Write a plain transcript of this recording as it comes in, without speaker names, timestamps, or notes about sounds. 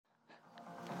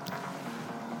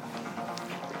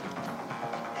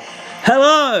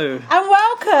Hello! And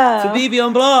welcome To BB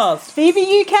on Blast!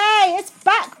 BBUK, it's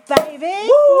back, baby!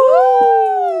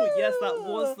 Woo! Yes, that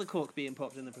was the cork being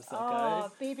popped in the Prosecco.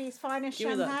 Oh, BB's finest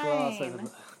Give champagne. me that glass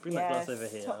over. Bring that glass over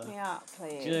here. Top me up,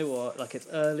 please. Do you know what? Like, it's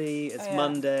early, it's yeah.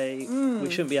 Monday, we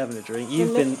shouldn't be having a drink.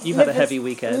 You've had a heavy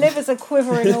weekend. Livers are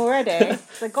quivering already,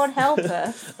 so God help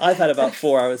us. I've had about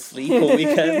 4 hours sleep all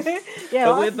weekend. Yeah,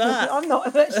 but we're back. I'm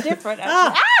not much different,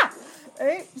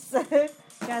 actually. Oops!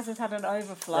 Jazz has had an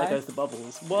overflow. There goes the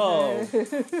bubbles. Whoa!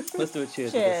 Let's do a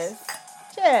cheers. Cheers.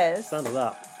 Cheers. Sound of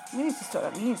that. We need to stop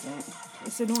that music.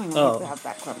 It's annoying when people have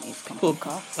background music on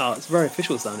podcasts. Oh, it's very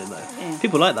official sounding though. Yeah.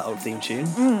 People like that old theme tune.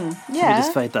 Yeah. Let me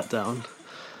just fade that down.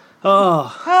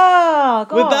 Oh,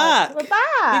 God. we're back. We're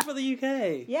back. Big for the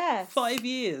UK. Yes. 5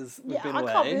 years we've been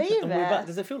away. I can't believe and we're it. back.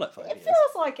 Does it feel like 5 years? It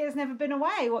feels like it's never been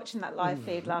away watching that live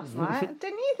feed last night.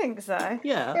 Didn't you think so?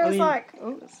 Yeah. It was like,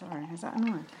 oh, sorry, is that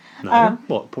annoying? No.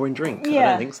 What? Pouring drink? Yeah. I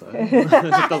don't think so. It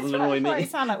doesn't annoy me.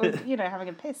 It sounded like we're, having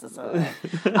a piss or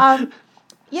something.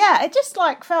 Yeah, it just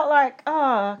felt like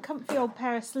a comfy old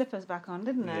pair of slippers back on,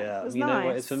 didn't it? Yeah, It was you nice. know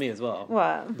what? It's for me as well.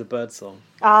 What? The bird song.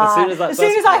 As soon as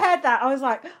I heard. heard that, I was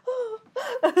like, oh.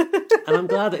 And I'm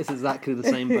glad that it's exactly the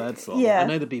same bird song. Yeah. I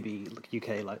know the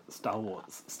BBUK like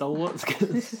stalwarts, stalwarts,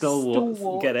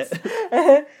 get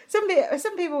it?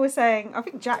 Some people were saying, I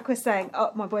think Jack was saying,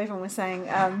 my boyfriend was saying,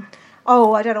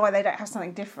 oh, I don't know why they don't have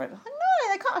something different. Like, no,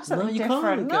 they can't have something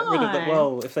different. Can't get rid of that.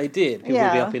 Well, if they did, people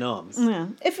would be up in arms. Yeah.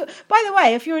 By the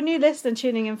way, if you're a new listener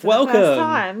tuning in for the first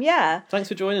time, thanks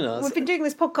for joining us. We've been doing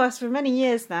this podcast for many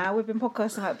years now. We've been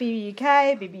podcasting about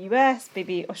BBUK, BBUS,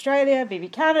 BB Australia,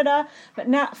 BB Canada, but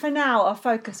for now, our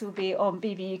focus will be on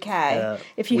BBUK.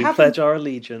 We pledge our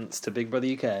allegiance to Big Brother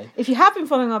UK. If you have been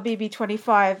following our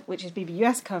BB25, which is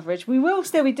BBUS coverage, we will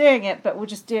still be doing it, but we'll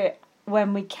just do it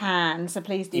when we can, so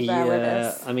please do bear with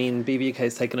us. I mean, BBUK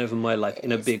has taken over my life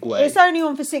in a big way. It's only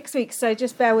on for 6 weeks, so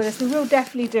just bear with us. We will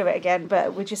definitely do it again,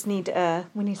 but we just need to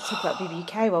talk about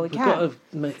BBUK while we can.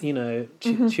 We've got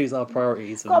to, choose our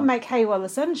priorities. Got to make hay while the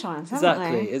sun shines,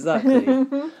 haven't we? Exactly.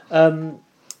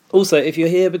 Also, if you're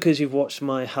here because you've watched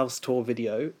my house tour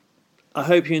video, I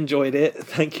hope you enjoyed it.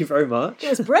 Thank you very much. It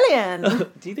was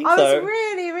brilliant. Do you think so? I was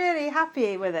really, really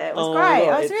happy with it. It was great.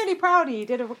 I was really proud of you. You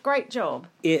did a great job.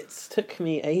 It took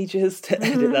me ages to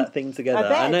edit that thing together. I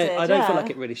bet it did, I don't feel like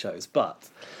it really shows, but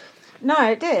no,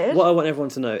 it did. What I want everyone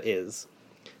to know is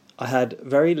I had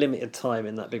very limited time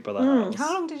in that Big Brother house.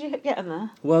 How long did you get in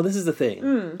there? Well, this is the thing.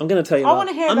 I'm going to tell you. I want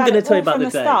to hear about it all from the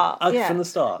start. From the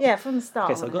start. Yeah, from the start.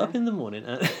 Okay, so I got up in the morning.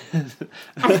 Well,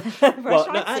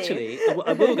 no, actually,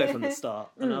 I will go from the start,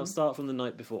 and I'll start from the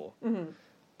night before.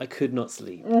 I could not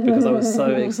sleep because I was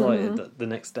so excited that the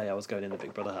next day I was going in the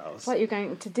Big Brother house. It's like you're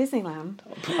going to Disneyland.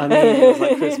 I mean, it was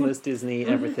like Christmas, Disney,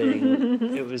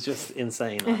 everything. It was just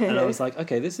insane. And I was like,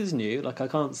 okay, this is new. Like, I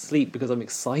can't sleep because I'm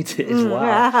excited.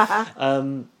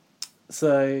 Wow.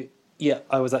 So, yeah,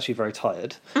 I was actually very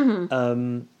tired.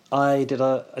 I only did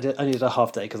a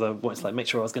half day because I wanted to make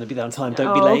sure I was going to be there on time.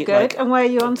 Don't be late. Good. And were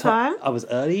you on time? I was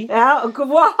early. Yeah. Good.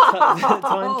 Wow.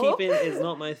 Timekeeping is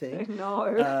not my thing.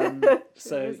 No.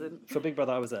 So for Big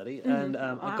Brother, I was early, and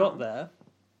I got there.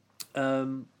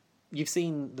 You've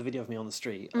seen the video of me on the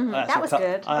street. That was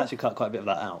good. I actually cut quite a bit of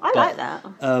that out. I like that.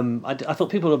 I thought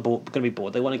people were going to be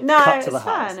bored. They want to cut to the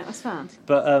house. It was fun.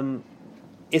 But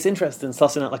it's interesting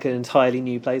sussing out like an entirely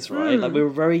new place, right? Like we were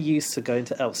very used to going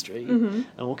to Elf Street and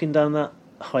walking down that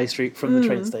high street from the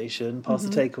train station, past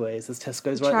the takeaways. There's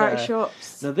Tesco's right Charity there.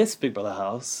 Shops. Now this Big Brother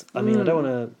house, I mean, I don't want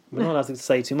to. We're not allowed to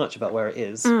say too much about where it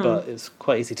is, but it's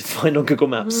quite easy to find on Google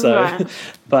Maps. So,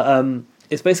 but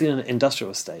it's basically an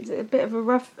industrial estate. Is it a bit of a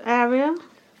rough area?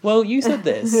 Well, you said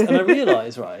this, and I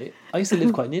realised, right, I used to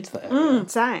live quite near to that area.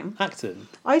 Same. Acton,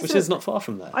 which is not far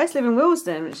from there. I used to live in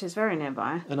Willesden, which is very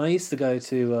nearby. And I used to go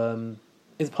to,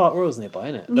 is Park Royal's nearby,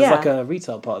 isn't it? There's like a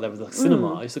retail part there with a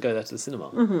cinema. I used to go there to the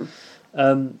cinema.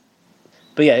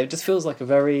 But yeah, it just feels like a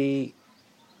very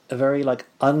like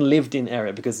unlived in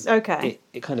area because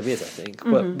it kind of is, I think.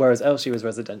 Whereas Elstree was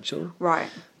residential. Right.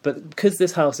 But because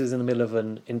this house is in the middle of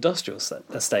an industrial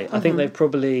estate, I think they've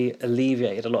probably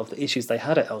alleviated a lot of the issues they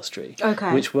had at Elstree,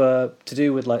 which were to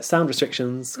do with like sound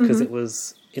restrictions because it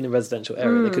was in a residential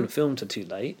area. They couldn't film till too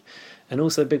late. And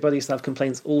also Big Brother used to have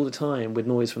complaints all the time with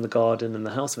noise from the garden and the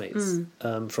housemates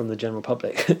from the general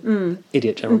public.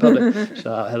 Idiot general public. Shout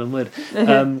out Helen Wood.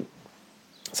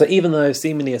 So even though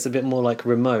seemingly it's a bit more like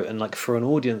remote and like for an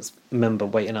audience member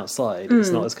waiting outside, it's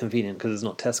not as convenient because there's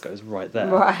not Tesco's right there.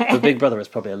 Right. But Big Brother is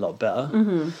probably a lot better.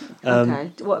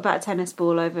 Okay. What about a tennis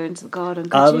ball over into the garden?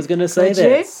 I was going to say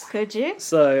this. Could you?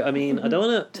 So, I mean, I don't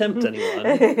want to tempt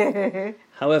anyone.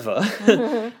 However,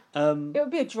 it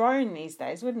would be a drone these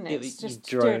days, wouldn't it? Just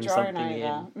do a drone something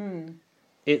over. in.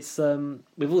 It's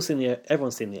we've all seen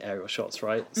everyone's seen the aerial shots,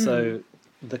 right? So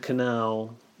the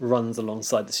canal runs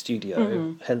alongside the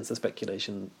studio, hence the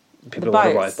speculation people will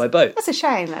arrive by boat. That's a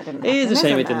shame that didn't happen. It is a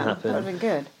shame it didn't happen. That would have been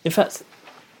good. In fact,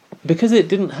 because it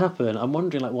didn't happen, I'm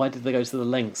wondering like why did they go to the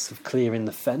lengths of clearing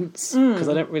the fence? Because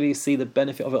I don't really see the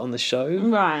benefit of it on the show.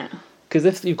 Right. Because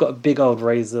if you've got a big old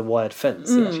razor wired fence,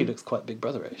 it actually looks quite Big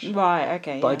Brother-ish. Right,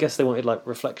 okay. But I guess they wanted like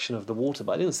reflection of the water,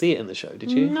 but I didn't see it in the show,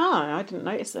 did you? No, I didn't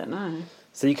notice it, no.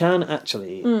 So you can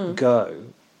actually go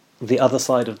the other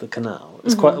side of the canal.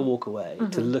 It's quite a walk away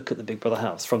to look at the Big Brother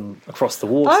house from across the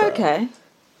water. Oh, okay.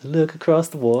 Look across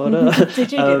the water.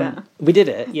 Did you do that? We did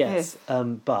it, yes.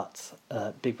 But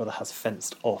Big Brother has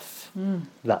fenced off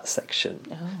that section.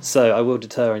 Oh. So I will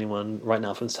deter anyone right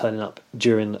now from turning up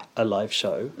during a live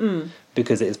show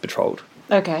because it is patrolled.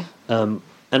 Okay. And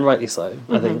rightly so,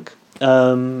 I think.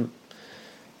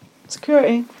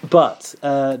 Security. But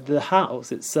the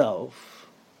house itself,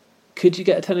 could you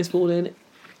get a tennis ball in?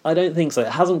 I don't think so. It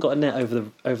hasn't got a net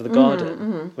over the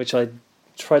garden, which I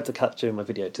tried to capture in my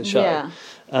video to show. Yeah.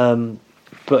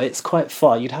 But it's quite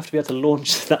far. You'd have to be able to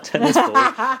launch that tennis ball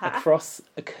across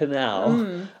a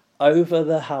canal, over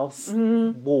the house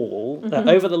wall,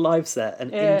 over the live set,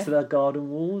 and into the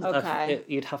garden walls. Okay.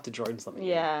 You'd have to drone something.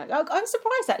 Yeah. I'm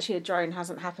surprised actually a drone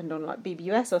hasn't happened on like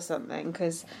BBUS or something,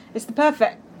 because it's the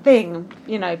perfect thing,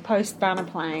 post banner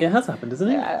playing. It has happened, isn't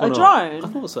it? Yeah. A drone? I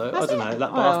thought so. Has I don't it? know.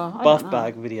 That Well, I bath don't know.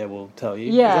 bag video will tell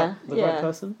you. Yeah. Is that the right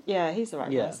person? Yeah, he's the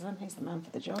right person. He's the man for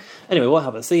the job. Anyway, what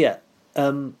happened? So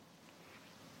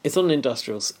it's on an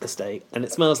industrial estate, and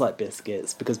it smells like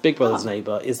biscuits because Big Brother's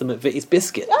neighbour is the McVitie's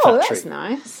biscuit factory. That's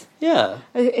nice. Yeah.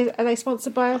 Are they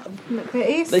sponsored by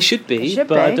McVitie's? They should be,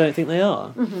 but I don't think they are.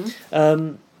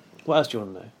 What else do you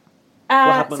want to know?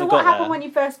 What happened when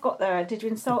you first got there? Did you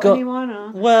insult anyone?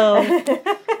 Or? Well,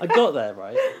 I got there,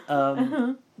 right,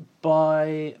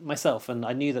 by myself, and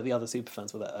I knew that the other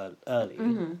superfans were there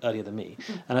earlier than me.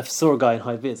 And I saw a guy in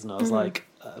high vis, and I was like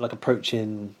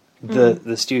approaching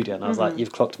the studio, and I was like,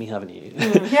 "You've clocked me, haven't you?"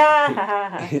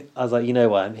 Yeah. I was like, "You know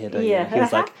why I'm here, don't you?" He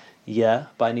was like, "Yeah,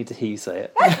 but I need to hear you say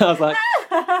it." I was like,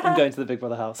 "I'm going to the Big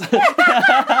Brother house." You do.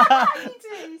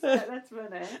 That's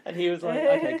funny. And he was like,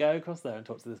 "Okay, go across there and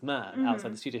talk to this man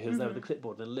outside the studio who's there with a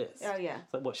clipboard and a list." Oh yeah.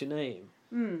 It's like, "What's your name?"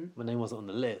 My name wasn't on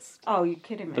the list. Oh, you're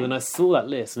kidding me. But then I saw that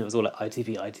list, and it was all like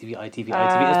ITV. It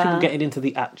was people getting into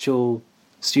the actual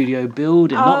studio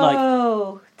building,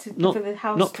 not for the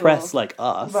house not tour. Press like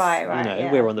us. Right.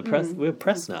 Yeah. We're on the press. We're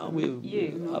press now. We've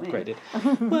not upgraded.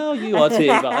 Well, you are too,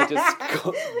 but I just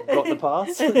got the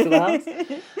pass to the house.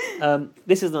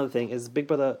 This is another thing: is Big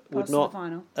Brother would not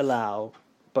allow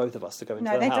both of us to go into the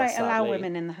house. No, they don't allow sadly.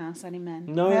 women in the house, only men.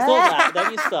 No, it's not that.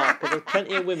 Don't you start, because there's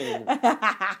plenty of women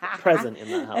present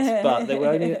in that house. But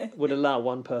they would allow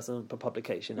one person per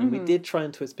publication. And we did try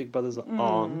and twist Big Brother's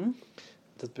arm.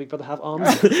 Does Big Brother have arms?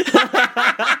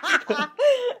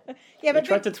 Yeah, but we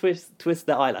tried to twist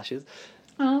their eyelashes.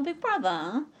 Oh, Big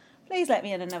Brother, please let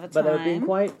me in another time. But they were being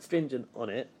quite stringent on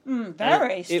it.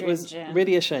 Very stringent. It was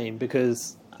really a shame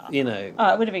because... it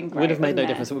would have been great. Would have made no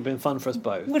difference. It would have been fun for us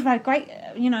both. Would have had great,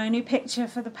 a new picture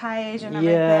for the page and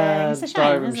everything. Yeah, it's a shame,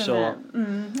 diary room isn't shot.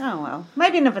 it? Oh well,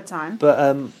 maybe another time.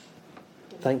 But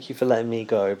thank you for letting me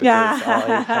go because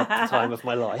I had the time of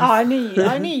my life. Oh, I knew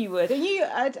you would. And you,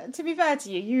 to be fair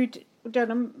to you, you'd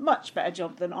done a much better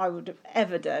job than I would have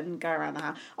ever done going around the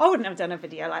house. I wouldn't have done a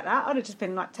video like that. I'd have just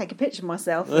been like, take a picture of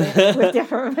myself with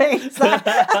different things.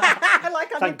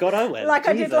 Thank God I went. Like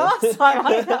Jesus. I did last time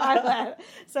I went.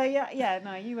 So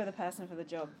no, you were the person for the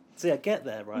job. So get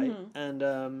there, right?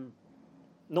 And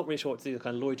not really sure what to do,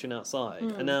 kind of loitering outside.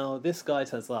 And now this guy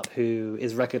turns up who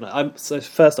is recognised. So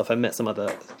first off, I met some other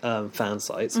fan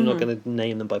sites. I'm not going to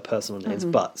name them by personal names,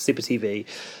 but Super TV,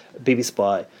 BB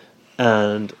Spy,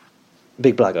 and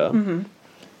Big Blagger.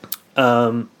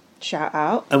 Shout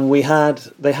out. And they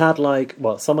had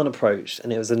someone approached,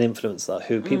 and it was an influencer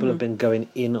who people have been going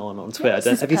in on Twitter.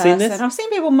 Have you seen this? I've seen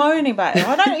people moaning about it.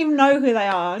 I don't even know who they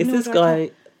are. It's this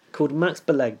guy called Max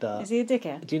Belegda. Is he a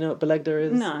dickhead? Do you know what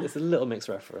Belegda is? No. It's a Little Mix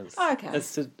reference. Oh, okay.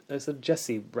 It's a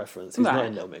Jesse reference. He's not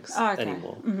in Little Mix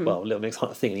anymore. Well, Little Mix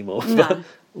aren't a thing anymore. No.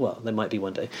 Well, they might be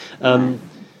one day.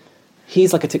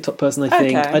 He's like a TikTok person, I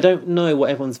think. Okay. I don't know what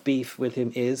everyone's beef with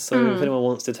him is, so if anyone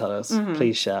wants to tell us,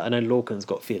 please share. I know Lorcan's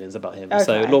got feelings about him.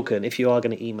 So Okay. Lorcan, if you are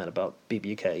going to email about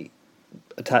BBUK,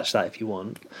 attach that if you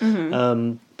want.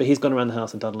 But he's gone around the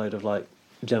house and done a load of like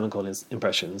German Collins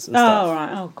impressions and stuff. Oh,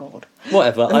 right. Oh, God.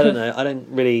 Whatever, I don't know. I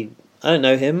don't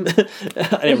know him.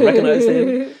 I didn't recognise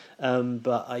him.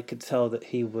 But I could tell that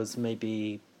he was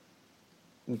maybe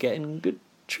getting good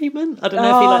treatment. I don't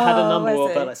know if he like had a number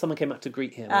or but like someone came up to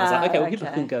greet him. I was like, okay, well people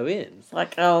can go in. It's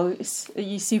like, oh,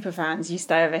 you super fans, you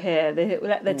stay over here.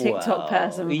 Let the TikTok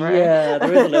person through. Yeah,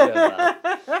 there is a little bit of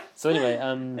that. So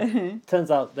anyway,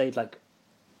 turns out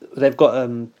they've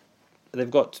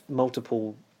got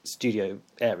multiple studio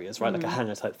areas, right, like a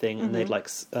hangar type thing, and they'd like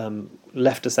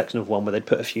left a section of one where they'd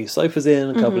put a few sofas in,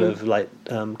 a couple of like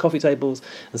coffee tables,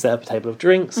 and set up a table of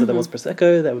drinks. So there was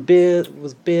prosecco, there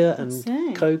was beer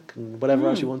and Coke and whatever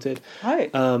else you wanted.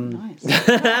 Coke, nice.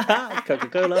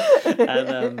 Coca-Cola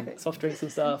and soft drinks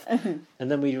and stuff.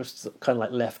 And then we just kind of like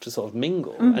left to sort of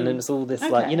mingle, and then it's all this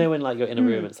like, you know, when like you're in a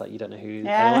room and it's like you don't know who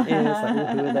anyone is, like, oh,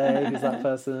 who are they, who's that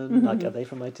person, like, are they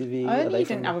from ITV? You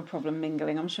didn't have a problem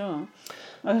mingling, I'm sure.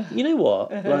 You know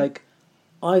what? Like,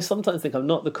 I sometimes think I'm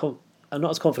not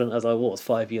as confident as I was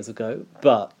 5 years ago.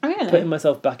 But putting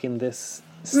myself back in this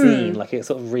scene, like it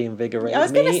sort of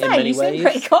reinvigorates me in many ways. Seem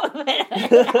pretty confident.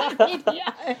 But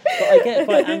I get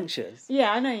quite anxious.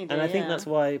 Yeah, I know you do. And I think that's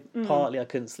why partly I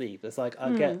couldn't sleep. It's like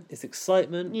I get this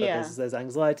excitement, but there's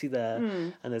anxiety there,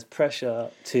 and there's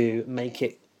pressure to make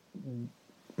it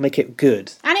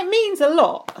good. And it means a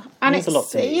lot. And means a lot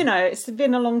to me. You know, it's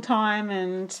been a long time,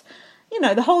 and you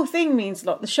know, the whole thing means a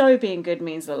lot. The show being good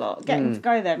means a lot. Getting to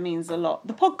go there means a lot.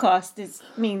 The podcast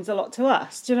means a lot to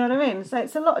us. Do you know what I mean? So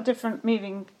it's a lot of different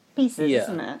moving pieces,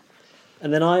 isn't it?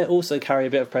 And then I also carry a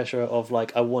bit of pressure of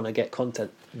like, I want to get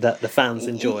content that the fans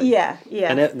enjoy. Yeah,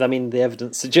 yeah. And I mean, the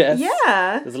evidence suggests.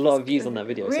 Yeah. There's a lot of views on that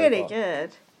video. Really so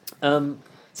far. good.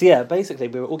 So yeah, basically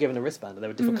we were all given a wristband, and there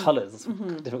were different colours,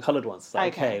 different coloured ones. So,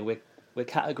 okay, we're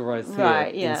categorised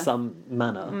here in some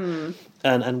manner,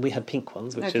 and we had pink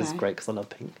ones, which is great because I love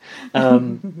pink.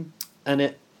 And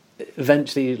it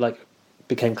eventually like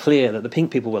became clear that the pink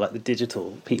people were like the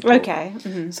digital people. Okay.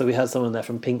 So we had someone there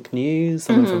from Pink News,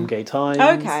 someone from Gay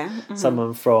Times,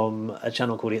 someone from a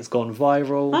channel called It's Gone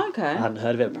Viral. Okay. I hadn't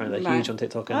heard of it. Apparently they're huge on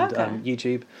TikTok and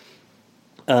YouTube.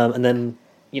 And then,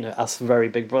 you know, us very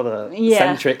Big Brother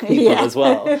centric people as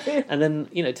well. And then,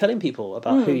 you know, telling people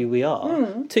about who we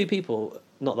are. Two people,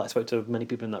 not that I spoke to many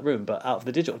people in that room, but out of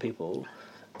the digital people,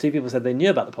 two people said they knew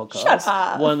about the podcast. Shut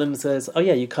up. One of them says, oh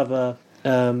yeah, you cover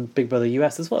Big Brother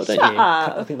US as well, don't you?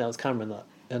 I think that was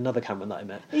another Cameron that I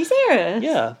met. Are you serious?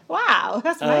 Yeah. Wow,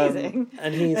 that's amazing.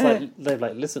 And he's like,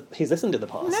 he's listened to the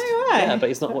past. No way. Yeah, but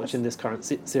he's not watching this current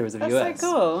series of US. That's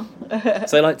so cool.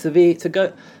 So like to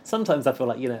go, sometimes I feel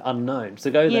like, you know, unknown. To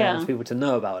go there and for people to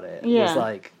know about it was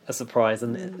like a surprise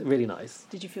and really nice.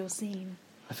 Did you feel seen?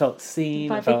 I felt seen.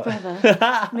 By Big Brother.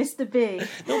 Mr. B.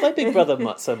 Not by Big Brother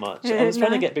so much. I was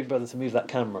trying to get Big Brother to move that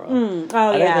camera. Oh,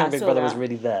 I don't think Big Brother was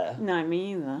really there. No,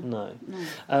 me either.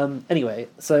 No. Anyway,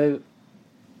 so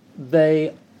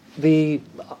the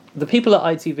people at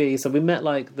ITV, so we met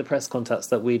like the press contacts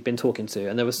that we'd been talking to,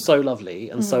 and they were so lovely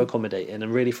and so accommodating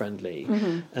and really friendly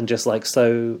and just like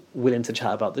so willing to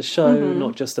chat about the show,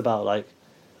 not just about like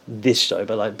this show,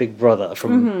 but like Big Brother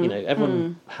from, you know,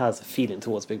 everyone has a feeling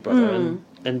towards Big Brother,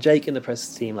 and Jake in the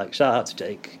press team, like shout out to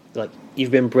Jake, like you've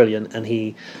been brilliant, and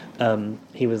he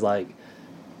was like,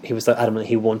 he was so adamant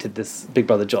he wanted this Big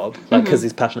Brother job, like because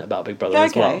he's passionate about Big Brother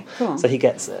as well, cool. So he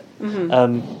gets it.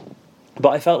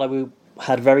 But I felt like we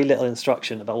had very little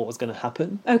instruction about what was going to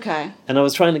happen. Okay. And I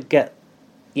was trying to get,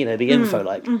 you know, the info,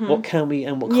 like what can we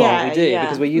and what can't we do,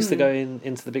 because we're used to going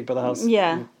into the Big Brother house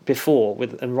before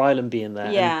and Rylan being there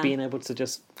and being able to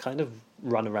just kind of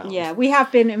run around. Yeah, we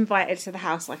have been invited to the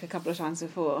house like a couple of times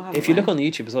before. If you look on the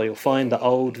YouTube as well, you'll find the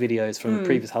old videos from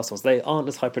previous households. They aren't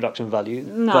as high production value.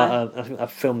 No. But I think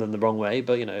I've filmed them the wrong way,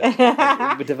 but you know,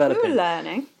 we're developing. We're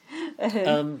learning.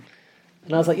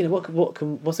 And I was like, you know,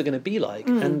 what's it going to be like?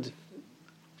 And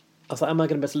I was like, am I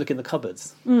going to be able to look in the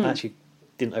cupboards? I actually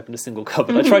didn't open a single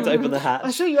cupboard. I tried to open the hatch. I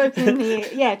saw you open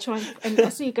and I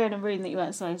saw you go in a room that you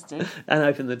weren't supposed to. And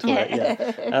open the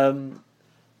toilet,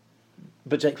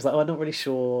 but Jake was like, I'm not really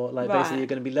sure. Like, basically, you're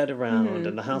going to be led around,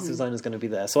 and the house designer's going to be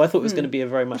there. So I thought it was going to be a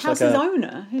very much like a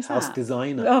owner. Who's house that?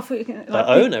 Designer. Oh, like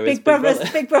owner is Big Brother.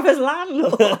 Big Brother's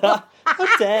landlord.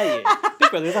 How dare you? Big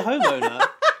Brother is a homeowner.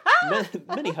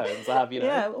 Many homes I have, you know.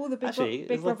 Yeah, all the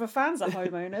Big Brother fans are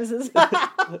homeowners as well.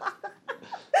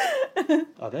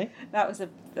 Are they? That was a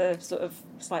sort of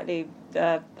slightly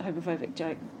homophobic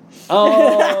joke.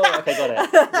 Oh, okay, got it.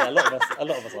 Yeah, a lot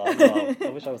of us are. Well, I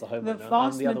wish I was a homeowner. The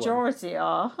vast the other majority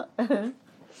are.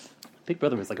 Big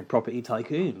Brother is like a property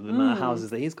tycoon, the amount of houses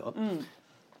that he's got.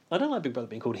 I don't like Big Brother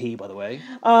being called he, by the way.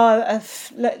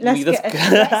 Let's save this.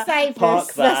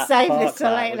 Let's save this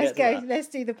till later. We'll Let's go. Let's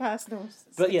do the personal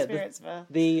experience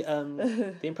first. The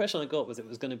impression I got was it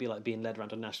was going to be like being led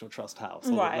around a National Trust house.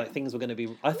 Or Right. like things were going to be.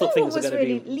 I thought things were going to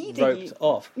be roped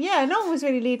off. Yeah, no one was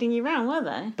really leading you around, were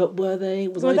they? But were they?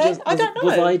 I don't know.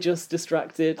 Was I just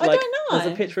distracted? I don't know.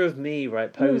 There's a picture of me,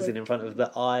 right, posing in front of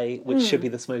the eye, which should be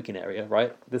the smoking area,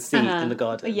 right? The seat in the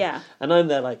garden. Yeah. And I'm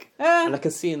there like, and I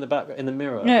can see in the back, in the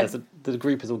mirror, the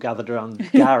group is all gathered around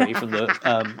Gary from the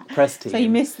press team. So you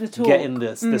missed the talk. Getting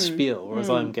the spiel, whereas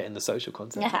I'm getting the social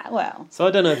content. Yeah, well. So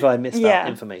I don't know if I missed that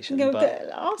information. But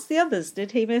ask the others,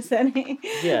 did he miss any?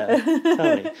 Yeah,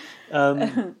 tell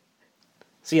me.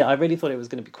 So yeah, I really thought it was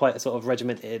going to be quite a sort of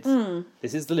regimented,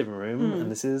 this is the living room,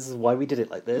 and this is why we did it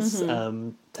like this.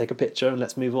 Take a picture and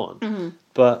let's move on.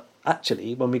 But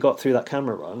actually, when we got through that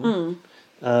camera run,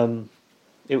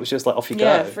 it was just like, off you go.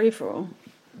 Yeah, free for all.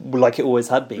 Like it always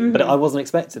had been, but I wasn't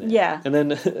expecting it. Yeah. And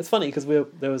then it's funny because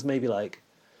there was maybe like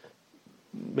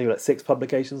 6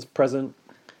 publications present,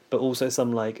 but also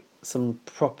some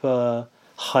proper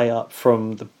high up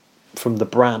from the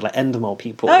brand, like Endemol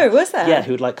people. Oh, was there? Yeah,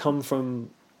 who'd like come from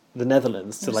the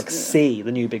Netherlands to like see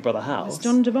the new Big Brother house. Was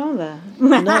John DeMar there?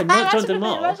 No, not John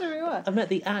DeMar. Imagine we were. I met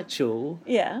the actual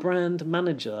Yeah. brand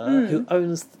manager who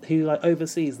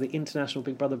oversees the international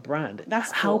Big Brother brand.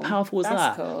 That's how cool. powerful was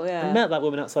That's that? cool, yeah. I met that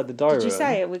woman outside the diary room. Did you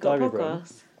say it? We got a diary room.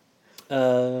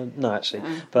 podcast. No, actually,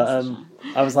 but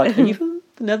I was like, "Are you from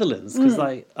the Netherlands?" Because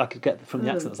like I could get from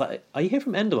the accent. I was like, "Are you here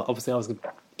from Endemol?" Obviously, I was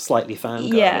slightly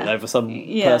fangirling over some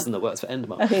person that works for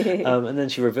Endemol, and then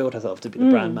she revealed herself to be the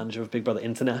brand manager of Big Brother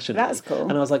International. That's cool.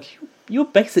 And I was like, "You're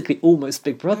basically almost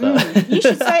Big Brother." You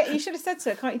should have said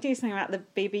to her, "Can't you do something about the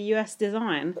BBUS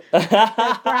design?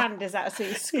 The brand is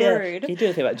absolutely screwed." Can you do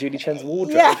anything about Julie Chen's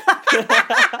wardrobe? Yeah.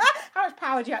 How much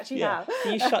power do you actually have?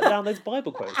 Can you shut down those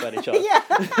Bible quotes by any chance?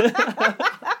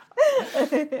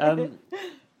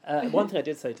 One thing I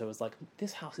did say to her was like,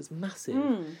 "This house is massive,"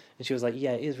 and she was like,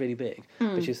 "Yeah, it is really big."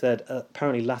 But she said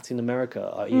apparently Latin America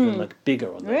are even like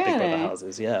bigger on their Big Brother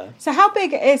houses. Yeah. So how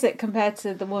big is it compared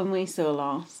to the one we saw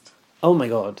last? Oh my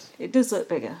god. It does look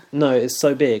bigger. No, it's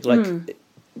so big. Like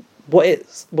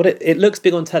it looks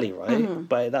big on telly, right?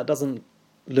 But that doesn't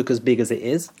look as big as it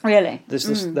is. Really?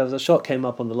 There was a shot came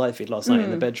up on the live feed last night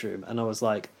in the bedroom, and I was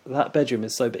like, that bedroom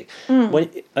is so big.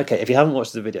 If you haven't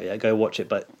watched the video yet, go watch it,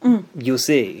 but you'll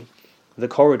see the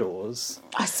corridors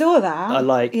I saw that. are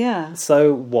like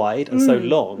so wide and so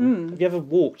long. Have you ever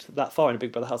walked that far in a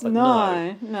Big Brother house? Like,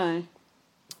 no.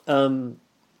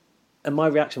 And my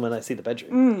reaction when I see the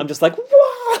bedroom, I'm just like,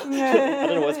 "What?" I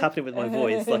don't know what's happening with my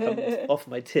voice. Like I'm off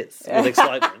my tits with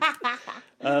excitement.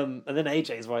 And then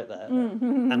AJ's right there,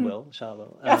 and Will,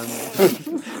 Charlotte.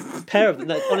 Pair of them.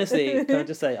 No, honestly, can I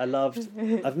just say,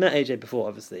 I've met AJ before,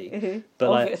 obviously,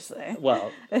 but obviously.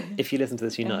 If you listen to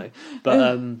this, you know.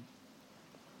 But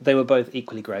they were both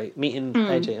equally great. Meeting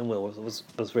AJ and Will was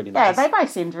really nice. Yeah, they both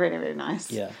seemed really, really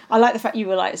nice. Yeah. I like the fact you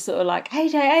were like sort of like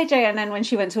AJ, and then when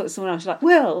she went to talk to someone else, you're like,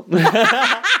 Will.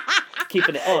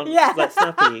 Keeping it on, like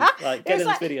snappy, like get in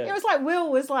this video. It was like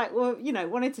Will was like, well,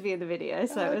 wanted to be in the video,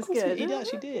 so it was good. He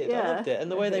actually did. Yeah. I loved it,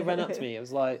 and the way they ran up to me, it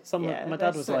was like my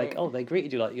dad was like, "Oh, they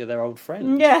greeted you like you're their old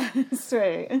friend." Yeah,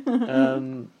 sweet.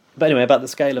 But anyway, about the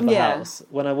scale of the house,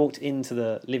 when I walked into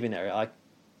the living area, I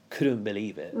couldn't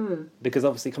believe it because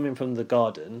obviously coming from the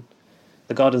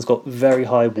garden's got very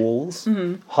high walls,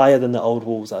 higher than the old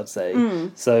walls, I'd say.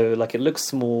 So like it looks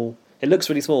small. It looks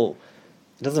really small.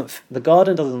 The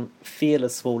garden doesn't feel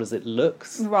as small as it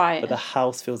looks, right? But the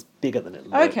house feels bigger than it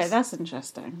looks. Okay, that's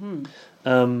interesting.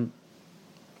 And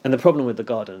the problem with the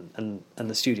garden and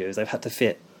the studio is they've had to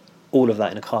fit all of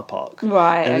that in a car park,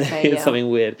 right? And okay, it's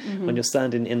something weird when you're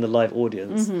standing in the live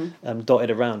audience, dotted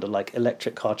around are like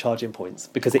electric car charging points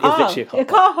because it is literally a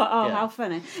car park. Oh, how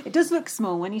funny! It does look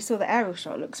small when you saw the aerial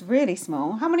shot. It looks really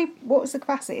small. What was the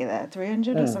capacity there?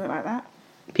 300 or something like that.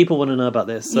 People want to know about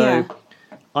this, so.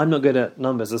 I'm not good at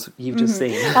numbers, as you've just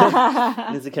seen.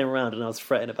 Lizzie came around and I was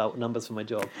fretting about numbers for my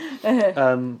job.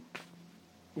 Dan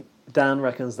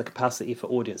reckons the capacity for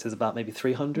audience is about maybe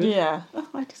 300. Yeah. Oh,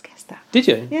 I just guessed that. Did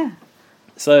you? Yeah.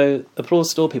 So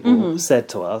Applause Store people said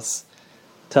to us,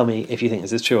 tell me if you think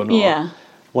this is true or not. Yeah.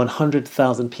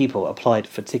 100,000 people applied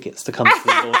for tickets to come to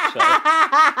the launch show.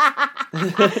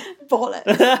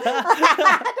 Bollocks.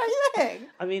 Don't you think?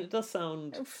 I mean, it does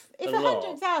sound If a lot.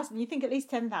 100,000, you think at least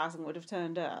 10,000 would have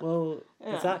turned up. Well,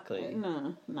 exactly.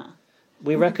 No.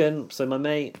 We reckon. So my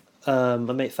mate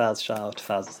Faz, shout out to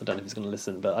Faz. I don't know if he's going to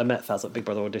listen, but I met Faz at Big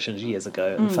Brother auditions years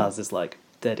ago, and Faz is like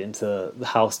dead into the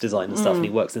house design and stuff, and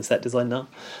he works in set design now.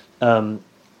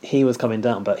 He was coming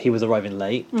down, but he was arriving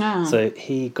late, so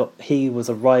he was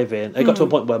arriving. It got to a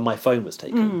point where my phone was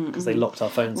taken because they locked our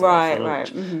phones away for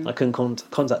lunch. I couldn't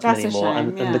contact him anymore,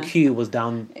 and the queue was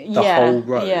down the whole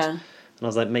road. And I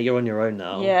was like, "Mate, you're on your own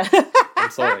now.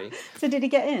 I'm sorry." So did he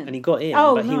get in? And he got in,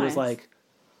 but he was like,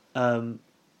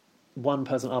 one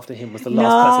person after him was the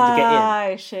last person to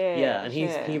get in. Shit. Yeah, and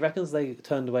he reckons they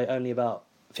turned away only about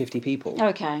 50 people.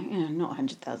 Okay, not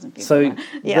 100,000 people. So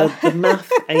the math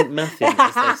ain't mathing,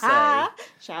 as they say.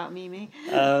 Shout out Mimi.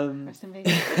 Rest in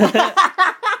peace.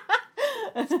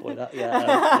 Spoiler.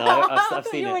 I've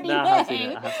seen it. No, I have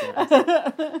seen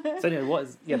it. So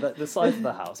anyway, but the size of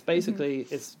the house, basically,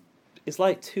 it's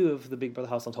like two of the Big Brother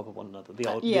house on top of one another, the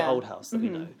old house that we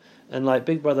know. And like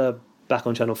Big Brother back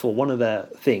on Channel 4, one of their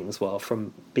things,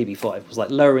 from BB5, was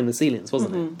like lowering the ceilings,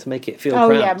 wasn't it? To make it feel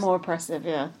cramped. Yeah, more oppressive,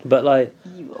 yeah. But like,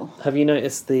 evil. Have you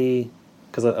noticed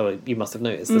because you must have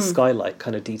noticed the skylight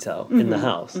kind of detail in the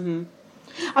house?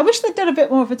 I wish they'd done a bit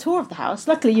more of a tour of the house.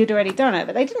 Luckily, you'd already done it,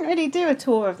 but they didn't really do a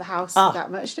tour of the house that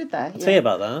much, did they? I'll tell you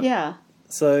about that. Yeah.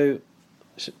 So,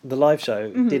 the live show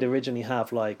did originally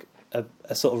have like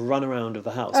a sort of run around of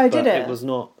the house. Oh, but did it? It was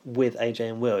not with AJ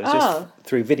and Will. It was just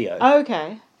through video. Oh,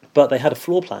 okay. But they had a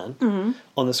floor plan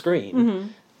on the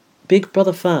screen. Big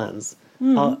Brother fans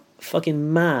are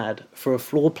fucking mad for a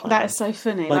floor plan. That is so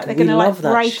funny. Like they're going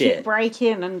to break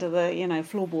in under the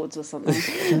floorboards or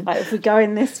something. Like if we go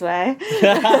in this way.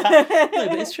 No,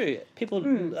 but it's true. People,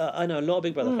 I know a lot of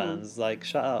Big Brother fans, like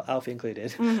shout out Alfie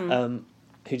included, who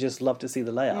just love to see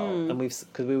the layout. And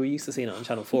because we were used to seeing it on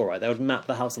Channel 4, right? They would map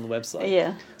the house on the website.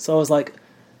 Yeah. So I was like,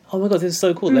 oh my god, this is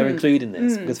so cool. They're including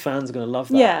this because fans are going to love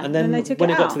that. Yeah, and then they took when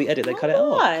it it got out. to the edit, they cut it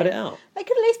out. They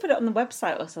could at least put it on the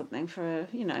website or something for,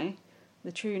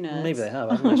 the true nerds. Maybe they have.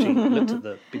 I haven't actually looked at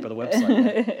the Big Brother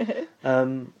website.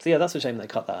 So yeah, that's a shame they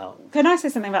cut that out. Can I say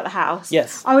something about the house?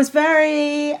 Yes. I was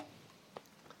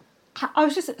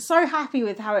just so happy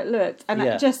with how it looked. And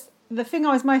the thing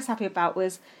I was most happy about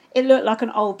was it looked like an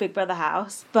old Big Brother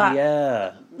house, but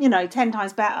 10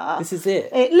 times better. This is it.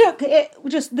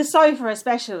 Just the sofa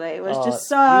especially was just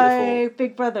so beautiful.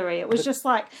 Big Brothery. It was just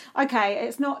like, okay,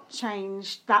 it's not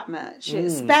changed that much.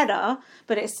 It's better,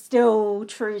 but it's still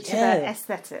true to the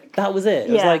aesthetic. That was it.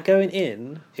 It was like going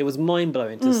in. It was mind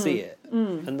blowing to see it,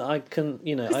 and I can,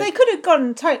 because they could have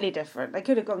gone totally different. They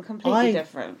could have gone completely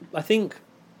different. I think,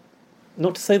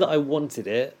 not to say that I wanted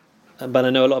it. But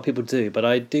I know a lot of people do. But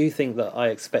I do think that I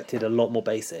expected a lot more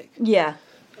basic. Yeah.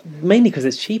 Mainly because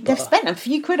it's cheaper. They've spent a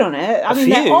few quid on it. I mean,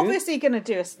 they're obviously going to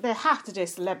do they have to do a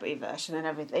celebrity version and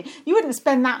everything. You wouldn't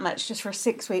spend that much just for a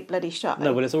 6-week bloody show.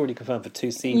 No, but it's already confirmed for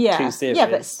two series. Yeah,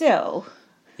 but still.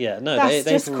 Yeah, no, that's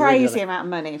just crazy amount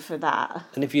of money for that.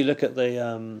 And if you look at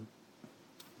the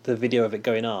video of it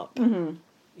going up,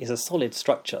 it's a solid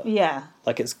structure. Yeah.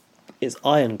 Like it's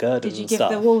iron girded and stuff. Did you give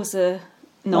the walls a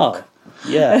knock? Oh.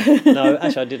 Yeah, no,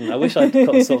 actually I didn't. I wish I'd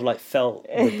got sort of like felt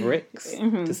the bricks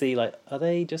to see like, are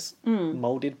they just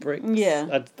moulded bricks?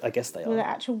 Yeah, I guess they are. Well, they're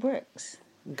actual bricks.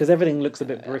 Because everything looks a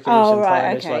bit brickish and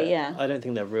tarnished. I don't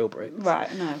think they're real bricks.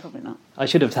 Right, no, probably not. I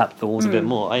should have tapped the walls a bit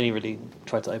more. I only really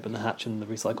tried to open the hatch and the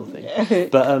recycle thing.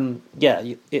 But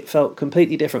it felt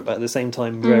completely different, but at the same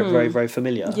time very, very, very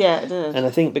familiar. Yeah, it did. And I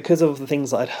think because of the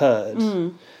things that I'd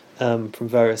heard from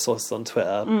various sources on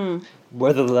Twitter,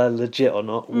 whether they're legit or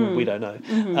not, we don't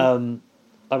know.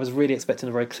 I was really expecting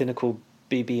a very clinical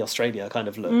BB Australia kind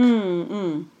of look.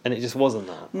 And it just wasn't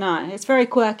that. No, it's very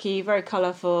quirky, very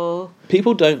colourful. A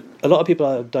lot of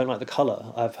people don't like the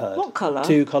colour, I've heard. What colour?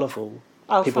 Too colourful.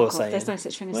 Oh, people fuck are saying. There's no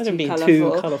such thing as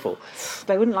too colourful.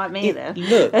 They wouldn't like me either. It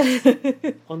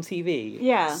looks, on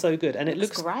TV, so good. And it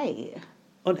looks great.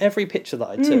 On every picture that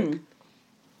I took,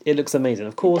 it looks amazing.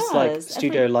 Of course, like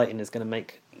studio lighting is going to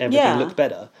make everything look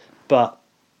better. But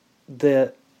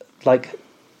the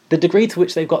degree to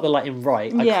which they've got the lighting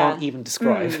right, I can't even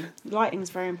describe. Lighting's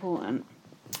very important.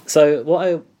 So what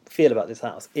I feel about this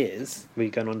house is, we're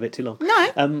going on a bit too long.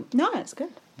 No, it's good.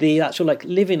 The actual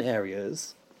living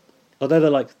areas, although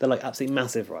they're absolutely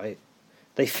massive, right?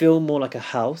 They feel more like a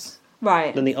house,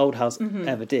 right, than the old house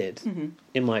ever did,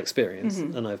 in my experience.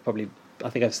 And I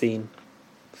think I've seen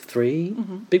 3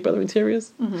 Big Brother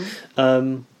interiors,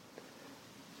 and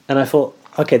I thought,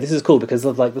 okay, this is cool because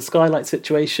of the skylight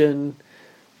situation.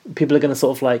 people are going to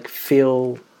sort of like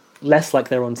feel less like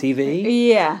they're on TV.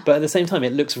 Yeah. But at the same time,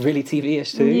 it looks really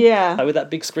TV-ish too. Yeah. Like with that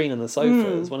big screen and the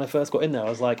sofas, when I first got in there, I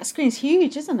was like... The screen's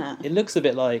huge, isn't it? It looks a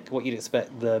bit like what you'd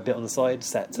expect the bit on the side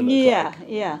set to look like.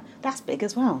 Yeah. That's big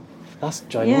as well. That's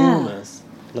ginormous.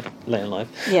 Late in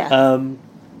life. Yeah.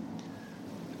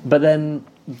 But then...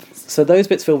 So those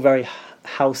bits feel very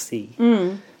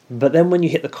housey. But then when you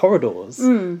hit the corridors,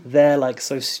 they're like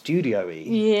so studio-y.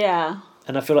 Yeah.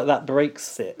 And I feel like that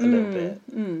breaks it a little bit.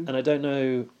 And I don't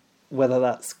know whether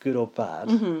that's good or bad.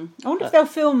 I wonder if they'll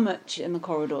film much in the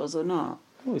corridors or not.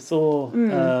 We saw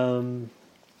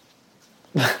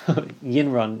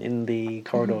Yin Run in the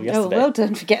corridor yesterday. Oh, well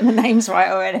done for getting the names right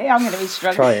already. I'm going to be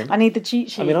struggling. Trying. I need the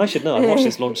cheat sheet. I mean, I should know. I've watched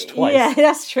this launch twice. Yeah,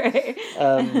 that's true.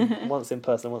 Once in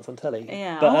person, once on telly.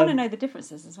 Yeah, but, I want to know the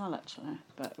differences as well, actually.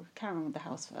 But we'll carry on with the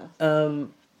house first.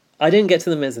 I didn't get to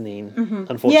the mezzanine,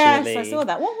 unfortunately. Yes, I saw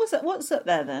that. What was it? What's up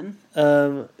there then?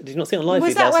 Did you not see it on live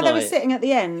Was feed that last where they night? were sitting at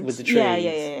the end? With the trees.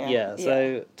 Yeah.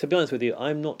 So, to be honest with you,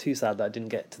 I'm not too sad that I didn't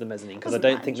get to the mezzanine because I Wasn't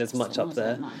don't that think there's much up interesting,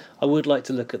 there. was it? No. I would like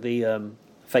to look at the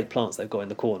fake plants they've got in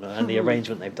the corner and the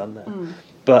arrangement they've done there.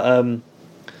 But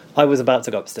I was about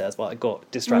to go upstairs, but I got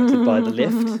distracted by the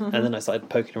lift, and then I started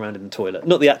poking around in the toilet.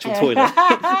 Not the actual toilet.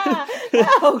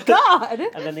 Oh, God!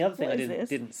 And then the other thing What I is this?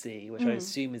 didn't see, which I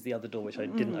assume is the other door, which I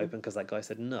didn't open because that guy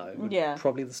said no, would Yeah.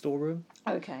 probably the storeroom.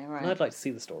 Okay, right. And I'd like to see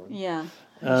the storeroom. Yeah.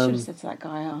 I should have said to that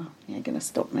guy, you're going to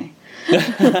stop me.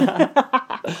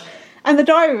 And the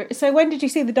diary... So when did you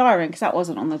see the diary? Because that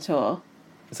wasn't on the tour.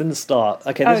 It's in the start.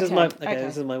 Okay, this Okay.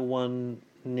 is my one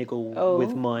niggle Oh.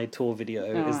 with my tour video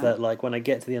is Alright. that like when I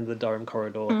get to the end of the diary room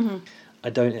corridor, I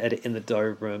don't edit in the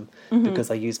diary room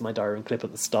because I use my diary room clip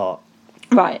at the start.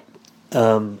 Right.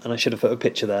 And I should have put a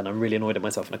picture there, and I'm really annoyed at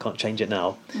myself, and I can't change it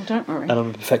now. Well, don't worry. And I'm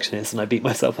a perfectionist, and I beat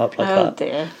myself up like Oh, that.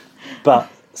 dear.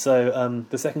 But so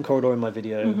the second corridor in my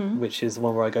video, which is the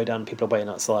one where I go down and people are waiting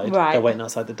outside. Right. They're waiting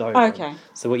outside the diary room. Okay.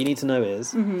 So what you need to know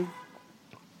is,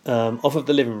 off of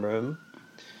the living room,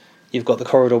 you've got the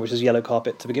corridor, which is yellow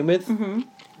carpet to begin with.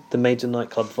 The major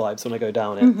nightclub vibes when I go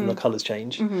down it, and the colours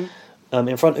change.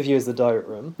 In front of you is the diary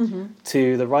room.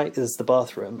 To the right is the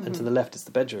bathroom, and to the left is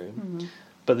the bedroom.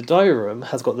 But the diary room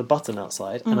has got the button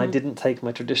outside, and I didn't take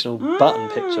my traditional button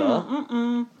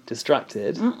picture.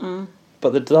 Distracted.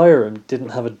 But the diary room didn't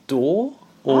have a door,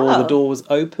 or the door was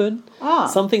open.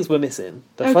 Some things were missing.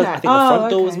 I think the front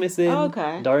door was missing.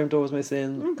 Okay. The diary room door was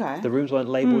missing. Okay. The rooms weren't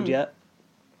labelled yet.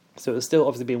 So it was still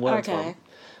obviously being worked on.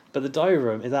 But the diary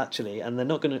room is actually, and they're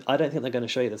not going to, I don't think they're going to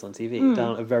show you this on TV,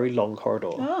 down a very long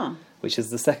corridor, which is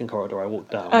the second corridor I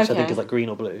walked down, which I think is like green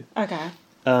or blue. Okay.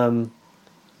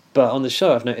 But on the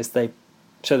show, I've noticed they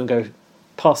show them go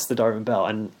past the diary room bell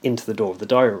and into the door of the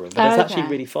diary room. But it's actually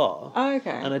really far. Okay.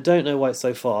 And I don't know why it's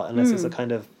so far, unless it's a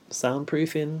kind of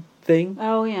soundproofing thing.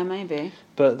 Oh, yeah, maybe.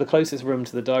 But the closest room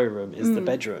to the diary room is the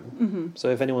bedroom. So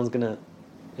if any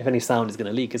sound is going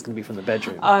to leak, it's going to be from the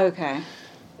bedroom. Okay.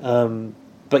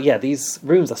 But yeah, these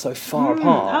rooms are so far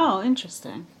apart. Oh,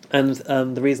 interesting. And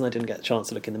the reason I didn't get a chance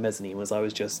to look in the mezzanine was I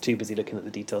was just too busy looking at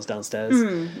the details downstairs.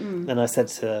 And I said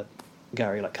to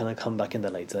Gary, like, can I come back in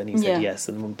there later? And he said yes.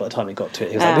 And by the time he got to it,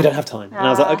 he was like, we don't have time. And I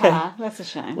was like, okay. That's a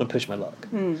shame. I'll push my luck.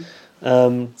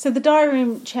 So the diary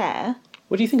room chair...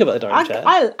 What do you think about the diary room chair?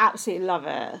 I absolutely love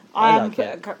it. I like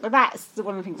it. That's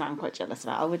one of the things I'm quite jealous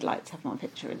about. I would like to have my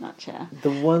picture in that chair.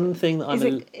 The one thing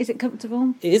that Is it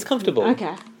comfortable? It is comfortable.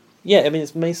 Okay. Yeah, I mean,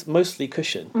 it's mostly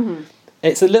cushion.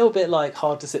 It's a little bit like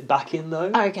hard to sit back in though.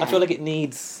 Okay. I feel like it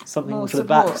needs something More for the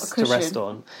support, backs a to rest cushion.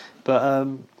 on. But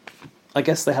I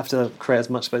guess they have to create as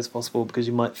much space as possible because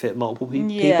you might fit multiple people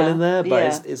in there.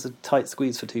 But it's a tight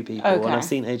squeeze for two people. Okay. And I've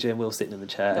seen AJ and Will sitting in the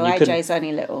chair. Well, and you AJ's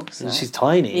only little. So. and she's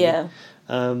tiny. Yeah.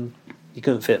 You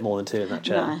couldn't fit more than two in that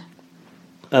chair.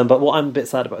 No. But what I'm a bit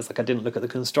sad about is like I didn't look at the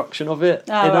construction of it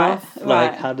Oh, enough. right,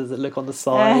 Like right. how does it look on the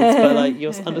sides? But like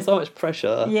you're under so much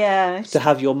pressure Yeah. to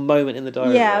have your moment in the diary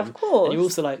room. Yeah, of course. And you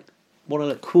also like want to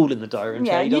look cool in the diary room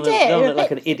Yeah, chair. you don't did. look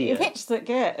like an idiot. Your pictures look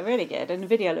good, really good, and the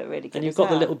video looked really good. And you've as got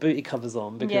the well. little booty covers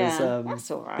on because that's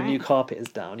all right. the new carpet is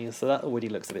down, so that already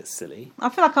looks a bit silly. I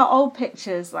feel like our old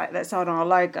pictures, like that's on our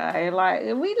logo, like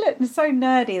we look so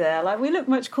nerdy there. Like we look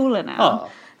much cooler now.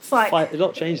 Oh, it's like a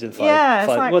lot changed in five. Yeah, it's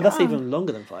like, well, that's even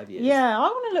longer than 5 years. Yeah, I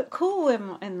want to look cool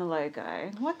in the logo.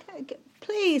 Why can't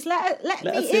please let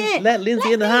me in. Let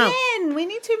Lindsay in the house. In. We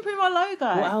need to improve our logo.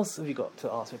 What else have you got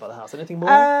to ask me about the house? Anything more?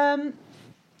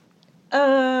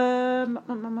 I'm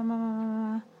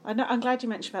glad you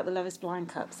mentioned about the Love is Blind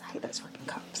cups. I hate those fucking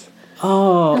cups.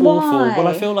 Oh, Why? awful. Well,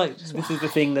 I feel like this is the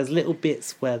thing. There's little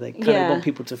bits where they kind of want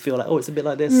people to feel like, oh, it's a bit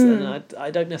like this. And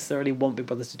I don't necessarily want Big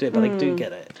Brothers to do it, but I do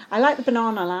get it. I like the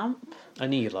banana lamp. I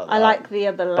knew you'd like that. I like the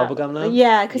other lamp. Bubblegum lamp?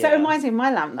 Yeah, because that reminds me of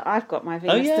my lamp that I've got, my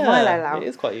Venus de Milo lamp. It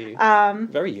is quite you.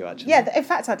 Very you, actually. Yeah, in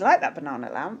fact, I'd like that banana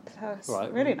lamp. That was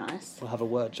really nice. We'll have a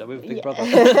word, shall we, with Big Brother?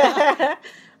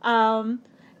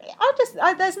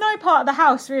 There's no part of the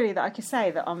house really that I could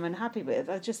say that I'm unhappy with.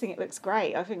 I just think it looks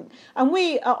great. I think, and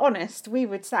we are honest. We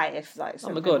would say if like, oh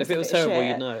my god, if it was terrible,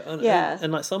 you'd know.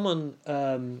 And like someone,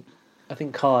 I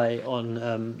think Kai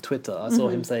on Twitter, I saw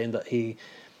him saying that he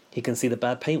can see the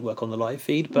bad paintwork on the live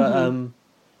feed, but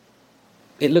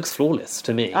it looks flawless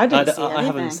to me. I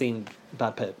haven't seen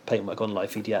bad paintwork on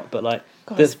live feed yet, but like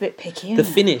it's a bit picky. The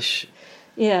finish,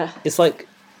 it's like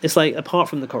apart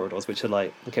from the corridors, which are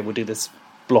like, okay, we'll do this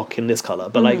block in this colour,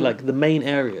 but like the main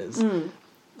areas,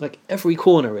 like every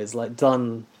corner is like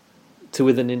done to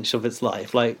within an inch of its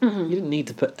life. Like you didn't need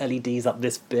to put LEDs up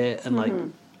this bit and like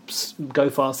go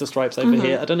faster stripes over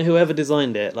here. I don't know whoever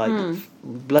designed it, like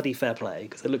bloody fair play,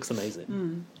 because it looks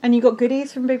amazing. And you got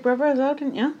goodies from Big Brother as well,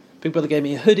 didn't you? Big Brother gave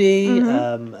me a hoodie,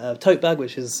 a tote bag,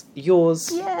 which is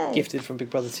yours, gifted from Big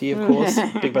Brother to you, of course.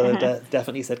 Big Brother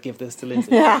definitely said, give this to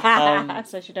Lindsay.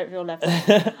 So she don't feel left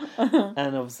out.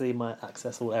 And obviously my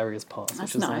Access All Areas pass, That's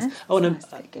which was nice. Oh, and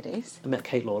goodies. I met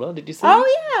Kate Lawler, did you see? Oh,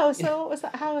 yeah. So what was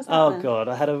that? How was that? Oh, God,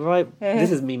 I had a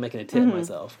this is me making a tit of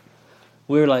myself.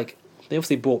 We were like, they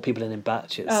obviously brought people in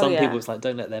batches. Some people was like,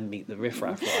 don't let them meet the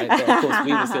riffraff, right? But of course,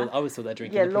 I was still there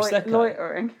drinking the Prosecco.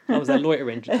 Loitering. I was there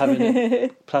loitering, having a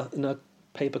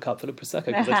paper cup full of Prosecco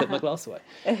because I took my glass away.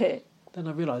 Then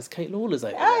I realised Kate Lawler's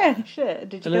over there. Oh, yeah, shit.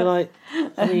 Did you And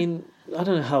then I mean, I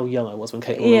don't know how young I was when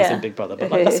Kate Lawler was in Big Brother, but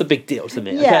like, that's a big deal to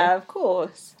me. Yeah, of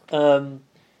course. You'd have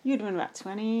been about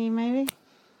 20, maybe?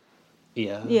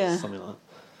 Yeah, something like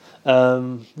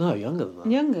that. No, younger than that.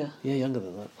 Younger? Yeah, younger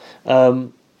than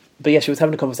that. But yeah, she was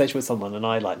having a conversation with someone, and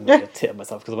I like made a tit of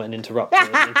myself because I went and interrupted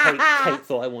her. And Kate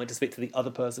thought I wanted to speak to the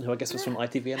other person, who I guess was from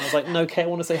ITV, and I was like, "No, Kate, I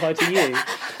want to say hi to you."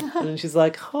 And then she's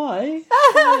like, "Hi."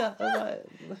 I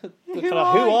was like, who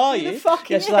are you?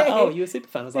 Yeah, she's like, "Oh, you're a super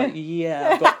fan." I was like,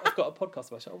 "Yeah, I've got a podcast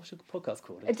about you." Oh, what's your podcast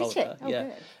called? I told her. Yeah.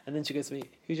 Good. And then she goes to me,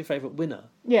 "Who's your favourite winner?"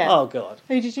 Yeah. Oh God.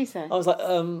 Who did you say? I was like,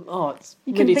 it's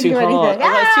you really too hard. I was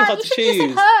like, it's too hard to choose. You should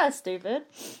have said her, stupid.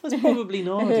 That's probably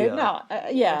Nadia.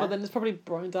 Yeah. But then there's probably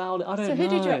Brian Dowd. I don't know. So who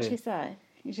did you actually say?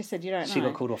 You just said you don't know. She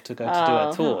got called off to go to do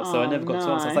her tour, so I never got to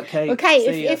answer. I was like, Kate,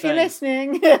 okay, if you're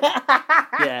listening.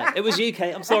 Yeah, it was you,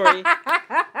 Kate. I'm sorry.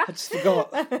 I just forgot.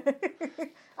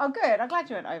 Oh, good. I'm glad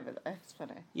you went over there. It's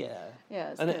funny. Yeah.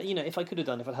 Yeah. And if I could have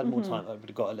done, if I'd had more time, I would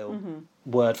have got a little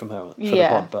word from her for the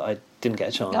pod, but I didn't get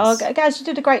a chance. Oh, guys, you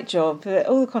did a great job.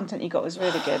 All the content you got was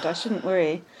really good. I shouldn't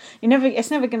worry.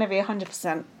 It's never going to be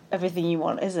 100% everything you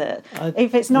want, is it?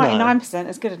 If it's 99%,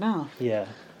 it's good enough. Yeah.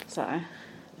 So.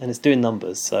 And it's doing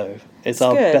numbers, so it's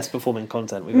our best performing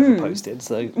content we've ever posted.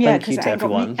 So thank you to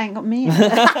everyone. Ain't got me. No,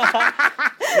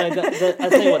 I'll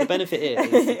tell you what, the benefit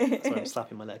is... Sorry, I'm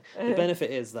slapping my leg. The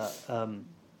benefit is that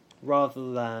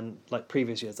rather than, like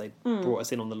previous years, they brought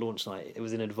us in on the launch night, it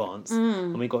was in advance,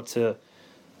 and we got to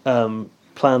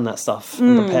plan that stuff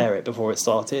and prepare it before it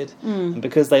started. And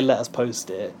because they let us post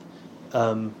it,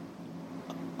 I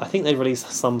think they released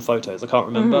some photos, I can't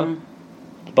remember.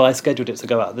 But I scheduled it to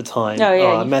go out at the time. Oh,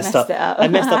 yeah, I messed up. I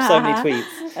messed up so many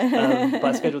tweets. But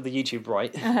I scheduled the YouTube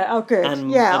right. Oh, good.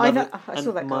 And I know. I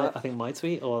saw that. I think my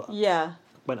tweet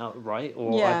went out right,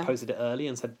 or I posted it early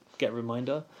and said get a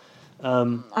reminder.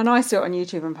 And I saw it on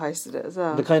YouTube and posted it as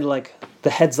well. The kind of like the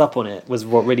heads up on it was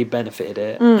what really benefited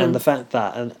it, and the fact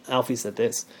that, and Alfie said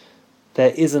this,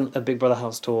 there isn't a Big Brother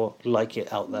house tour like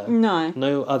it out there.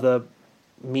 No other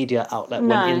media outlet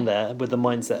went in there with the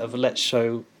mindset of let's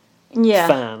show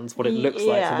fans what it looks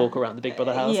like to walk around the Big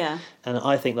Brother house. And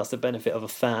I think that's the benefit of a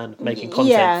fan making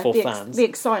content for fans. The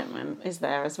excitement is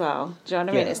there as well. Do you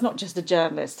know what I mean? It's not just a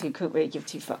journalist who couldn't really give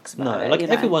two fucks about it. No, like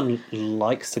everyone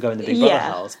likes to go in the Big Brother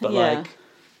house, but like,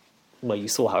 well, you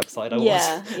saw how excited I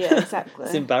was. Yeah, exactly.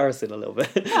 It's embarrassing a little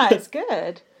bit. No, it's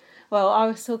good. Well, I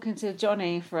was talking to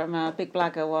Johnny from Big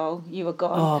Blagger while you were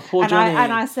gone. Oh, poor Johnny.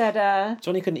 And I said...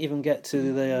 Johnny couldn't even get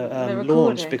to the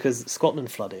launch because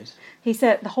Scotland flooded. He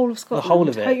said the whole of Scotland. The whole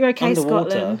of it. Hope you're okay,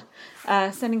 underwater.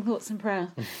 Scotland. Sending thoughts and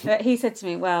prayer. He said to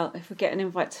me, well, if we get an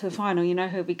invite to the final, you know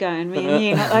who'll be going. Me and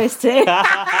you, not those two.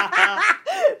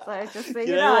 So just so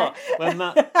you know. What? When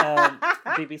Matt,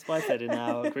 BB Spy said in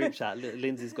our group chat,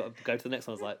 Lindsay's got to go to the next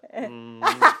one, I was like,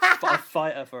 I'll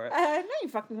fight her for it. No, you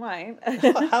fucking won't.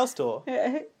 House tour.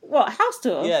 What, house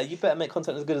tour? Yeah, you better make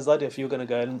content as good as I do if you're going to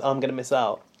go and I'm going to miss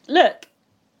out. Look,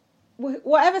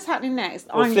 whatever's happening next,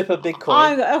 Or flip a big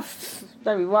coin.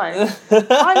 No, we won't.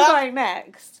 I'm going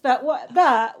next. But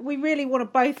we really want to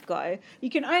both go. You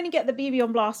can only get the BB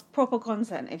on Blast proper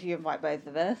content if you invite both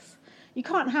of us. You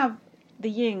can't have the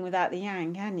yin without the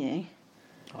yang, can you?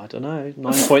 I don't know.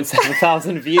 9.7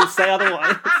 thousand views say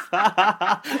otherwise.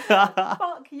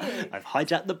 Fuck you. I've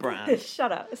hijacked the brand.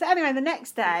 Shut up. So anyway, the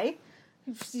next day,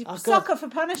 God. sucker for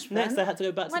punishment. Next, I had to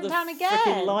go back to Went the down again.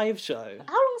 freaking live show.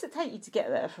 How long does it take you to get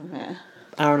there from here?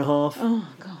 Hour and a half. Oh,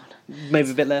 God.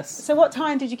 Maybe a bit less. So what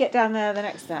time did you get down there the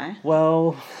next day?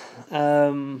 Well,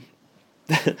 3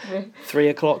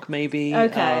 o'clock maybe.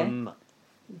 Okay.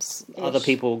 Other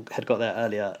people had got there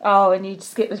earlier. Oh, and you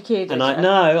skipped the queue, did And you?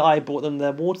 I bought them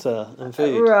their water and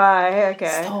food. Right,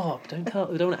 okay. Stop! Don't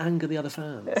want to anger the other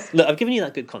fans. Look, I've given you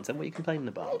that good content. What are you complaining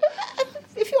about?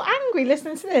 If you're angry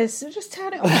listening to this, just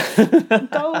turn it off.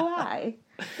 Go away.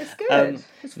 It's good.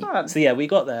 It's fun. So yeah, we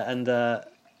got there and.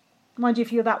 Mind you,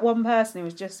 if you're that one person who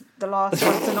was just the last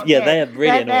one to not Yeah, get, they are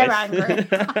really annoyed.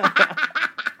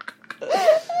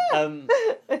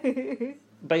 They're angry.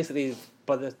 Basically,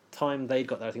 by the time they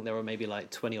got there, I think there were maybe like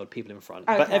 20 odd people in front.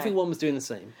 Okay. But everyone was doing the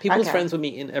same. People's friends were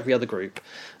meeting every other group.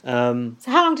 So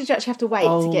how long did you actually have to wait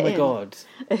to get in? Oh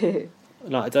my God.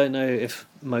 Like, I don't know if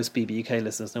most BBUK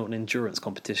listeners know what an endurance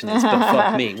competition is, but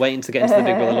fuck me. Waiting to get into the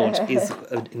Big Brother launch is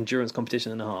an endurance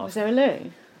competition and a half. Was there a loo?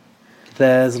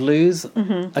 There's loos.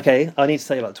 Mm-hmm. Okay, I need to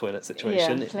tell you about the toilet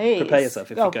situation. Yeah, please. Prepare yourself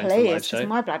if you're going to the live show.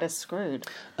 My bladder's screwed.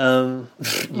 Me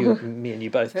and you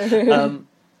both.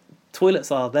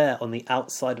 Toilets are there on the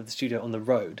outside of the studio on the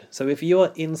road. So if you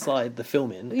are inside the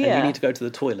filming and you need to go to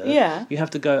the toilet, you have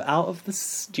to go out of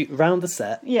the round the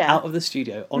set, out of the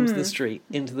studio, onto the street,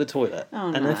 into the toilet.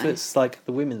 Oh, and if it's like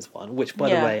the women's one, which by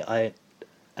the way, I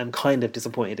am kind of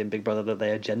disappointed in Big Brother that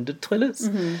they are gendered toilets,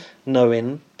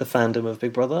 knowing the fandom of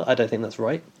Big Brother. I don't think that's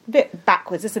right. A bit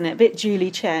backwards, isn't it? A bit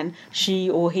Julie Chen, she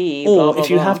or he. Or blah, blah, if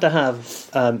you blah. have to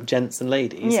have gents and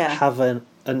ladies, have an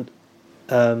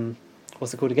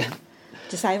what's it called again?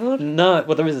 Disabled? No,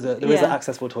 well there is an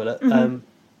accessible toilet.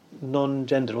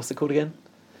 Non-gendered, what's it called again?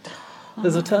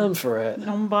 There's a term for it.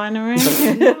 Non-binary?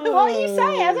 What are you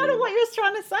saying? I don't know what you were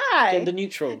trying to say. Gender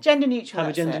neutral. Gender neutral.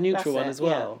 Have a gender neutral one as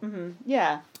well.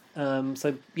 Yeah.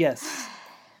 So yes,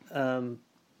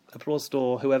 Applause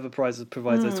Store, whoever provides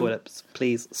those toilets,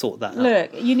 please sort that out.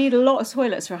 Look, you need a lot of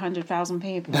toilets for 100,000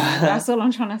 people. That's all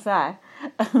I'm trying to say.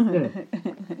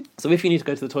 So if you need to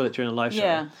go to the toilet during a live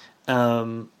show,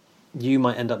 you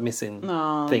might end up missing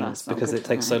things because it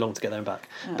takes so long to get there and back.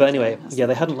 But anyway,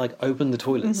 they hadn't opened the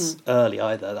toilets early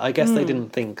either. I guess they didn't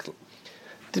think.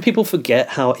 Did people forget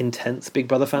how intense Big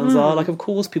Brother fans are? Of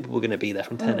course people were going to be there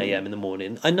from 10 a.m. in the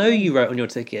morning. I know you wrote on your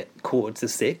ticket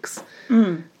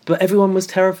 5:45, but everyone was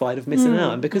terrified of missing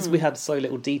out. And because we had so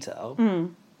little detail,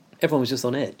 everyone was just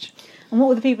on edge. And what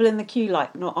were the people in the queue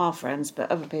like? Not our friends, but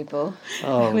other people.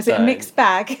 Oh, was it a mixed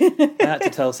bag? I had to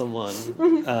tell someone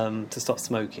to stop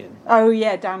smoking. Oh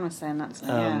yeah, Dan was saying that.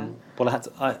 Yeah. Well, I had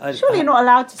to. Surely you're not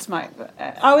allowed to smoke. But,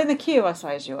 in the queue, I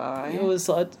suppose you are. Right? It was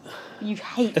you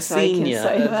hate a smoking senior.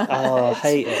 so much. I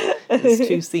hate it. There's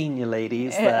two senior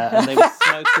ladies there, and they were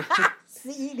smoking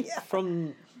Senior.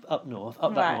 from up north,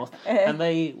 that north, and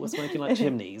they were smoking like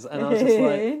chimneys, and I was just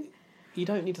like. You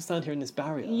don't need to stand here in this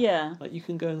barrier. Yeah. You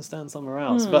can go and stand somewhere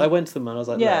else. But I went to them and I was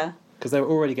like, yeah. Because they were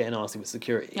already getting arsy with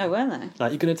security. Oh, weren't they?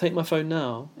 You're going to take my phone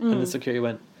now? And the security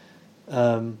went,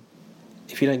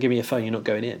 if you don't give me your phone, you're not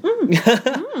going in.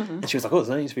 And she was like, there's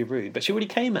no need to be rude. But she already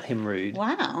came at him rude.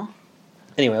 Wow.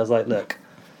 Anyway, I was like, look,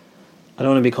 I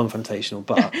don't want to be confrontational,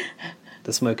 but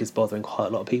the smoke is bothering quite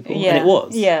a lot of people. Yeah. And it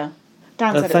was. Yeah.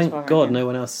 Dan said thank it was God him. no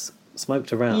one else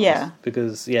smoked around. Yeah.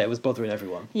 Because, it was bothering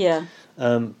everyone. Yeah.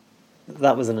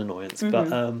 That was an annoyance, but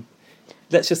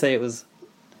let's just say it was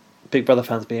Big Brother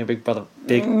fans being Big Brother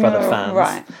fans,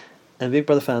 right? And Big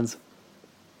Brother fans,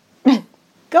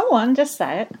 go on, just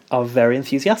say it, are very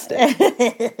enthusiastic,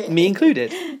 me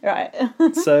included. Right.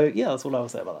 So that's all I will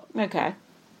say about that.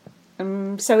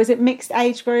 Okay. So is it mixed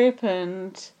age group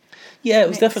and? Yeah, it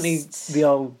was definitely the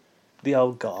old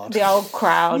guard, the old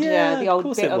crowd. Yeah, the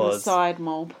old bit on was. the side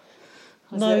mob.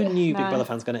 No Big Brother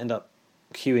fans going to end up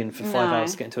queuing for 5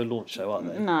 hours to get into a launch show,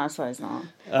 aren't they? No, I suppose not.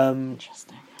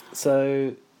 Interesting.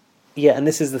 So, and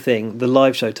this is the thing. The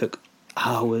live show took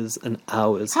hours and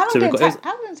hours to record.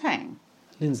 How long did it take?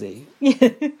 Lindsay,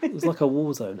 it was like a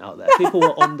war zone out there. People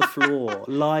were on the floor,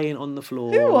 lying on the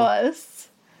floor. Who was?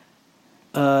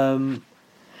 I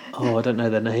don't know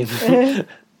their name.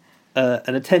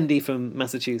 An attendee from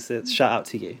Massachusetts. Shout out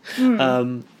to you.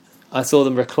 I saw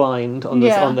them reclined on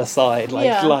the side,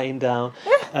 like lying down.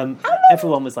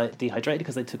 Everyone was like dehydrated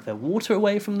because they took their water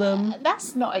away from them.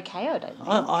 That's not okay, I don't think.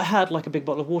 I had like a big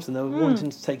bottle of water and they were wanting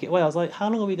to take it away. I was like, how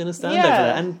long are we going to stand over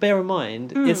there? And bear in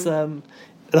mind, it's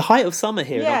the height of summer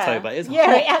here in October. It's hot.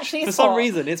 It actually is For some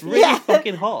reason, it's really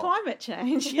fucking hot. Climate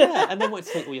change. And they wanted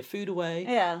to take all your food away.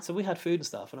 Yeah. So we had food and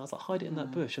stuff, and I was like, hide it in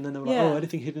that bush. And then they were like, oh,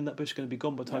 anything hidden in that bush is going to be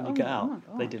gone by the time you get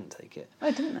out. They didn't take it.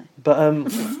 Oh, didn't they? But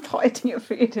hiding your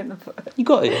food in the bush. you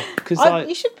got it because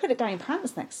you should put it down your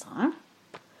pants next time.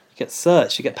 You get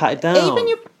searched, you get patted down. Even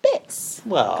your bits.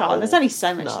 Well, come on, there's only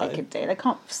so much they could do. They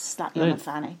can't slap you on the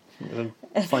fanny.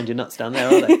 Find your nuts down there,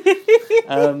 are they?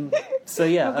 So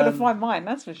yeah, I'm going to find mine.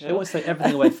 That's for sure. They want to take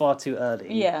everything away far too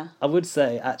early. Yeah. I would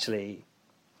say actually,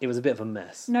 it was a bit of a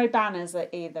mess. No banners are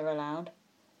either allowed.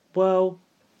 Well,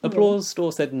 Applause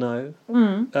Store said no.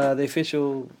 The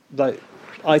official, like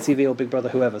ITV or Big Brother,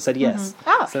 whoever, said yes.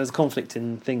 So there's a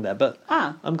conflicting thing there. But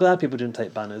I'm glad people didn't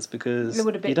take banners because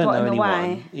you don't know anyone.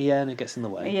 Way. Yeah, and it gets in the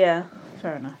way. Yeah,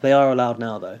 fair enough. They are allowed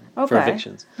now, though, for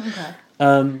evictions. Okay.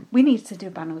 We needed to do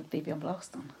a banner with BB on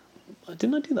Blast on.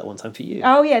 Didn't I do that one time for you?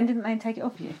 Oh, yeah, and didn't they take it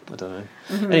off you? I don't know.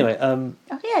 Anyway. Oh,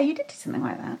 yeah, you did do something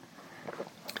like that.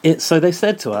 So they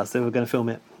said to us they were going to film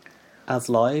it as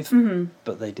live,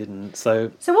 but they didn't.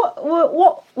 So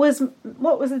what was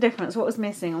the difference? What was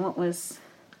missing, and what was?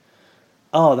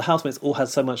 Oh, the housemates all had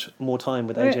so much more time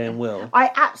with AJ and Will. I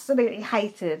absolutely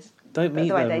hated the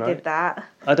way they did that.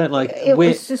 I don't like it.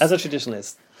 As a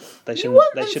traditionalist, they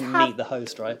shouldn't meet the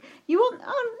host, right? You want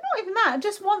not even that. I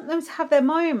just want them to have their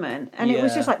moment, and it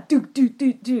was just like do.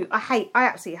 I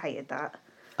absolutely hated that.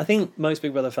 I think most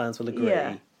Big Brother fans will agree.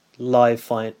 Yeah. Live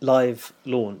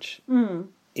launch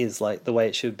is like the way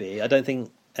it should be. I don't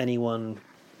think anyone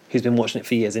who's been watching it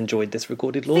for years enjoyed this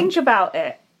recorded launch. Think about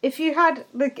it. If you had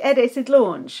the edited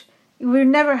launch, we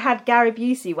never had Gary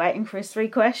Busey waiting for his 3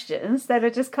 questions. They'd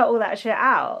have just cut all that shit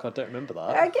out. God, I don't remember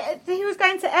that. He was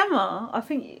going to Emma. I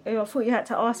thought you had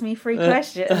to ask me 3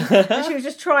 questions. And she was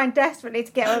just trying desperately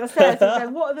to get on the set. So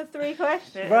said, what are the 3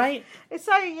 questions? Right.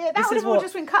 So that would have all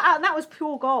just been cut out, and that was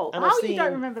pure gold. How you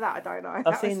don't remember that, I don't know.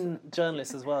 I've seen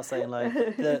journalists as well saying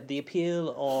like the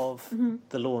appeal of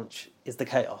the launch is the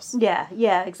chaos. Yeah,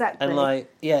 exactly. And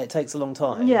it takes a long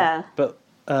time. Yeah. But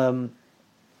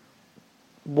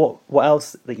what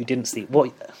else that you didn't see?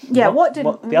 The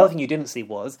other thing you didn't see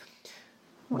was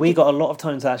we got a lot of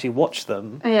time to actually watch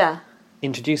them. Yeah.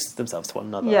 Introduce themselves to one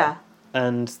another. Yeah.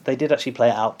 And they did actually play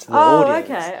it out to the audience.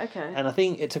 Okay. And I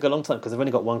think it took a long time because they've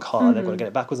only got one car. They've got to get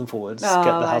it backwards and forwards, get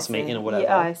the housemate in or whatever.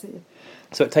 Yeah, I see.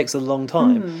 So it takes a long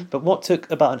time. But what took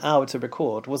about an hour to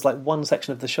record was like one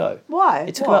section of the show. Why?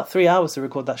 It took about 3 hours to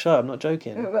record that show. I'm not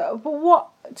joking. But what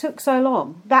took so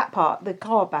long? That part, the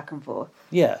car back and forth.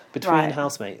 Yeah, between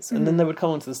housemates. And then they would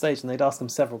come onto the stage and they'd ask them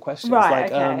several questions.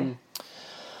 Right, like,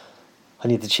 I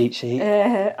need the cheat sheet.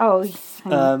 Farida?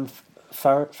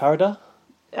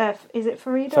 Is it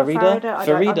Farida?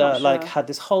 Farida had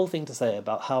this whole thing to say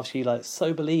about how she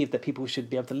so believed that people should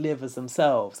be able to live as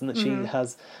themselves and that she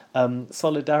has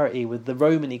solidarity with the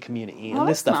Romani community and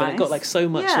this stuff. Nice. And it got so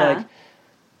much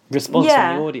response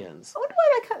from the audience. I wonder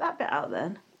why they cut that bit out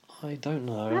then. I don't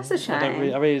know. That's a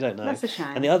shame. I really don't know. That's a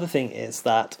shame. And the other thing is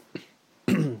that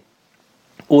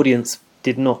audience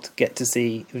did not get to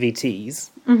see VTs,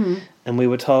 and we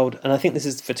were told, and I think this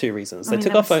is for 2 reasons. They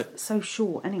took our phone. So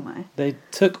short, anyway. They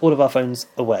took all of our phones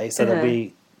away so that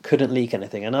we couldn't leak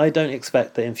anything, and I don't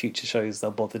expect that in future shows they'll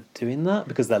bother doing that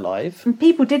because they're live. And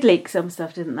people did leak some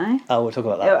stuff, didn't they? Oh, we'll talk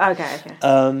about that. Oh, okay.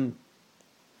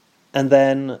 And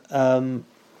then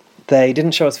they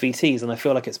didn't show us VTs, and I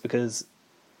feel like it's because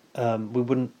we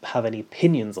wouldn't have any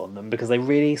opinions on them because they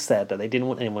really said that they didn't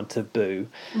want anyone to boo.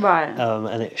 Right.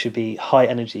 And it should be high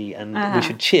energy and we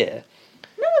should cheer.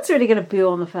 No one's really going to boo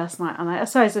on the first night, are they? I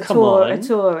suppose a Tory.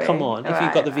 Come on. If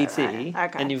you've got the VT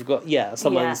and you've got,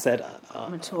 someone said,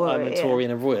 I'm a Tory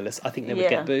and a Royalist, I think they would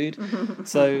get booed.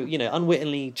 So,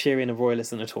 unwittingly cheering a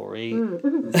Royalist and a Tory,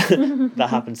 that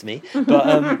happened to me. But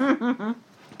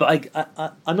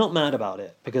I'm not mad about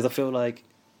it because I feel like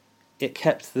it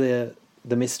kept the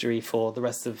mystery for the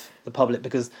rest of the public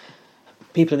because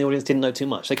people in the audience didn't know too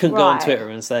much. They couldn't go on Twitter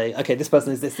and say, okay, this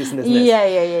person is this, this, and this, and this. Yeah.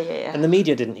 And the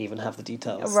media didn't even have the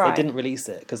details. Right. They didn't release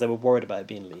it because they were worried about it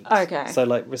being leaked. Okay. So,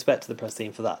 respect to the press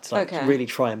team for that, to really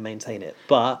try and maintain it.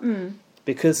 But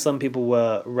because some people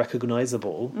were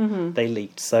recognisable, they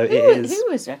leaked. So who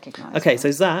was recognisable? Okay,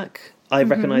 so Zach, I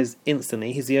recognised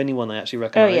instantly. He's the only one I actually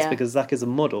recognised because Zach is a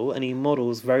model and he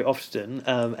models very often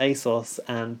ASOS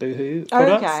and Boohoo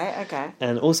products. Okay.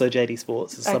 And also JD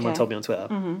Sports, as someone told me on Twitter.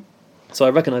 So I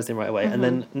recognised him right away. And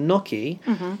then Noki,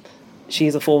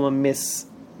 she's a former Miss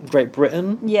Great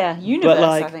Britain. Yeah, Universe,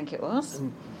 like, I think it was.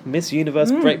 Miss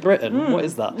Universe Great Britain. What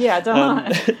is that? Yeah, I don't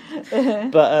know.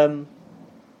 But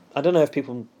I don't know if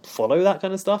people follow that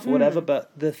kind of stuff or whatever.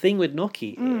 But the thing with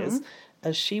Noki is,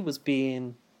 as she was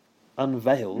being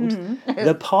unveiled,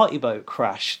 the party boat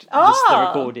crashed just the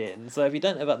recording. So if you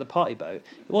don't know about the party boat,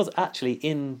 it was actually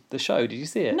in the show. Did you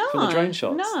see it from the drone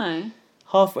shots? No.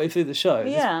 Halfway through the show,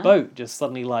 this boat just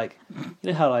suddenly like, you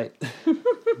know how like,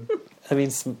 I mean,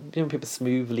 you know when people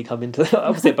smoothly come into,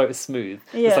 obviously a boat is smooth,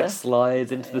 it's like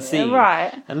slides into the sea,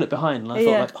 right? And look behind, and I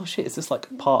thought like, oh shit, is this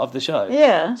like part of the show?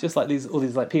 Yeah, it's just like all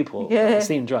these like people,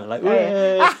 seen drone, like,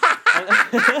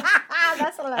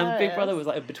 that's hilarious. And Big Brother was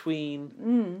like between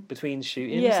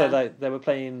shooting, so like they were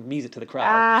playing music to the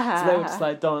crowd, so they were just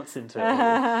like dancing to it,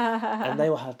 and they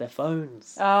all had their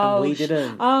phones, and we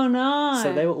didn't. Oh no!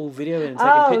 So they were all videoing and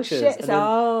taking pictures, shit. and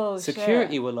then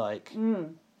security were like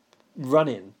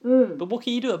running. But what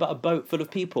can you do about a boat full of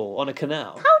people on a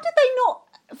canal? How did they not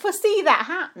foresee that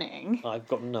happening? I've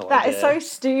got no idea. That is so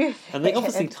stupid. And they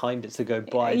obviously timed it to go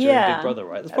by during Big Brother,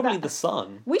 right? It's probably the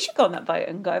sun. We should go on that boat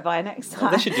and go by next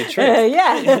time. They should do tricks.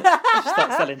 Yeah. They should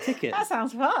start selling tickets. That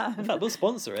sounds fun. In fact, we'll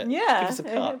sponsor it. Yeah. Give us a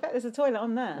cut. I bet there's a toilet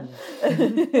on there.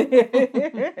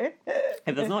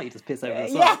 If there's not, you just piss over the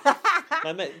side.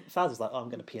 My mate Faz was like, oh, I'm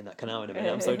going to pee in that canal in a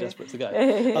minute. I'm so desperate to go.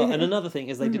 Oh, and another thing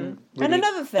is they didn't really...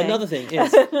 Another thing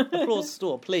is, applause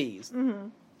store, please.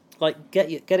 Like,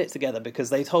 get it together, because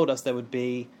they told us there would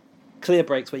be clear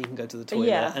breaks where you can go to the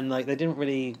toilet, and like they didn't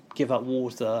really give out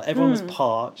water. Everyone was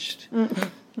parched.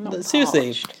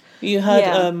 Seriously, you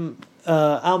had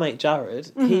our mate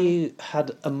Jared. He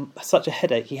had such a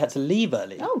headache he had to leave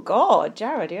early. Oh God,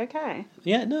 Jared, you okay?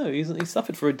 Yeah, no, he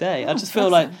suffered for a day. I just feel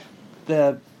like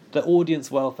the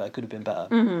audience welfare could have been better.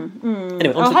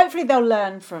 Anyway, hopefully they'll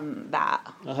learn from that.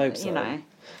 I hope so. You know.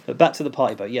 But back to the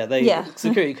party boat. Yeah,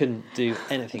 security couldn't do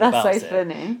anything about it. That's so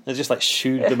funny. They just like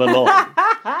shooed them along,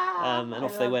 and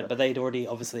off they went. But they'd already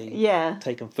obviously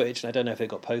taken footage, and I don't know if it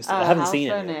got posted. I haven't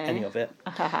seen any of it.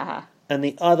 And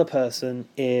the other person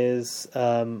is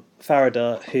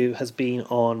Farida, who has been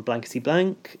on Blankety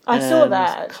Blank. I saw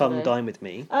that. Come Dine With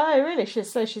Me. Oh, really?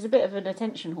 She's a bit of an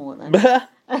attention whore then.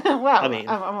 Well, I mean,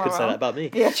 could say that about me.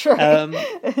 Yeah, true.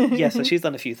 Yeah, so she's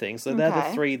done a few things. So they're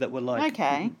the three that were like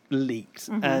leaked.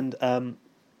 And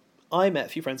I met a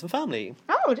few friends and family.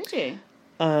 Oh, did you?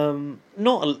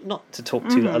 Not to talk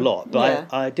to a lot,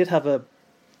 but I did have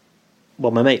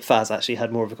my mate Faz actually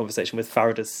had more of a conversation with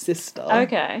Farida's sister.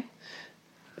 Okay.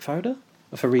 Farida?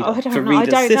 Or Farida? Oh, I don't Farida's know. I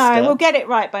don't sister. know. We'll get it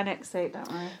right by next week, don't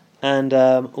worry. And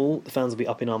all the fans will be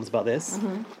up in arms about this.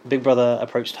 Big Brother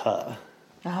approached her.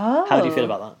 Oh. How do you feel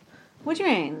about that? What do you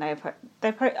mean?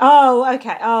 Oh,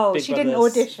 okay. Oh, Big she didn't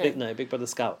audition. Big Brother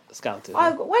scouted.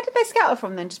 Oh, where did they scout her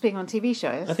from then? Just being on TV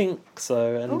shows? I think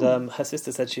so. And her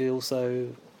sister said she also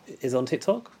is on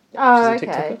TikTok. Oh,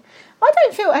 okay. I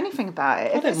don't feel anything about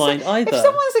it. I don't mind either. If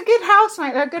someone's a good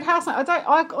housemate, they're a good housemate.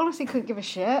 I honestly couldn't give a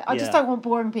shit. I just don't want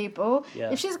boring people.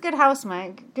 Yeah. If she's a good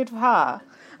housemate, good for her.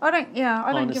 I don't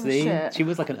give a shit. She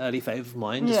was like an early favourite of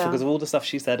mine just because of all the stuff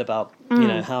she said about, you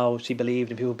know, how she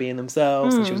believed in people being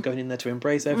themselves and she was going in there to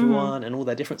embrace everyone and all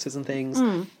their differences and things.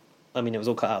 I mean, it was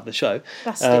all cut out of the show.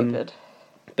 That's stupid.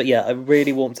 But yeah, I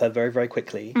really warmed to her very, very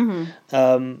quickly.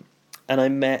 And I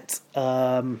met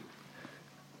the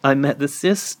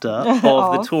sister of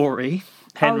the Tory.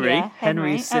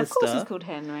 Henry's sister. Of course he's called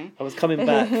Henry. I was coming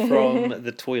back from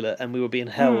the toilet and we were being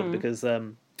held because...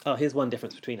 here's one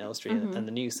difference between Elstree and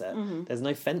the new set. There's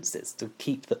no fences to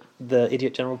keep the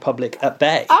idiot general public at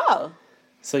bay. Oh.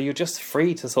 So you're just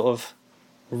free to sort of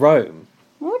roam.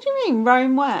 What do you mean,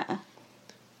 roam where?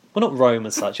 Well, not roam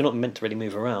as such. You're not meant to really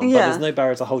move around. Yeah. But there's no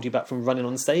barrier to hold you back from running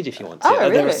on stage if you want to. Oh,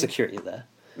 really? There is security there.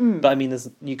 But I mean,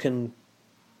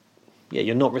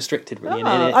 you're not restricted really in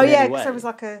any way. because there was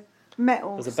like a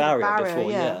metal There's a barrier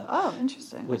before, yeah. Oh,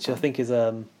 interesting. Which I think is...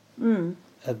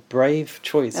 a brave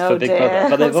choice for Big Brother,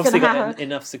 but they've obviously got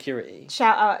enough security.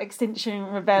 Shout out Extinction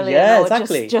Rebellion, yeah,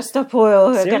 exactly. Just Stop Oil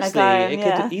who are Seriously, going to go.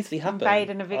 It could easily happen. Invade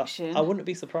an eviction. I wouldn't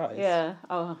be surprised. Yeah.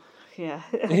 Oh, yeah.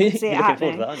 You're looking forward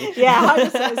to that, aren't you? Yeah,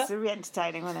 it's really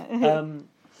entertaining, wasn't it?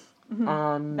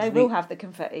 They will have the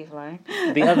confetti flying.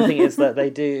 The other thing is that they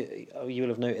do, you will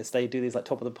have noticed, they do these like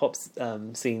Top of the Pops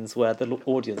scenes where the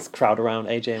audience crowd around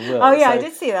AJ and Will. Oh yeah, so I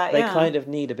did see that. They kind of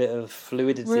need a bit of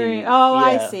fluidity. Really? Oh, yeah.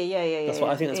 I see. Yeah. That's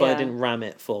why I think that's why I didn't ram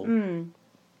it full.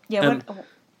 Yeah.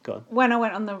 Go on. When I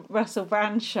went on the Russell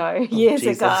Brand show years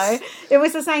ago, it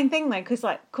was the same thing though, because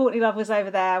like Courtney Love was over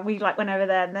there, we like went over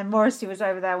there, and then Morrissey was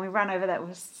over there, and we ran over there. It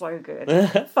was so good.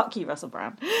 Fuck you, Russell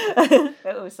Brand.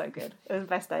 It was so good. It was the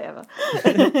best day ever.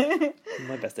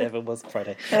 My best day ever was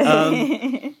Friday.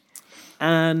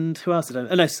 And who else did I...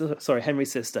 Oh, no, sorry,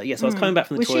 Henry's sister. Yes, I was coming back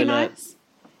from the Was toilet. she nice?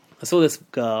 I saw this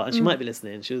girl, and she might be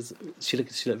listening. She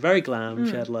looked very glam.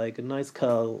 She had like a nice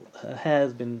curl. Her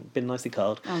hair's been nicely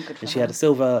curled. Oh, good for and she her. had a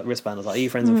silver wristband. I was like, "Are you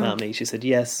friends and family?" She said,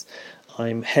 "Yes,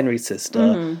 I'm Henry's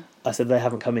sister." I said, "They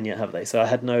haven't come in yet, have they?" So I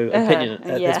had no opinion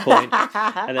at this point.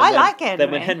 And then like Henry. Then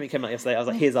when Henry came out yesterday, I was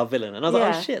like, "Here's our villain," and I was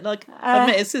like, Yeah. "Oh shit! Like I've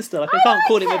met his sister. Like I can't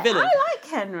call him a villain." I like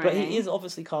Henry. But he is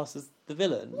obviously cast as the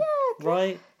villain,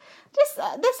 right? Just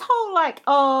this whole like,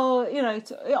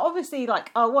 obviously like,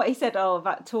 what he said,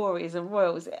 about Tories and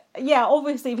royals. Yeah,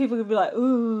 obviously people could be like,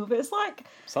 ooh, but it's like,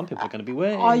 Some people are going to be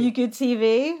weird. are you good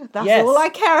TV? That's Yes, all I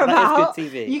care that is about.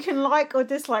 good TV. You can like or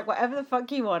dislike whatever the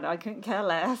fuck you want. I couldn't care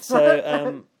less.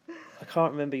 So, I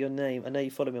can't remember your name. I know you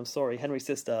follow me. I'm sorry, Henry's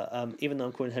sister. Even though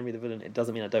I'm calling Henry the villain, it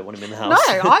doesn't mean I don't want him in the house.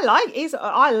 No,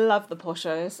 I love the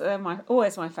poshos. They're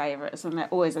always my favourites, and they're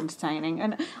always entertaining.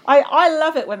 And I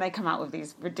love it when they come out with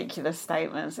these ridiculous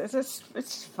statements.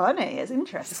 It's funny. It's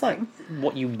interesting. It's like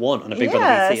what you want on a Big Brother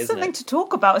VC, it's isn't something it? to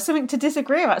talk about, something to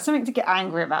disagree about, something to get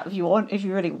angry about if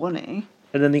you really want to.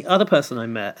 And then the other person I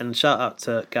met, and shout out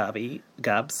to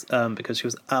Gabs, because she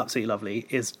was absolutely lovely,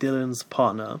 is Dylan's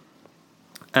partner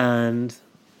and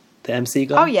the MC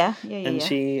guy. Oh yeah. And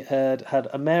she had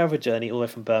a mare of a journey all the way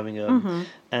from Birmingham,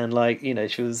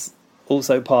 and she was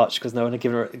also parched because no one had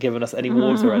given us any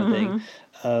water or anything,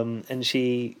 and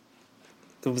she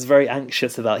was very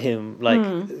anxious about him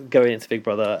going into Big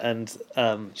Brother, and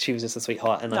she was just a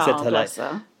sweetheart, and I said to her bless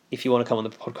her. if you want to come on the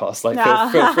podcast,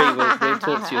 feel free, we'll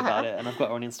talk to you about it. And I've got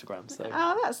her on Instagram. So.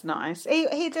 Oh, that's nice.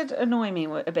 He did annoy me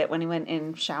a bit when he went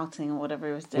in shouting or whatever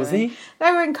he was doing. Was he?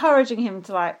 They were encouraging him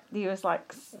to he was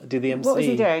like... Do the MC. What was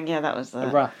he doing? Yeah, that was a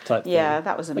rap type thing. Yeah,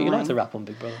 that was annoying. But you like to rap on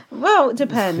Big Brother. Well, it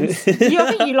depends. I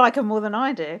think you like him more than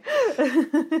I do.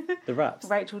 The raps?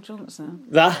 Rachel Johnson.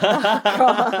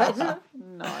 God.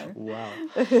 No. Wow.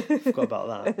 Forgot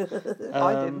about that.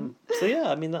 I didn't. So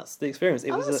yeah, I mean, that's the experience.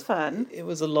 It was fun. It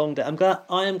was a long day.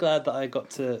 I am glad that I got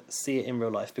to see it in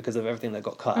real life because of everything that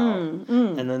got cut out.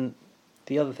 And then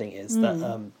the other thing is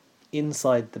that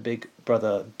inside the Big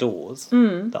Brother doors,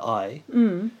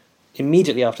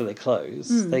 immediately after they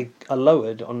close, they are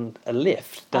lowered on a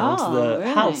lift down to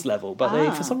the house level, but they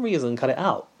for some reason cut it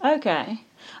out. Okay.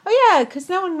 Oh yeah, because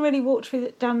no one really walked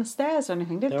down the stairs or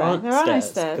anything, did they? There are no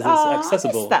stairs. Because it's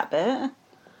accessible. I missed that bit.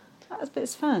 That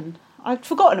bit's fun. I'd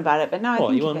forgotten about it, but now I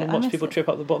think you want to watch people trip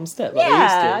up the bottom step like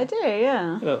yeah, I they do,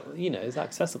 yeah. Well, it's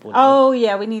accessible now. Oh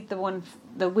yeah, we need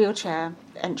the wheelchair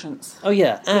entrance. Oh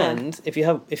yeah, and if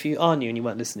you are new and you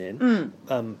weren't listening,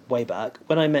 way back,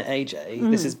 when I met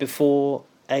AJ, this is before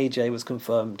AJ was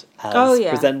confirmed as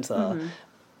presenter,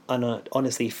 and I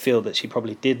honestly feel that she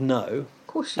probably did know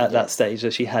at that stage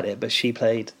that she had it, but she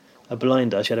played a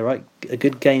blinder. She had a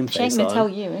good game face on. She ain't gonna tell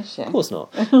you, is she? Of course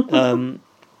not.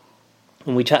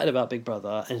 And we chatted about Big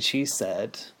Brother, and she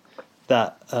said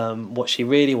that what she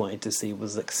really wanted to see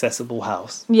was accessible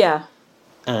house. Yeah.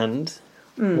 And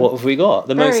what have we got?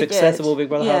 The most accessible Big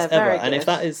Brother house ever. And if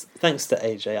that is thanks to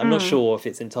AJ, I'm not sure if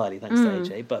it's entirely thanks to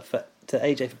AJ, but to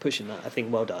AJ for pushing that, I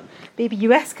think well done.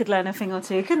 BBUS could learn a thing or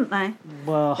two, couldn't they?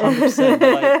 Well, 100%.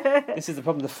 But this is the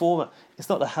problem. The format, it's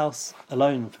not the house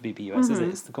alone for BBUS, is it?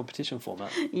 It's the competition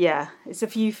format. Yeah, it's a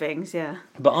few things, yeah.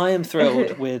 But I am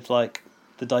thrilled with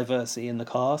the diversity in the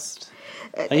cast.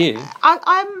 Are you?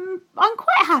 I'm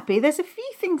quite happy. There's a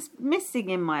few things missing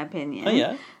in my opinion. Oh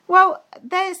yeah. Well,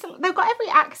 they've got every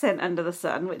accent under the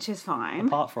sun, which is fine.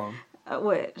 Apart from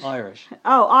which? Irish.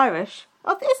 Oh, Irish.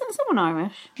 Oh, isn't someone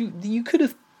Irish? You would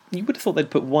have thought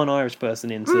they'd put one Irish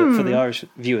person in for the Irish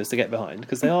viewers to get behind,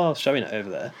 because they are showing it over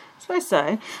there. I suppose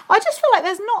so. I just feel like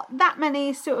there's not that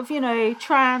many sort of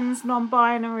trans,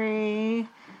 non-binary.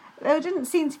 There didn't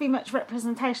seem to be much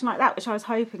representation like that, which I was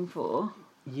hoping for.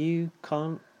 You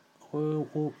can't...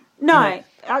 No,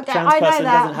 trans I know person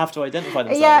that. doesn't have to identify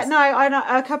themselves. Yeah, no, I know.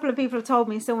 A couple of people have told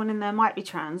me someone in there might be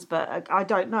trans, but I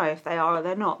don't know if they are or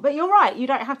they're not. But you're right, you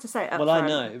don't have to say it up Well,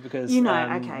 front. I know, because we've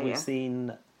yeah.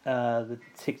 seen the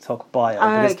TikTok bio.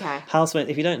 Oh, because okay. Housemates,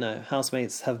 if you don't know,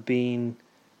 housemates have been,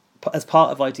 as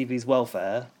part of ITV's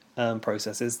welfare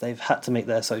processes, they've had to make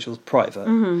their socials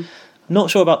private. Not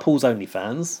sure about Paul's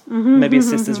OnlyFans. Maybe his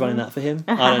sister's running that for him.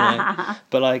 I don't know.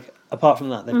 But apart from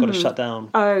that, they've got to shut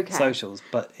down socials.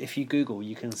 But if you Google,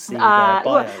 you can see their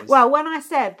bios. Well, when I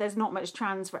said there's not much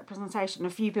trans representation, a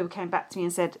few people came back to me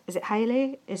and said, "Is it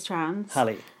Hayley is trans?"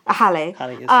 Hallie. Hallie.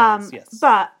 Hallie is trans, yes.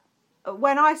 But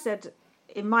when I said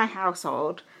in my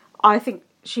household, I think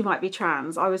she might be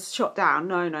trans, I was shot down.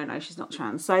 No, she's not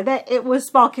trans. So it was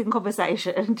sparking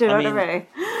conversation. Do you know what I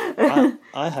mean?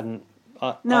 I hadn't.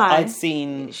 No. I'd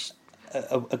seen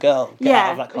a girl get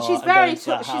out of that car she's and very go into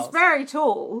that house. she's very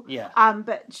tall. Yeah.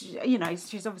 But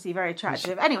she's obviously very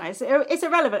attractive. Anyway, so it's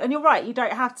irrelevant, and you're right. You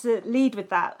don't have to lead with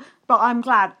that. But I'm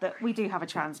glad that we do have a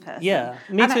trans person. Yeah,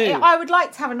 me and too. I would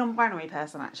like to have a non-binary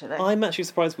person, actually. I'm actually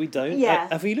surprised we don't. Yeah.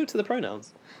 Have you looked at the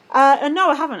pronouns? No,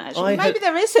 I haven't actually. Maybe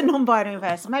there is a non-binary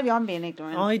person. Maybe I'm being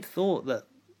ignorant. I'd thought that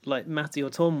like Matty or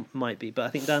Tom might be, but I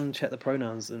think Dan checked the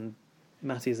pronouns and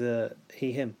Matty's a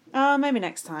he, him. Maybe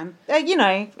next time.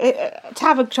 To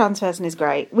have a trans person is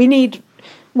great. We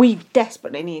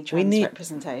desperately need trans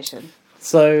representation.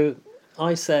 So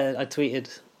I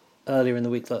tweeted earlier in the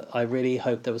week that I really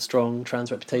hope there was strong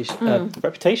trans representation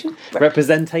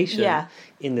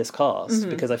in this cast,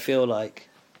 because I feel like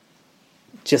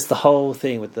just the whole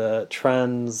thing with the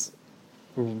trans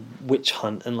witch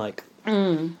hunt and like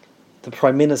the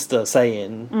Prime Minister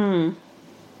saying,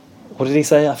 what did he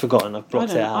say? I've forgotten. I've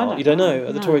blocked it out. You don't know?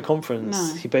 At the Tory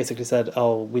conference, he basically said,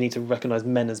 we need to recognise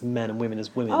men as men and women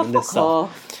as women and this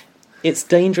stuff. It's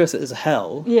dangerous as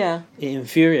hell. Yeah. It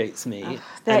infuriates me.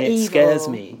 And it scares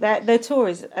me. The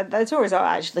Tories are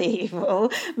actually evil,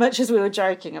 much as we were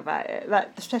joking about it.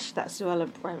 Especially that Suella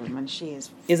Braverman, she is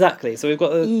exactly. So we've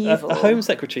got a Home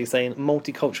Secretary saying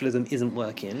multiculturalism isn't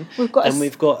working. We've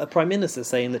got a Prime Minister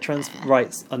saying that trans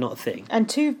rights are not a thing. And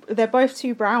they're both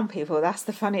two brown people. That's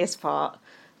the funniest part.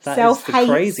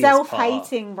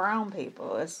 Self-hating brown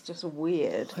people. It's just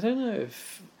weird. I don't know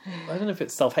if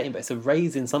it's self-hating, but it's a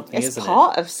raising something, isn't it? It's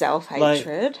part of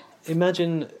self-hatred.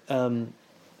 Imagine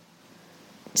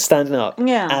standing up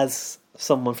as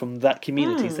someone from that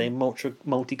community saying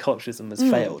multiculturalism has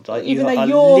failed. Like, even though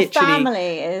your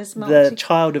family is the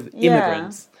child of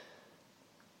immigrants.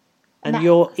 And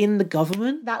you're in the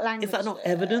government? Is that not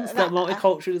evidence that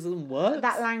multiculturalism works?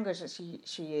 That language that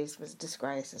she used was a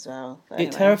disgrace as well. Anyway,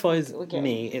 it terrifies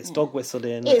me. It's dog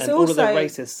whistling, and all of the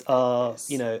racists are,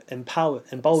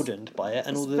 emboldened by it.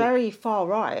 And it's very far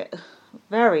right.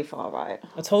 Very far right.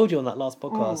 I told you on that last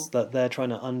podcast that they're trying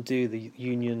to undo the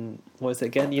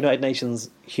United Nations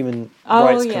Human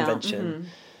Rights Convention.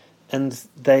 And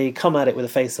they come at it with a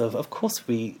face of course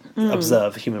we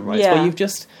observe human rights. Well, you've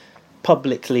just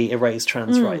publicly erase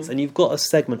trans rights, and you've got a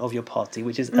segment of your party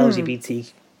which is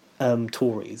LGBT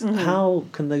Tories. How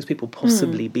can those people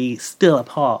possibly be still a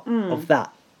part of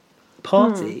that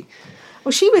party?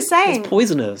 Well, she was saying it's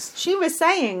poisonous. She was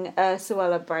saying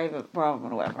Suella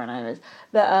Braverman or whatever her name is,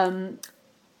 that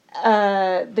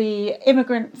the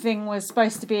immigrant thing was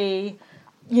supposed to be,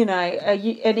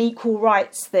 an equal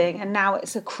rights thing, and now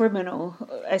it's a criminal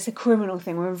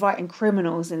thing. We're inviting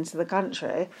criminals into the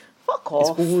country. Fuck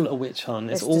off. It's all a witch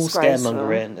hunt. It's all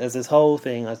scaremongering. There's this whole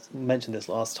thing, I mentioned this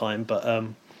last time, but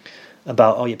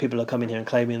about, people are coming here and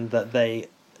claiming that they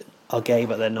are gay,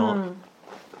 but they're not.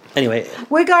 Anyway.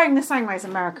 We're going the same way as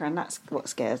America, and that's what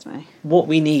scares me. What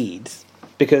we need,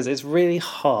 because it's really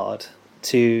hard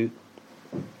to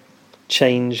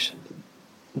change,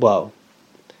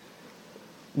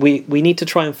 we need to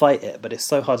try and fight it, but it's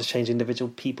so hard to change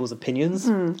individual people's opinions,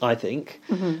 I think.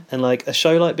 And like a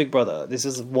show like Big Brother, this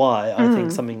is why I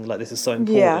think something like this is so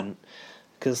important.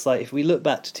 Because if we look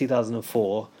back to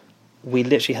 2004, we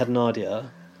literally had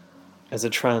Nadia as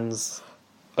a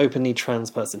openly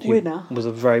trans person who was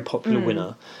a very popular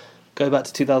winner. Go back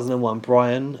to 2001,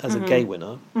 Brian as a gay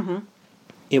winner.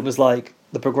 It was like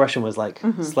the progression was like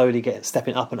slowly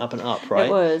stepping up and up and up, right?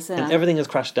 It was, yeah. And everything has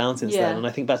crashed down since then. And I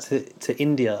think back to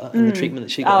India and the treatment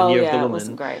that she got in Year of the Woman. It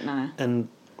wasn't great, no. And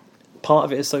part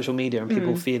of it is social media and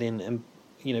people feeling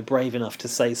brave enough to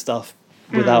say stuff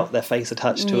without their face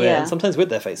attached to it, and sometimes with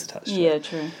their face attached to it. Yeah,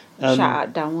 true. Shout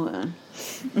out Dan Wootton.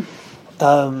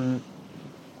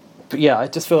 But yeah, I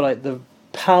just feel like the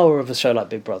power of a show like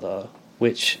Big Brother,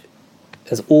 which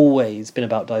has always been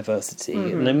about diversity,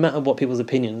 no matter what people's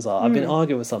opinions are. I've been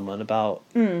arguing with someone about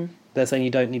they're saying you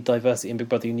don't need diversity in Big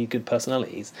Brother, you need good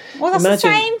personalities. Well, that's the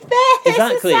same thing.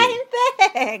 Exactly. It's the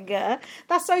same thing.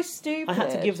 That's so stupid. I had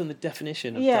to give them the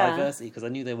definition of diversity because I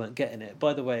knew they weren't getting it.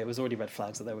 By the way, it was already red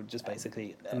flags that they were just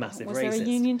basically a massive racist. Was there a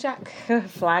Union Jack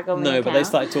flag on the account? No, but they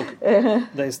started talking...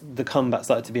 the comeback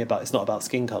started to be about, it's not about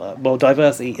skin colour. Well,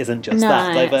 diversity isn't just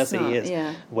that. Diversity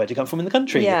is where do you come from in the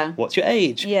country? Yeah. What's your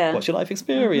age? Yeah. What's your life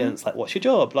experience? Like, what's your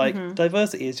job? Like,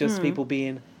 diversity is just people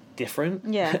being different.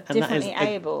 Yeah, and differently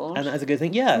able. And that is a good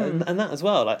thing. Yeah, and that as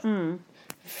well. Like,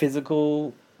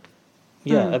 physical...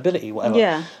 ability, whatever.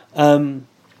 Yeah. And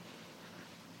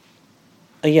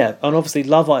obviously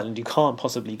Love Island, you can't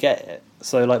possibly get it.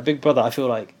 So, like, Big Brother, I feel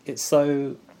like it's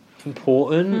so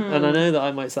important. And I know that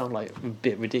I might sound like a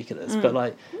bit ridiculous, but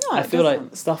like, I feel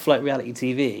like stuff like reality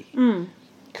TV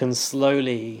can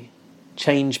slowly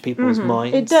change people's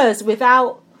minds. It does,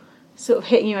 without sort of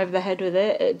hitting you over the head with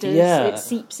it. It does. Yeah. It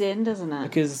seeps in, doesn't it?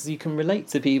 Because you can relate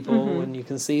to people and you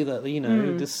can see that,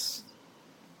 this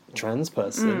trans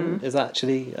person is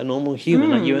actually a normal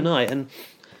human like you and I. And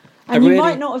you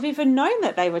might not have even known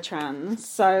that they were trans.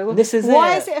 So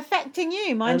why is it affecting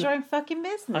you? Mind your own fucking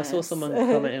business. I saw someone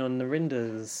commenting on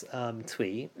Narinda's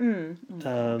tweet.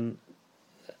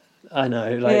 I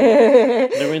know, like,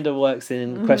 Narinda works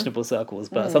in questionable circles,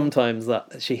 but sometimes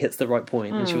that she hits the right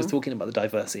point, and she was talking about the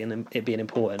diversity and it being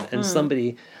important, and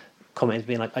somebody commented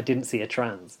being like, I didn't see a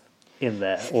trans in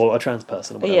there, or a trans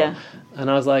person, or whatever. And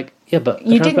I was like, yeah, but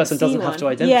a trans person doesn't have to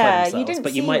identify themselves,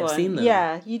 but you might have seen them.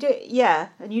 Yeah, you do. Yeah,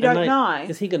 and you don't know.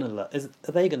 Is he going to learn? Is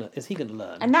he going to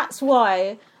learn? And that's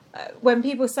why when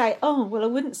people say, "Oh, well, I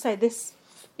wouldn't say this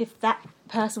if that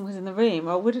person was in the room,"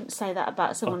 or I wouldn't say that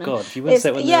about someone. Oh God, if you wouldn't say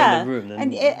it when they're in the room, then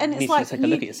and it's like, take a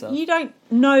look at yourself. You don't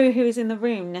know who is in the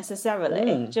room necessarily.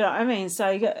 Do you know what I mean? So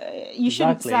you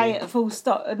shouldn't say it full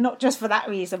stop, not just for that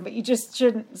reason, but you just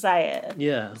shouldn't say it.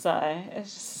 Yeah. So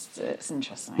it's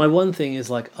interesting. My one thing is,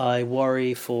 like, I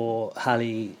worry for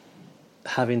Hallie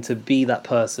having to be that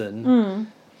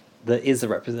person that is a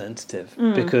representative,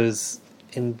 because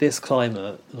in this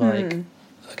climate, like,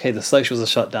 okay, the socials are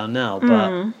shut down now,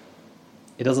 but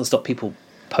it doesn't stop people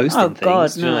posting things.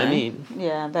 God, do you know what I mean?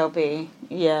 Yeah, there'll be,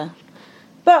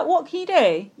 But what can you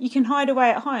do? You can hide away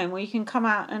at home, or you can come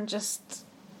out and just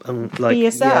be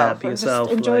yourself. Just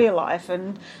enjoy your life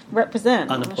and represent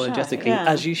unapologetically,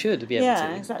 as you should be able to.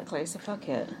 Yeah, exactly. So fuck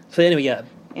it. So anyway,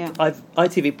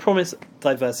 ITV promised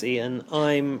diversity, and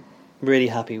I'm really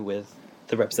happy with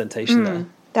the representation there.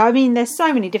 I mean, there's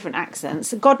so many different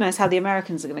accents. God knows how the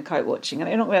Americans are going to cope watching it.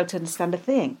 They're not going to be able to understand a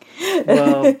thing.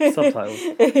 Well, subtitles.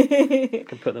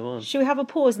 Can put them on. Should we have a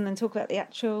pause and then talk about the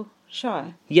actual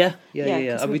show? Yeah.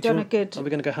 Are we going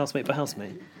to go housemate by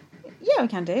housemate? Yeah, we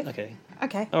can do.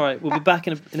 Okay. All right, we'll be back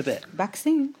in a bit. Back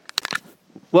soon.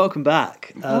 Welcome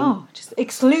back. Just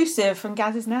exclusive from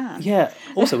Gaz's Nan. Yeah.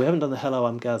 Also, we haven't done the hello,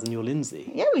 I'm Gaz and you're Lindsay.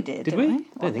 Yeah, we did. Did we? I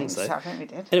don't think so. I think we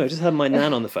did. Anyway, I just had my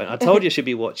Nan on the phone. I told you she'd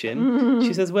be watching.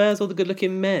 She says, "Where's all the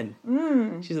good-looking men?"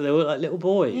 She said they were like little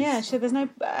boys. Yeah, she said there's no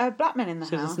black men in the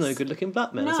house. She said there's no good-looking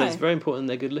black men. No. So it's very important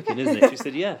they're good-looking, isn't it? She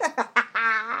said, yes.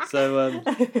 So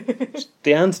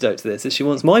the antidote to this is she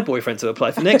wants my boyfriend to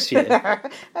apply for next year.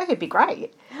 That'd be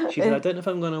great. She said, I don't know if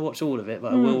I'm going to watch all of it,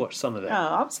 but I will watch some of it.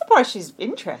 Oh, I'm surprised she's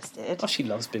interested. Oh, she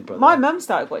loves Big Brother. My mum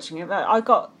started watching it, but I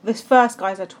got this first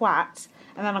guy's a twat,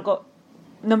 and then I got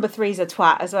number 3's a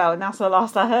twat as well, and that's the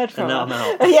last I heard from her. And now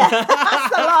I'm out. Yeah, that's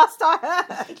the last I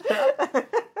heard.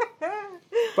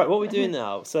 Right, what are we doing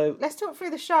now? So let's talk through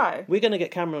the show. We're going to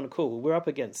get Cameron on a call. We're up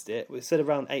against it. We said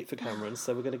around 8 for Cameron,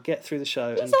 so we're going to get through the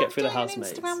show and get through the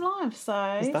housemates. Instagram Live,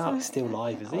 so is that still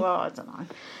live? Is he? Well, I don't know.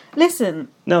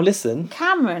 Listen.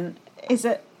 Cameron is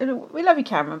we love you,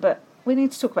 Cameron, but we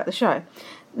need to talk about the show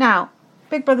now.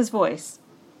 Big Brother's voice.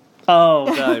 Oh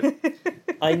no,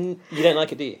 you don't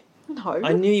like it, do you? No.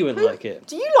 I knew you wouldn't like it.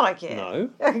 Do you like it? No.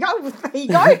 There you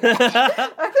go.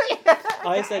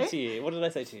 I said to you, what did I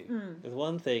say to you? There's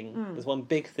one thing, there's one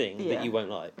big thing that you won't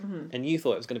like. And you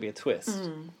thought it was going to be a twist.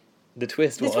 The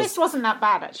twist wasn't that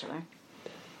bad, actually.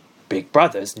 Big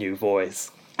Brother's new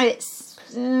voice. It's...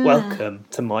 Welcome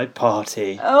to my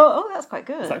party. Oh, that's quite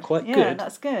good. Is that quite good? Yeah,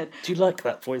 that's good. Do you like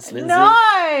that voice, Lindsay?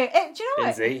 No! Do you know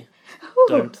Lindsay, what?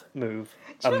 don't move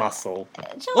a muscle.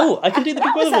 I can do the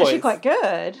Big Brother voice.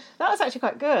 That was actually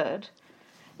quite good.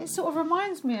 It sort of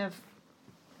reminds me of...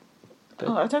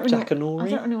 I don't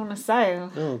really want to say.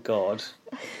 Oh, God.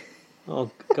 Oh,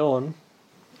 go on.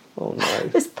 Oh, no.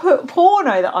 This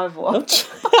porno that I've watched.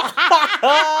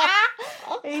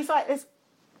 He's like this...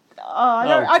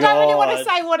 I don't really want to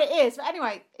say what it is. But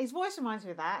anyway, his voice reminds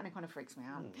me of that, and it kind of freaks me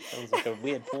out. Sounds like a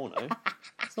weird porno.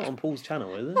 It's not on Paul's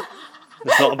channel, is it?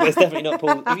 It's definitely not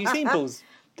Paul. Have you seen Paul's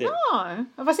dick? No.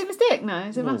 Have I seen his dick? No.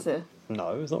 Is it massive?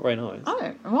 No, it's not very nice.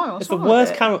 Oh, right. It's the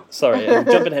worst camera... Sorry, I'm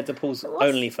jumping ahead to Paul's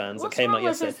OnlyFans that came out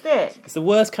yesterday. What's wrong with his dick? It's the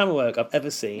worst camera work I've ever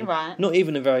seen. Right. Not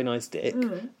even a very nice dick.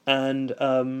 And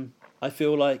I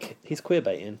feel like he's queer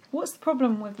baiting. What's the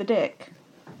problem with the dick?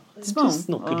 It's just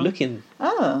not good looking.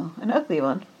 Oh, an ugly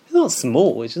one. It's not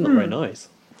small, it's just not very nice.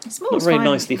 Not very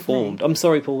nicely formed. I'm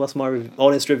sorry, Paul, that's my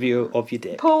honest review of your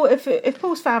dick. Paul, if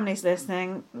Paul's family's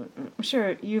listening, I'm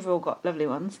sure you've all got lovely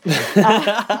ones.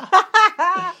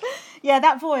 Yeah,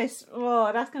 that voice,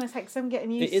 that's going to take some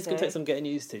getting used to. It is going to take some getting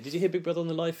used to. Did you hear Big Brother on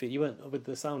the live feed? You weren't with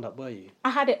the sound up, were you?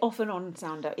 I had it off and on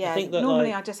sound up, yeah. I think that,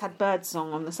 normally I just had bird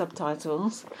song on the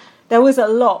subtitles. There was a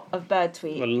lot of bird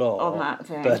tweet on that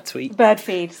thing. Bird tweet? Bird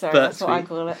feed, sorry, that's what I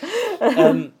call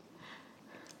it.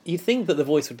 You think that the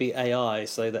voice would be AI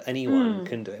so that anyone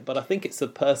can do it, but I think it's a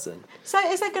person. So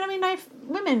is there going to be no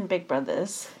women Big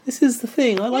Brothers? This is the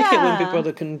thing. I like it when Big Yeah.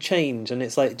 Brother can change, and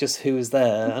it's like just who is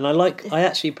there. And I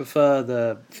actually prefer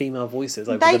the female voices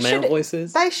over the male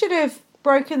voices. They should have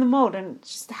broken the mould and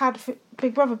just had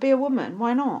Big Brother be a woman.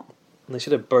 Why not? And they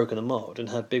should have broken the mold and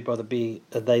had Big Brother be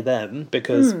a they them,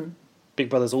 because Big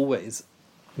Brother's always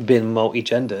been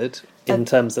multi-gendered in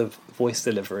terms of voice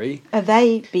delivery. Are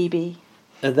they BB?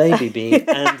 Are they BB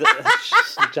and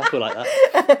Jack will like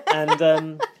that.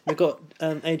 And we've got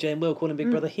AJ and Will calling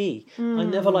Big Brother he. I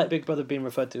never like Big Brother being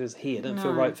referred to as he. It doesn't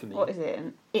feel right for me. What is it?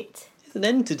 It. It's an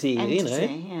entity, you know.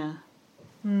 Yeah.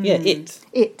 Yeah, it.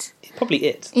 It. Probably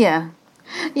it. Yeah.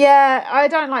 Yeah, I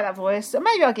don't like that voice.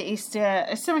 Maybe I'll get used to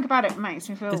it. Something about it makes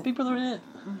me feel... Is Big Brother in it?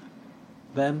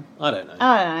 Them? I don't know.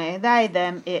 I don't know. They,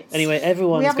 them, it. Anyway,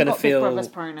 everyone's going to feel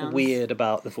weird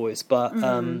about the voice, but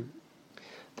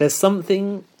there's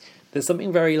something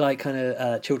very like kind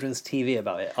of children's TV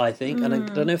about it, I think, and I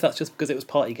don't know if that's just because it was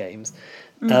party games,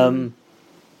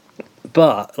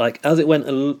 but like as it went,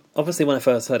 obviously when I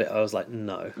first heard it, I was like,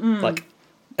 no, like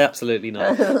absolutely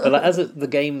no. But like, as the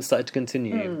game started to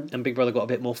continue and Big Brother got a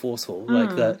bit more forceful,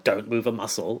 like the don't move a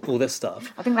muscle, all this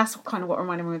stuff. I think that's kind of what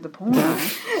reminded me of the porn.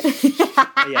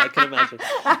 Yeah, I can imagine.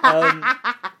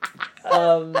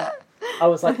 I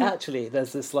was like, actually,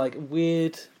 there's this like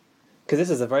weird, because this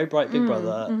is a very bright Big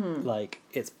Brother. Like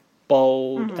it's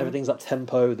bold, everything's up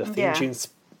tempo, the theme tune's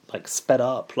like sped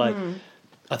up. Like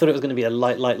I thought it was going to be a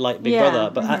light Big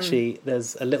Brother, but actually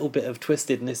there's a little bit of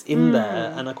twistedness in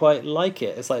there, and I quite like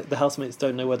it. It's like the housemates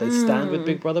don't know where they stand with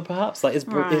Big Brother. Perhaps like is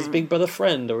Big Brother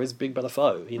friend or is Big Brother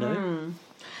foe? You know.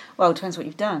 Well, it depends what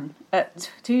you've done.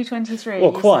 At 2:23.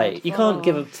 Well, quite. You can't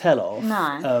give a tell-off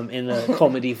No. in a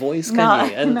comedy voice, can No,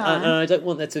 you? And, no. and I don't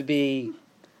want there to be...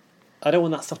 I don't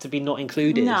want that stuff to be not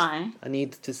included. No. I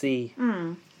need to see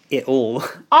it all.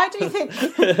 I do think...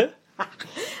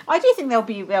 I do think there'll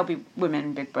be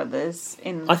women Big Brothers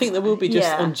in. I think there will be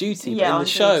just on duty, but in the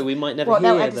show we might never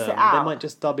hear them. They might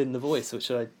just dub in the voice,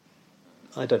 which I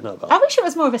don't know about. I wish it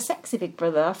was more of a sexy Big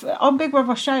Brother. On Big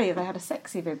Brother Australia, they had a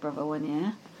sexy Big Brother one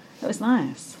year. It was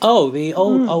nice. Oh, the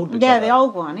old Big Brother. Yeah, the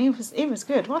old one. He was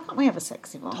good. Why can't we have a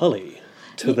sexy one? Tully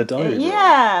to the diary.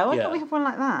 Yeah, why can't we have one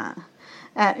like that?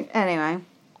 Anyway,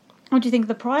 what do you think of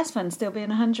the prize fund still being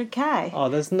 100k? Oh,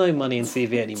 there's no money in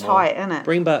CV anymore. Tight, isn't it?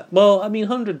 Bring back. Well, I mean,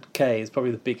 100k is probably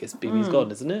the biggest BB's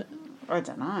gone, isn't it? I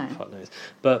don't know. Fuck knows.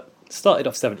 But started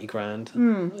off 70 grand.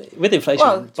 With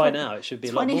inflation, by now it should be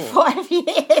a lot more. 25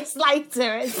 years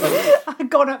later, it's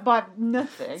gone up by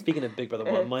nothing. Speaking of Big Brother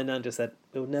 1, my nan just said,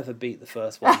 it'll never beat the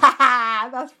first one.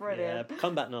 That's brilliant. Yeah,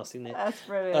 come back, Nasty Nick. That's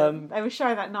brilliant. They were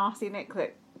showing that Nasty Nick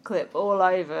clip all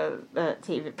over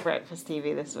breakfast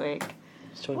TV this week.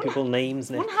 Showing people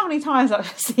names, I Nick. wonder how many times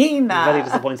I've seen that. You're very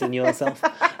disappointed in yourself.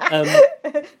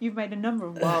 You've made a number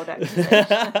of wild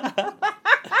accusations.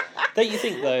 Don't you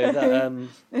think, though,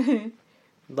 that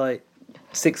like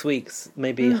 6 weeks,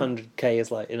 maybe 100k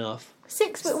is like enough?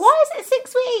 6 weeks? Why is it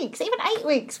 6 weeks? Even 8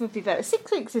 weeks would be better.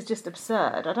 6 weeks is just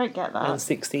absurd. I don't get that. And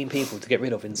 16 people to get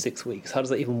rid of in 6 weeks. How does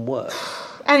that even work?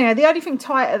 Anyway, the only thing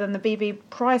tighter than the BB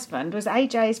prize fund was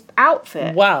AJ's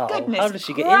outfit. Wow. Goodness How did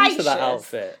she get gracious. into that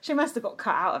outfit? She must have got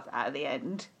cut out of that at the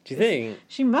end. Do you think?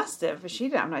 She must have, but she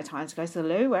didn't have no time to go to the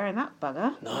loo wearing that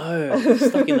bugger. No.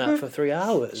 Stuck in that for 3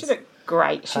 hours. She looked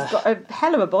great. She's got a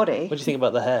hell of a body. What do you think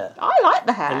about the hair? I like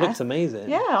the hair. It looks amazing.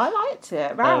 Yeah, I liked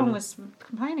it. Rowan was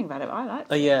complaining about it, but I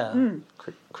liked it. Oh, yeah.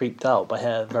 Creeped out by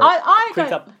hair. Creeped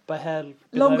don't... up by hair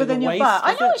longer than your waist, butt.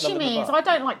 I know what she Longer than the means. butt.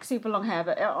 I don't like super long hair,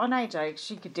 but on AJ,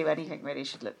 she could do anything really.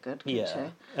 She'd look good, couldn't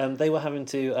Yeah. They were having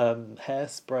to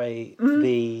hairspray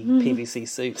the PVC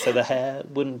suit so the hair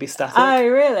wouldn't be static. Oh,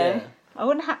 really? Yeah. I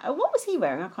wonder what was he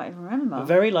wearing? I can't even remember. A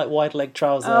very like wide leg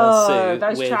trouser suit.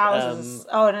 Those with, trousers.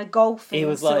 And a golfing he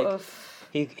was sort like, of...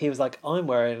 He was like, I'm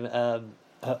wearing a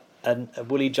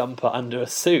woolly jumper under a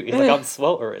suit. He's like, I'm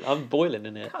sweltering. I'm boiling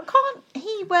in it. Can't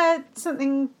he wear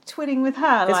something twinning with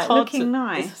her, It's like hard looking to-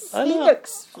 nice? I He know.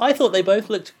 looks... I thought they both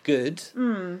looked good,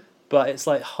 but it's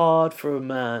like hard for a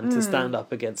man to stand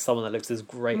up against someone that looks as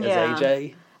great Yeah. as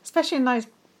AJ. Especially in those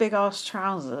big ass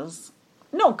trousers.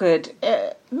 Not good.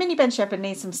 Mini Ben Shepherd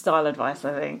needs some style advice,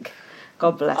 I think.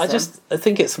 God bless him. I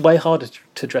think it's way harder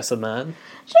to dress a man.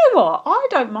 Do you know what? I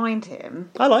don't mind him.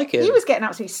 I like it. He was getting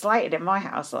absolutely slated in my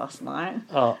house last night.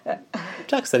 Oh,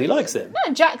 Jack said he likes it.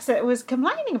 No, Jack was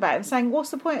complaining about him, saying, what's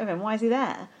the point of him? Why is he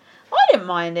there? I didn't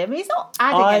mind him. He's not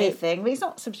adding anything, but he's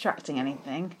not subtracting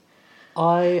anything.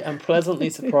 I am pleasantly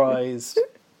surprised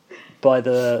by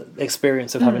the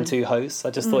experience of having two hosts.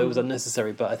 I just thought it was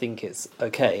unnecessary, but I think it's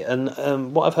okay.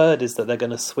 And what I've heard is that they're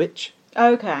going to switch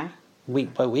Okay.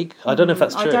 week by week. I don't know if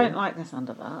that's true. I don't like the sound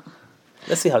of that.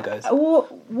 Let's see how it goes.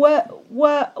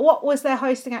 What was their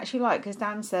hosting actually like? Because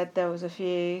Dan said there was a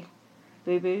few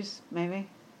boo-boos, maybe.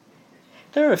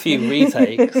 There are a few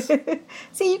retakes.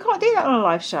 See, you can't do that on a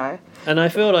live show. And I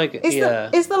feel like,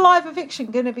 Is the live eviction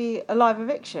going to be a live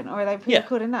eviction, or are they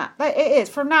pre-recording that? It is.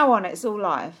 From now on, it's all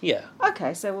live. Yeah.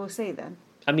 Okay, so we'll see then.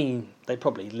 I mean, they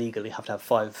probably legally have to have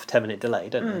 5-10 minute delay,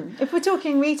 don't they? If we're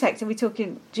talking retakes, are we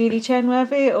talking Julie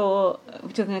Chenworthy, or are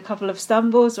we talking a couple of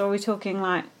stumbles, or are we talking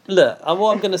like... Look,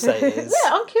 what I'm going to say is...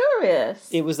 Yeah, I'm curious.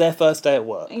 It was their first day at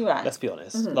work. Right. Let's be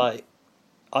honest. Like,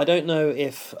 I don't know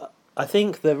if... I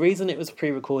think the reason it was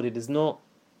pre-recorded is not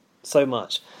so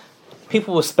much...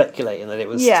 People were speculating that it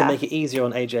was to make it easier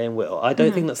on AJ and Will. I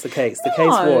don't think that's the case. The case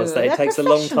was that it takes a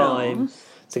long time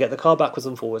to get the car backwards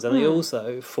and forwards, and they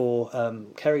also, for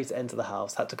Kerry to enter the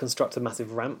house, had to construct a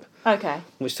massive ramp. Okay.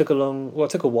 Which took it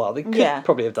took a while. They could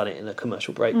probably have done it in a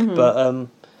commercial break. But,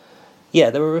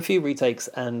 there were a few retakes,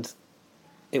 and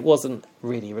it wasn't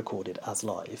really recorded as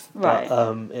live. Right.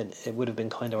 But, it would have been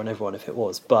kinder on everyone if it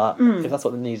was. But if that's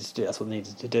what they needed to do, that's what they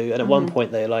needed to do. And at one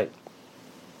point, they,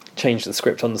 changed the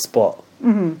script on the spot.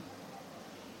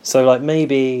 So,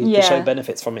 maybe the show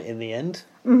benefits from it in the end.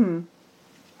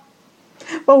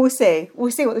 Well, we'll see.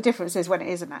 We'll see what the difference is when it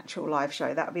is an actual live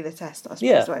show. That'll be the test, I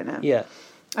suppose, won't it? Yeah.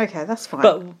 Okay, that's fine.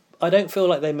 But I don't feel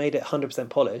like they made it 100%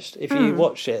 polished. If you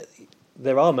watch it,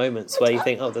 there are moments where you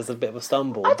think, there's a bit of a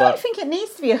stumble. I don't think it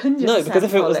needs to be 100% No, because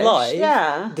if it was live,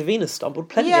 yeah. Davina stumbled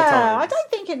plenty of times. Yeah, I don't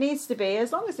think it needs to be,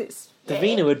 as long as it's...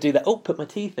 Davina would do that, put my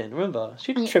teeth in, remember?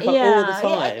 She'd trip up all the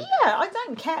time. Yeah, I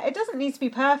don't care. It doesn't need to be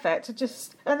perfect.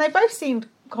 And they both seemed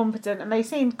competent, and they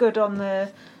seemed good on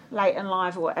the Late and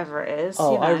Live or whatever it is.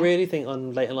 Oh, I really think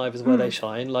on Late and Live is where they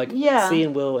shine.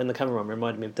 Seeing Will in the camera room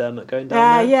reminded me of Dermot going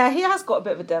down there. Yeah, he has got a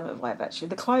bit of a Dermot vibe, actually.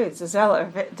 The clothes as well are a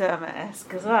bit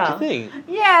Dermot-esque as well. Do you think?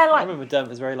 Yeah, I remember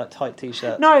Dermot's very, tight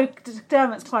T-shirt. No,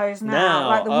 Dermot's clothes now.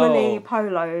 Like the woolly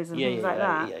polos and things like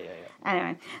that. Yeah.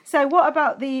 Anyway, so what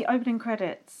about the opening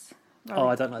credits?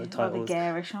 I don't like the titles. Rather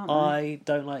garish, aren't they? I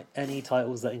don't like any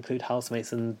titles that include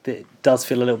housemates, and it does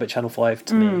feel a little bit Channel 5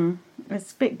 to me.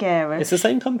 It's a bit garish. It's the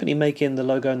same company making the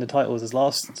logo and the titles as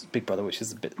last Big Brother, which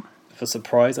is a bit of a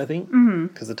surprise, I think,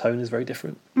 because the tone is very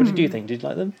different. What did you think? Did you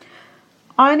like them?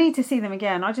 I need to see them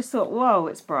again. I just thought, whoa,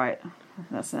 it's bright.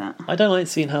 That's it. I don't like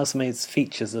seeing housemates'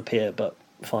 features appear, but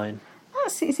fine.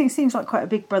 It seems like quite a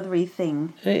Big Brother-y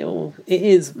thing. It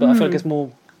is, but I feel like it's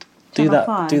more... Do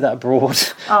that abroad.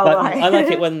 Oh, right. I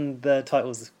like it when the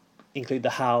titles include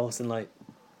the house and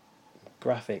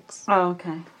graphics. Oh,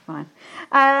 okay, fine.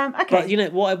 Okay.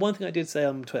 But one thing I did say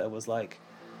on Twitter was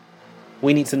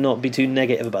we need to not be too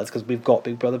negative about this because we've got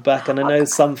Big Brother back, and I know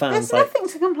some fans there's nothing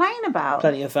to complain about.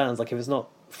 Plenty of fans if it's not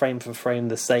frame for frame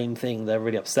the same thing, they're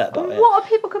really upset about it. What are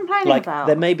people complaining about?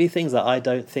 There may be things that I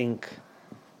don't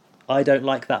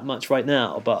like that much right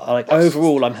now, but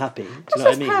overall I'm happy. Do you know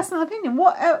what I mean? That's personal opinion.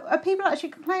 What are people actually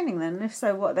complaining then? And if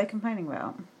so, what are they complaining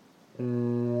about?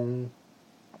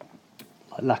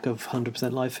 Lack of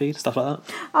 100% live feed, stuff like that.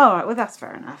 All right, well that's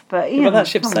fair enough. But that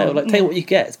ship's sailed. Tell you what you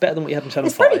get. It's better than what you had on Channel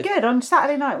 5. It's pretty good on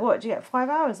Saturday night. What do you get? 5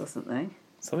 hours or something?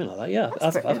 Something like that. Yeah,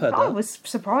 I've heard that. I was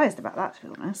surprised about that, to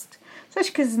be honest.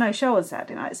 Especially because there's no show on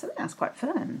Saturday night, so that's quite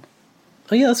fun.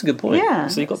 Oh yeah, that's a good point. Yeah,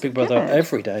 so you've got Big Brother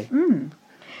every day.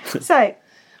 So,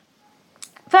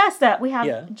 first up, we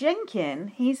have Jenkin.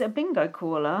 He's a bingo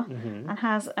caller and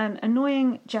has an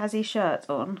annoying jazzy shirt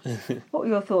on. What were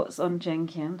your thoughts on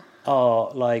Jenkin?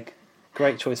 Oh,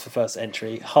 great choice for first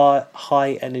entry.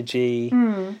 High energy,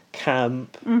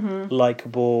 camp,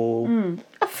 likeable,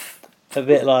 a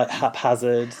bit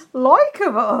haphazard.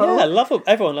 Likeable? Yeah, love him.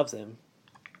 Everyone loves him.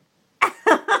 You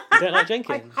don't like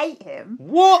Jenkins? I hate him.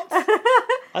 What?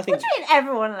 What do you mean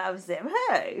everyone loves him?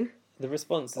 Who? The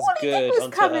response is all he good did was on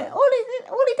come Twitter. in,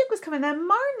 all he did was come in there and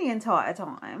moan the entire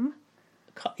time.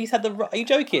 He's had the... Are you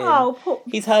joking? Oh,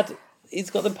 He's got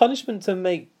the punishment to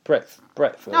make breakfast.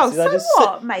 Oh,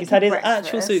 He's had his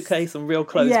actual suitcase and real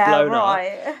clothes blown up.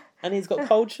 And he's got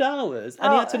cold showers.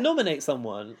 And he had to nominate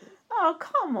someone. Oh,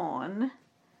 come on.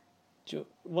 Do you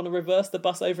want to reverse the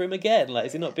bus over him again?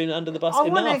 Has he not been under the bus enough? I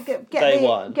want to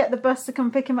get the bus to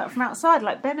come pick him up from outside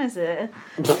like Benazir.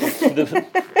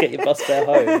 Get your bus fare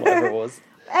home, whatever it was.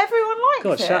 Everyone likes him.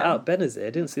 God, shout out Benazir.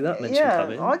 I didn't see that mention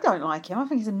coming. I don't like him. I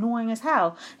think he's annoying as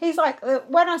hell. He's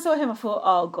when I saw him, I thought,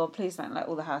 oh God, please don't let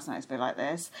all the housemates be like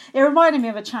this. It reminded me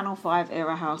of a Channel 5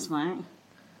 era housemate.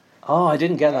 Oh, I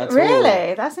didn't get that at all.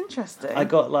 Really? That's interesting. I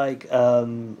got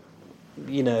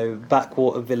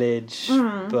backwater village,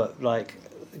 but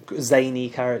zany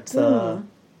character.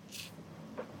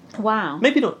 Wow.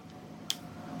 Maybe not.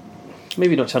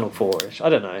 Maybe not Channel 4-ish. I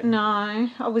don't know. No,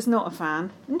 I was not a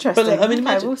fan. Interesting. But I mean, Okay,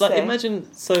 imagine, we'll like, see.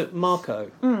 imagine. So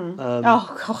Marco,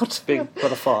 Oh God. Big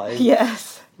Brother 5,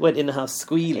 Yes. went in the house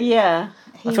squealing. Yeah.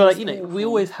 I feel like we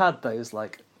always had those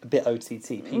like a bit OTT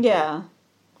people. Yeah.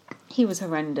 He was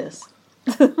horrendous.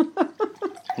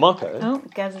 Marco. Oh,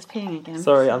 Gaz is peeing again.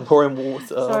 Sorry, I'm pouring water.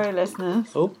 Sorry, listeners.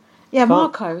 Oh. Yeah, Can't-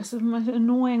 Marco was the most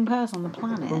annoying person on the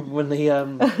planet. When he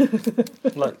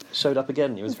like showed up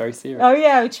again, he was very serious. Oh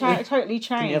yeah, totally changed.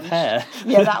 Didn't he have hair?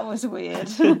 Yeah, that was weird.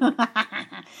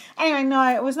 Anyway, no,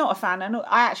 I was not a fan, and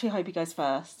I actually hope he goes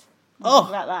first. Oh.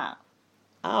 About that.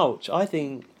 Ouch! I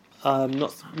think I'm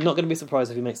not going to be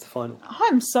surprised if he makes the final.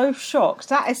 I'm so shocked.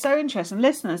 That is so interesting.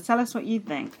 Listeners, tell us what you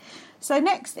think. So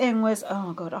next in was,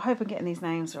 oh God, I hope I'm getting these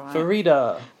names right.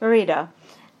 Farida.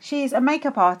 She's a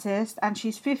makeup artist and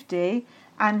she's 50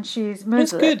 and she's Muslim.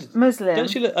 It's good. Muslim. Don't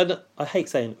she look? I hate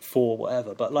saying for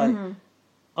whatever, but like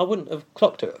I wouldn't have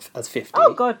clocked her as 50.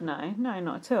 Oh God, no,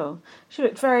 not at all. She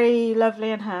looked very lovely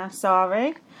in her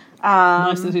sari.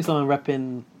 Nice to see someone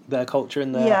repping their culture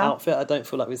in their outfit. I don't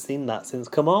feel like we've seen that since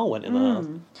Kamal went in the house.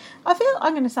 I feel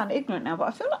I'm going to sound ignorant now,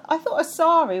 but I thought a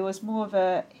sari was more of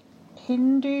a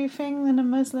Hindu thing than a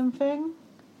Muslim thing.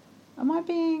 Am I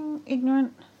being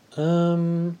ignorant?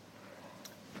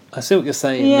 I see what you're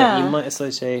saying. Yeah. That you might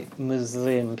associate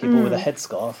Muslim people with a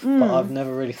headscarf, but I've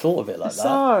never really thought of it like that.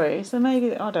 Sorry, so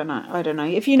maybe I don't know.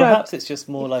 If you know, Perhaps it's just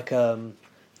more like not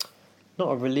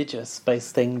a religious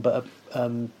based thing, but a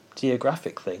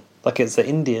geographic thing. Like it's an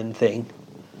Indian thing.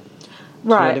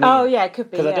 right? You know what I mean? Oh yeah, it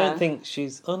could be. Because Yeah. I don't think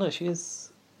she's. Oh no, she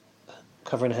is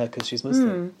covering her hair because she's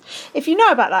Muslim. If you know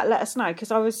about that, let us know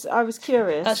because I was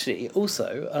curious. Actually,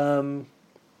 also,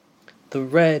 the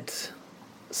red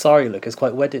sari look is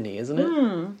quite wedding-y, isn't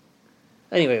it?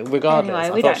 Anyway, regardless, Anyway,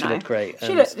 I we thought don't she know. looked great. She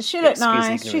and looked excuse nice.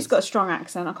 ignorance. She's got a strong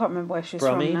accent. I can't remember where she's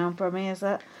Brummie? from now. Brummie, is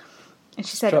it? And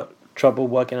she said trouble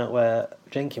working out where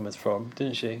Jenkin was from,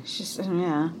 didn't she? she's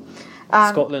yeah.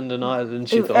 Scotland and Ireland.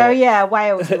 She thought. Oh yeah,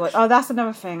 Wales. Oh, that's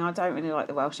another thing. I don't really like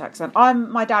the Welsh accent.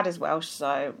 My dad is Welsh,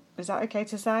 so is that okay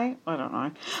to say? I don't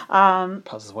know.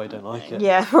 Perhaps that's why I don't like it.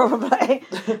 Yeah, probably.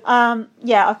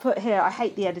 Yeah, I put here. I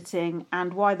hate the editing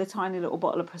and why the tiny little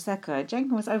bottle of prosecco.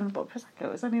 Jenkin was over the bottle of prosecco.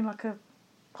 It was only like a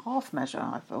half measure.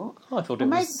 I thought. Oh, I thought Or it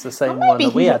maybe- was the same or one maybe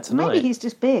that we he- had tonight. Maybe he's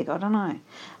just big. I don't know.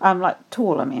 Like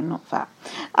tall. I mean, not fat.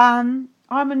 I'm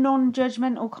a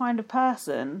non-judgmental kind of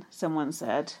person. Someone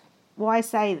said. Why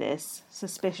say this?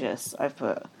 Suspicious. I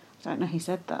put. I don't know who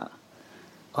said that.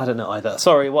 I don't know either.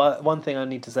 Sorry, one thing I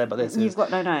need to say about this is... You've got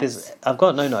no notes. I've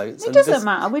got no notes. It and doesn't this,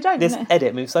 matter. We don't. This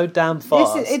edit moves so damn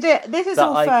fast. This is that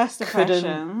all I first couldn't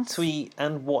impressions. tweet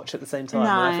and watch at the same time. No.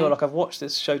 And I feel like I've watched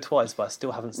this show twice, but I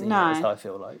still haven't seen it. That's how I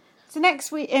feel like. So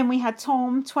next week in we had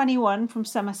Tom, 21, from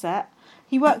Somerset.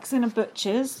 He works in a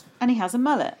butcher's and he has a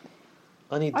mullet.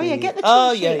 I need. Oh, yeah, get the cheat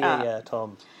Oh sheet yeah, up. yeah,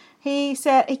 Tom. He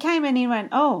said he came in and he went,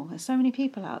 "Oh, there's so many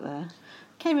people out there."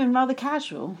 Came in rather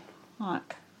casual,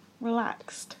 like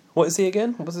relaxed. What is he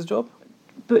again? What's his job?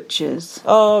 Butchers.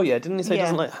 Oh yeah, didn't he say he Yeah.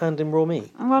 doesn't like hand in raw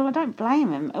meat? Well, I don't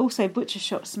blame him. Also, butcher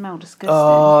shops smell disgusting.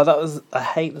 Oh, that was. I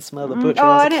hate the smell of butcher. Oh,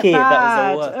 When I was isn't a it kid, bad?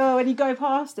 that was the worst. Oh, when you go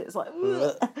past it, it's like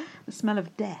ugh, the smell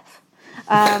of death.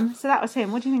 So that was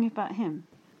him. What do you think about him?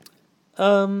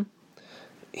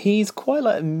 He's quite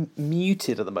like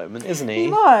muted at the moment, isn't he? He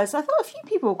was. I thought a few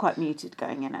people were quite muted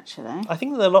going in, actually. I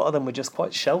think that a lot of them were just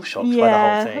quite shell shocked by the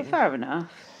Yeah, whole thing. fair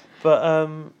enough. But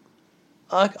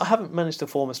I haven't managed to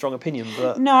form a strong opinion.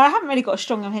 But No, I haven't really got a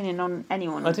strong opinion on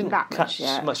anyone I didn't that catch much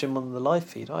yet. much of him on the live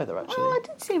feed either. Actually, Oh, I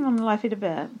did see him on the live feed a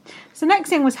bit. So next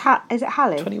thing was is it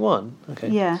Hallie? 21. Okay.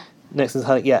 Yeah, Next is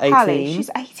Hallie. Yeah, 18. Hallie. She's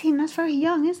 18. That's very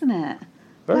young, isn't it?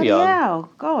 Very Bloody young. hell,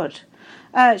 God.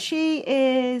 She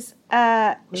is.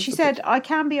 She the said, "I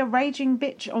can be a raging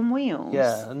bitch on wheels."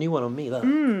 Yeah, a new one on me. That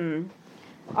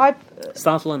I.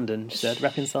 South London. She said,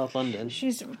 repping South London.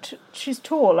 She's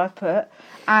tall. I put,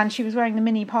 and she was wearing the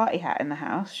mini party hat in the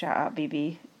house. Shout out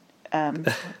BB.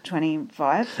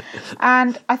 25,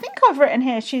 and I think I've written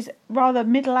here she's rather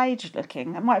middle-aged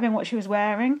looking. That might have been what she was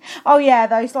wearing. Oh yeah,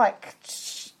 those like,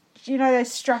 you know, those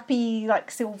strappy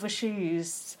like silver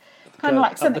shoes, kind of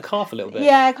like up something. the calf a little bit.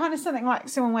 Yeah, kind of something like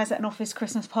someone wears at an office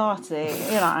Christmas party.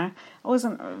 You know, I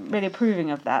wasn't really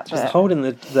approving of that. Just But holding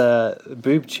the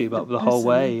boob tube up the whole bosom,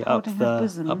 way up holding her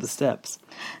bosoms. the steps.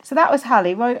 so that was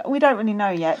Hallie. Well, we don't really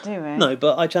know yet, do we? No,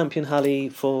 but I champion Hallie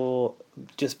for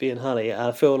just being Hallie. And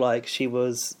I feel like she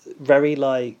was very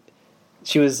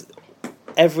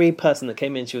every person that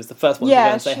came in, she was the first one to go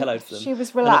and say hello to them. She was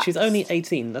And relaxed. she's only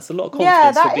 18. That's a lot of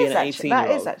Yeah, confidence that for being is an actually. 18-year-old.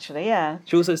 That is actually, yeah.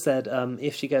 She also said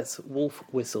if she gets wolf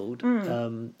whistled,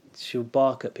 she'll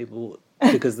bark at people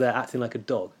because they're acting like a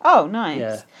dog. Oh, nice.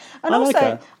 Yeah. And I also, like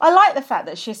her. I like the fact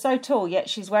that she's so tall, yet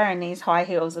she's wearing these high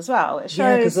heels as well. It shows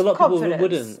Yeah, because a lot of people confidence.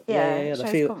 wouldn't. Yeah. It They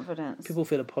shows feel confidence. people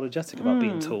feel apologetic about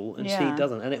being tall, and she yeah.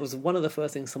 doesn't. And it was one of the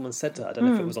first things someone said to her. I don't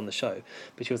know if it was on the show,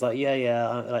 but she was like,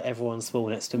 like everyone's small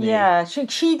next to me. Yeah,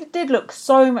 she did look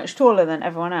so much taller than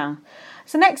everyone else.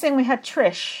 So next thing we had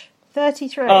Trish,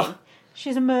 33. Oh.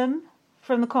 She's a mum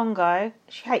from the Congo.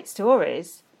 She hates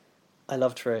Tories. I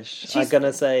love Trish. I'm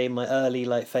gonna say my early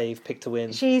fave pick to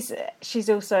win. She's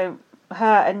also her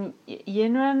and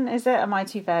Yinran, is it? Are my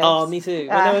two faves? Oh, me too.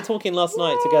 When they were talking last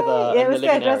night together yeah, in it the was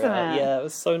living good, area. wasn't it? Yeah, it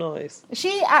was so nice.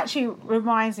 She actually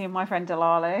reminds me of my friend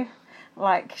Delali.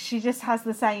 Like, she just has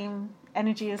the same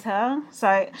energy as her.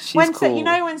 So She's cool. You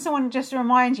know when someone just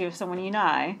reminds you of someone you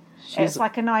know, it's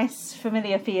like a nice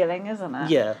familiar feeling, isn't it?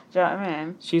 Yeah. Do you know what I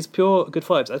mean? She's pure good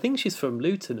vibes. I think she's from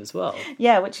Luton as well.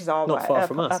 Yeah, which is our Not way, far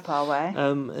from us. up our way.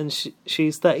 And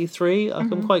she's 33.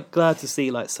 I'm quite glad to see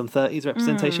some 30s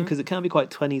representation because it can be quite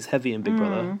 20s heavy in Big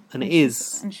Brother, and it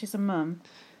is. And she's a mum.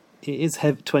 It is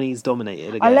 20s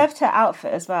dominated again. I loved her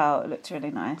outfit as well. It looked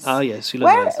really nice. Oh yeah, she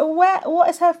looked nice. What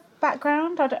is her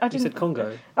background? I didn't. You said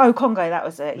Congo. Oh, Congo. That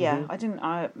was it. Yeah, I didn't.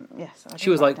 She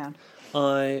was like, down.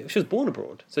 she was born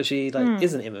abroad, so she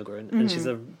is an immigrant, and she's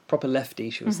a proper lefty.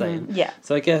 She was saying, Yeah.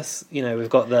 So I guess we've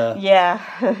got the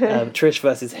Trish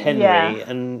versus Henry,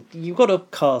 and you've got to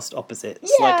cast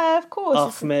opposites. Yeah, of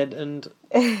course. Ahmed and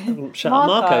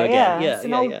Marco again. Yeah, it's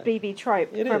an old BB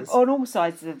trope is. on all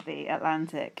sides of the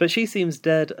Atlantic. But she seems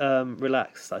dead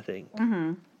relaxed, I think.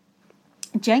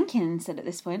 Jenkins said at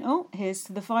this point, "Oh, here's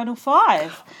to the final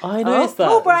 5." I noticed that.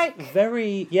 Full break. There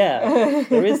is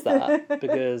that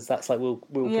because that's like we'll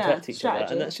protect each strategy.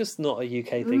 other, and that's just not a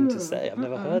UK thing to say. I've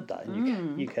never heard that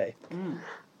in UK.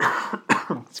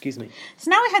 Excuse me. So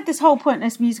now we had this whole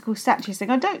pointless musical statues thing.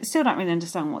 Still don't really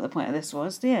understand what the point of this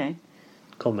was. Do you?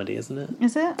 Comedy, isn't it?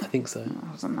 Is it? I think so. Oh,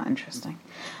 wasn't that interesting?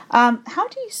 How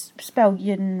do you spell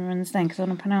Yinrun's name? Because I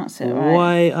want to pronounce it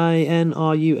right.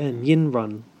 Yinrun.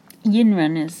 Yinrun.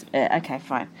 Yinrun is okay.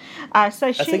 Fine.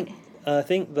 So she. I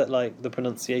think that the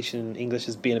pronunciation in English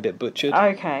is being a bit butchered.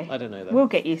 Okay. I don't know though. We'll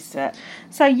get used to it.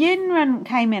 So Yinrun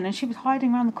came in and she was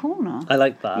hiding around the corner. I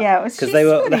like that. Yeah, because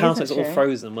the house was all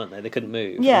frozen, weren't they? They couldn't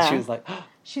move. Yeah. And she was like,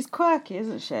 she's quirky,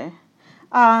 isn't she?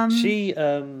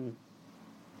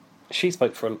 She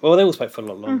spoke they all spoke for a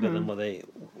lot longer than what they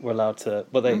were allowed to.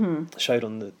 What they showed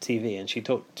on the TV, and she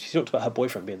talked about her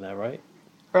boyfriend being there, right?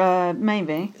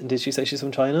 Maybe. And did she say she's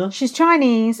from China? She's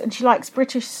Chinese and she likes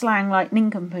British slang like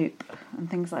nincompoop and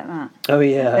things like that. Oh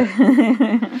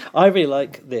yeah. I really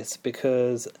like this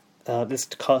because this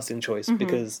casting choice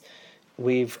because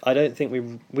I don't think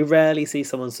we rarely see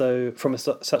someone from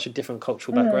such a different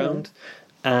cultural background,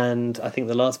 and I think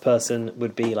the last person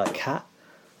would be like Kat.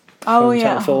 Oh yeah.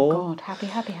 Channel 4. Oh god,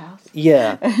 Happy House.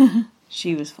 Yeah.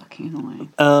 She was fucking annoying.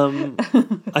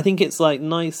 I think it's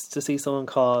nice to see someone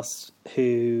cast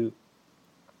who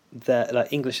their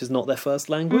English is not their first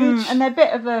language, and they're a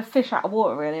bit of a fish out of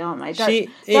water, really, aren't they? Don't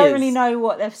really know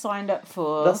what they've signed up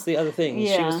for. That's the other thing.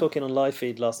 Yeah. She was talking on live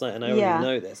feed last night, and I already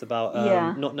know this about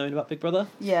not knowing about Big Brother.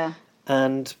 Yeah,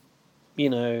 and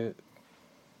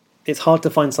it's hard to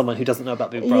find someone who doesn't know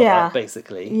about Big Brother.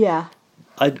 Basically, yeah.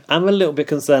 I'm a little bit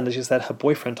concerned that she said her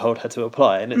boyfriend told her to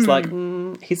apply, and it's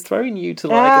he's throwing you to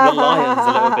the lions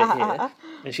a little bit here.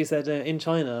 And she said in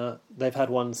China they've had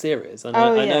one series, and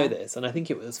I know this, and I think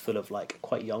it was full of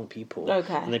quite young people,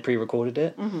 and they pre-recorded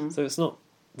it, so it's not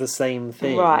the same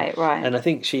thing, right? And I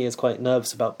think she is quite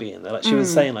nervous about being there. She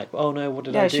was saying oh no, what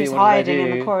did I do? She was what hiding did I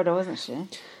do? in the corridor, wasn't she?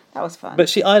 That was fun.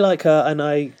 But I like her, and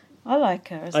I like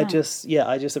her. I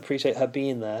just appreciate her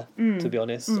being there. To be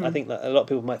honest, I think that a lot of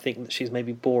people might think that she's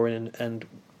maybe boring and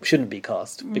shouldn't be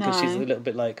cast because she's a little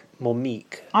bit more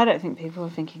meek. I don't think people are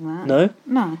thinking that.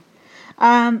 No.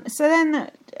 So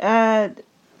then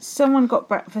someone got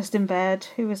breakfast in bed.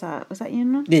 Who was that? Was that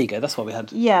you? There you go. That's why we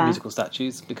had musical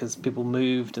statues, because people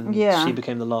moved and she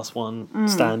became the last one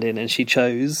standing, and she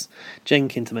chose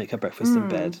Jenkins to make her breakfast in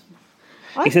bed.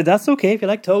 He said, "That's okay if you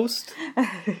like toast."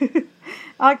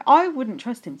 I wouldn't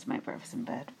trust him to make breakfast in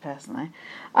bed, personally.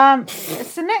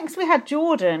 So next we had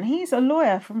Jordan. He's a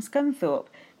lawyer from Scunthorpe.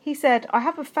 He said, "I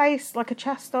have a face like a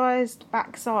chastised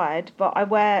backside, but I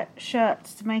wear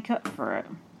shirts to make up for it."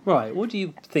 Right, what do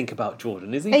you think about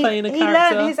Jordan? Is he playing a character?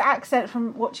 He learned his accent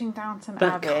from watching Downton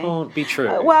Abbey. That can't be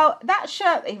true. Well, that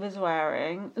shirt that he was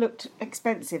wearing looked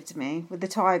expensive to me, with the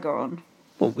tiger on.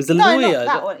 What, was a lawyer? Not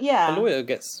that one, yeah. A lawyer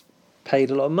gets paid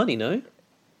a lot of money, no?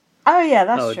 Oh yeah,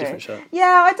 that's Oh, a true. different shot. Yeah,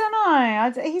 I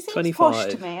don't know. He seems 25. posh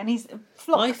to me, and he's I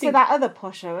flocked to think- that other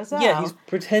posho as well. Yeah, he's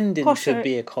pretending Posho- to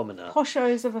be a commoner.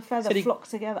 Poshos of a feather Said he- flock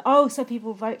together. Oh, so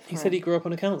people vote for He him. said he grew up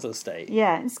on a council estate.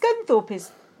 Yeah, and Scunthorpe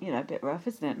is, a bit rough,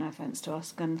 isn't it? No offence to our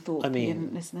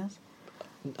Scunthorpean listeners.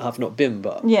 I've not been,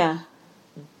 but Yeah.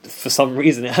 for some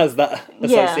reason it has that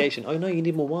Yeah. association. Oh no, you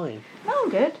need more wine. Oh,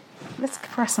 good. Let's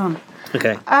press on.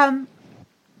 Okay.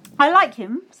 I like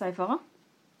him so far.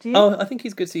 Do you? Oh, I think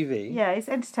he's good TV. Yeah, he's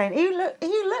entertaining. He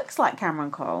looks like Cameron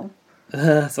Cole.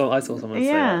 So I saw someone say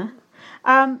Yeah.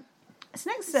 So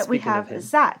next up we Speaking of have him.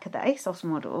 Zach, the ASOS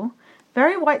model.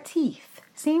 Very white teeth.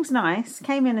 Seems nice.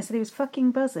 Came in and said he was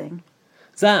fucking buzzing.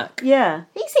 Zach. Yeah.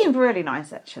 He seemed really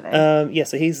nice, actually. Yeah,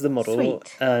 so he's the model.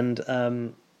 Sweet. And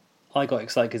I got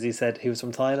excited because he said he was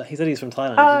from Thailand. He said he was from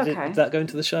Thailand. Oh, Did okay. that go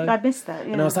into the show? I missed that,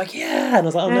 yeah. And I was like, yeah. And I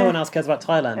was like, oh, no Yeah. one else cares about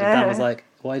Thailand. And Dan was Yeah. like,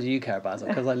 why do you care about it? I was like,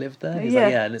 because I lived there. He's Yeah.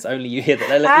 like, yeah, and it's only you here that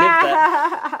live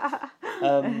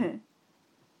there.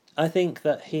 I think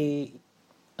that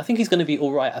I think he's going to be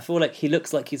all right. I feel like he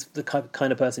looks like he's the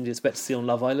kind of person you expect to see on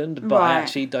Love Island, but I Right.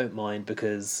 actually don't mind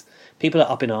because people are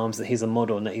up in arms that he's a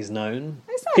model and that he's known.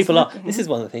 It's nice People are. looking. This is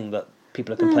one of the things that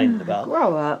people are complaining about.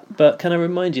 Grow up. But can I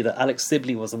remind you that Alex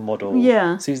Sibley was a model?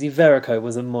 Yeah. Susie Verico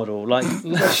was a model. Like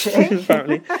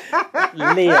apparently,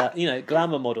 Leah,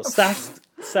 glamour model.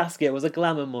 Saskia was a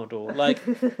glamour model. Like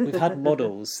we've had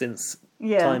models since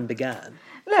time began.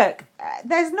 Look,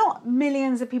 there's not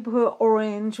millions of people who are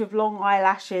orange with long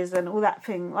eyelashes and all that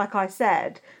thing, like I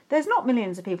said. There's not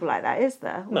millions of people like that, is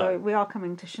there? No. Although we are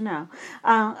coming to Chanel.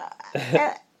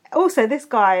 Also, this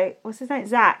guy, what's his name?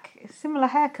 Zach. Similar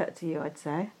haircut to you, I'd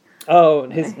say. Oh,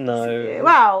 and his no.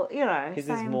 Well, His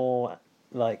is same. more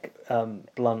like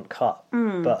blunt cut,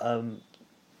 but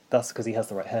that's because he has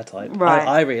the right hair type. Right.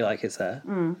 I really like his hair.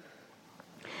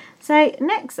 So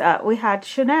next up, we had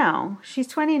Chanel. She's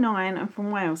 29 and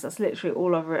from Wales. That's literally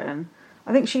all I've written.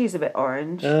 I think she's a bit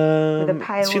orange with a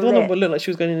pale She's the one that lip. would look like she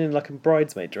was going in like a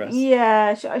bridesmaid dress.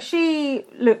 Yeah, she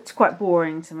looked quite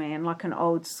boring to me and like an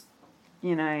old,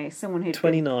 someone who'd been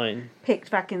 29. picked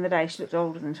back in the day. She looked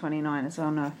older than 29 as well,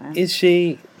 no offence. Is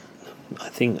she? I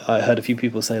think I heard a few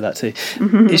people say that too.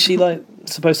 Is she like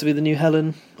supposed to be the new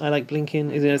Helen? I like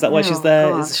blinking. Is that why she's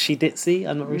there? God. Is she ditzy?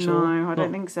 I'm not really sure. No, I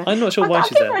don't think so. I'm not sure why I'll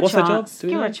she's give there. her a What's her job? chance. Do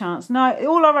we Give her know? a chance. No,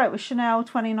 all I wrote was Chanel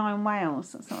 29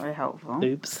 Wales. That's not very helpful.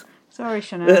 Oops. Sorry,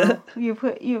 Chanel.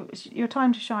 Your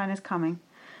time to shine is coming.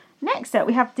 Next up,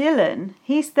 we have Dylan.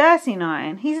 He's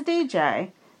 39. He's a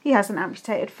DJ. He has an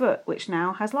amputated foot, which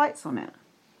now has lights on it.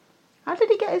 How did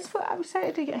he get his foot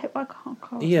amputated? Did he get hit by a car?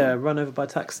 Yeah, run over by a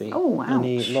taxi. Oh, And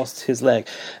he ouch. lost his leg.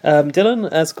 Dylan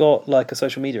has got like a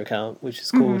social media account which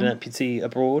is called An Amputee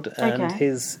Abroad, and Okay.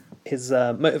 his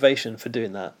motivation for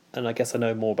doing that, and I guess I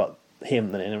know more about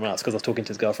him than anyone else because I was talking to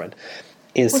his girlfriend,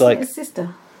 is Wasn't like it his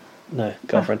sister? no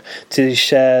girlfriend to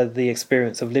share the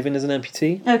experience of living as an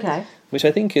amputee, Okay. which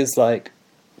I think is like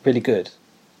really good,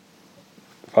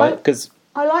 right? Because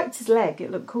I liked his leg. It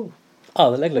looked cool. the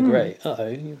leg looked great.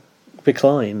 You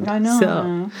reclined. I know. Sit up.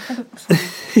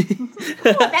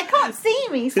 What? They can't see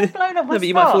me. He's so blown up my No, but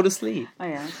you might spot. fall asleep. Oh,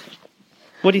 yeah.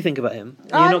 What do you think about him?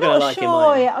 You're I'm not going to like him, sure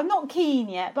are you? yet. I'm not keen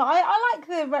yet, but I like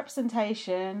the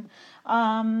representation.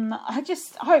 I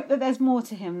just hope that there's more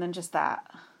to him than just that.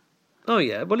 Oh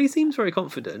yeah, well he seems very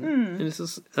confident. And this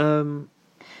is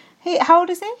How old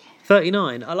is he?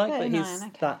 39. I like that 39, he's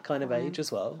okay, that kind of fine, age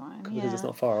as well, fine, because yeah. it's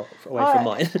not far away from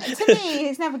mine. To me,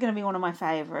 he's never going to be one of my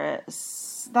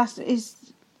favourites. That is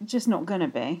just not going to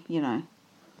be,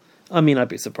 I mean, I'd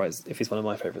be surprised if he's one of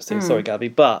my favourites too. Sorry, Gabby,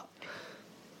 but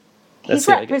let's He's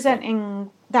see how he gets on. representing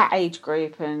that age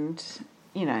group and,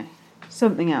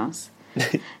 something else.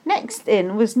 Next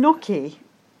in was Noki.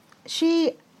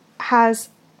 She's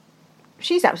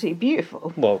absolutely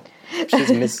beautiful. Well,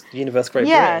 she's Miss Universe Great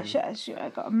Yeah, Britain. she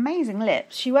got amazing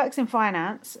lips. She works in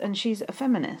finance and she's a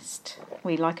feminist.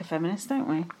 We like a feminist, don't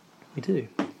we? We do.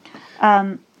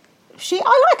 I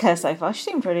like her so far. She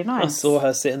seemed really nice. I saw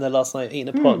her sitting there last night eating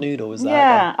a pot noodle. Was that?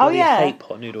 Yeah. I really yeah. hate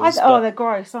pot noodles. but they're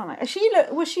gross, aren't they?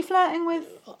 Was she flirting with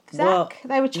Zach? Well,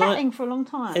 They were chatting for a long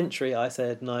time. entry, I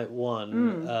said night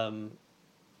one.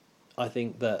 I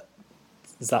think that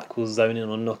Zach will zone in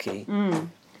on Noki.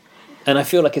 And I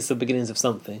feel like it's the beginnings of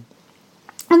something.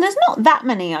 And there's not that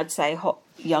many, I'd say, hot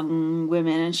young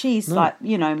women, and she's like,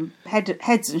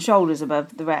 heads and shoulders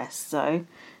above the rest. So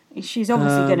she's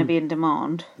obviously going to be in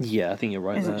demand, Yeah, I think you're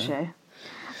right isn't there.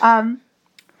 she?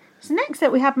 So next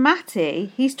up we have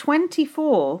Matty. He's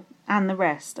 24, and the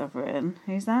rest I've written.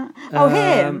 Who's that? Oh,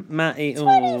 him. Matty.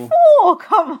 24.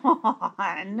 Come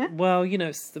on. Well,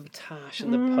 it's the tash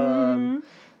and the perm.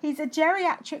 He's a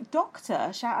geriatric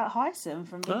doctor. Shout out Hyson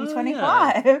from Oh, BB25.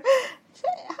 yeah.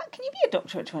 Can you be a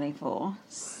doctor at 24?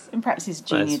 And perhaps he's a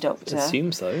junior doctor. I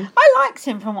assume so. I liked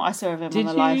him from what I saw of him Did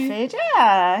on the live you? feed.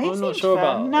 Yeah, he I'm not seemed sure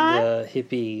fun. about No, the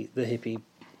hippie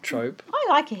trope. I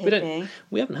like a hippie.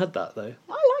 We haven't had that though.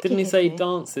 I like Didn't a he say hippie.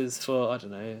 dances for, I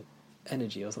don't know,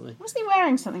 energy or something? Wasn't he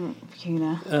wearing something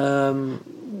peculiar?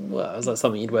 Well, it was like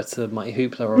something you'd wear to Mighty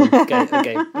Hoopla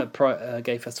or a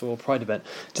gay festival or pride event.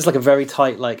 Just like a very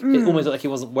tight, like it almost looked like he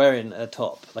wasn't wearing a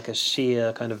top, like a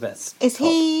sheer kind of vest. Is top.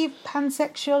 he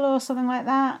pansexual or something like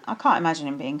that? I can't imagine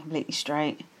him being completely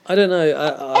straight. I don't know.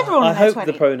 Everyone I in their hope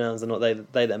 20. the pronouns are not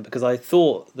they them, because I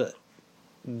thought that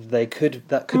that could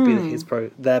be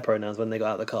their pronouns when they got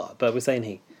out of the car, but we're saying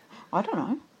he. I don't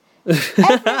know.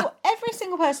 Every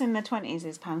single person in their 20s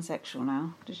is pansexual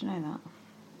now. Did you know that?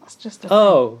 That's just a thing.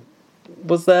 Oh,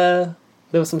 was there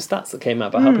were some stats that came out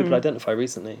about how people identify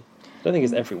recently. I don't think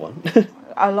it's everyone.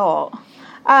 A lot.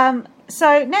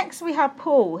 So next we have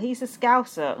Paul. He's a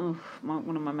Scouser. Oof,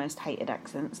 one of my most hated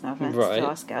accents. No offence Right. to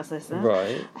our Scouse listeners.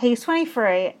 Right. He's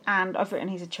 23 and I've written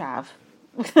he's a chav.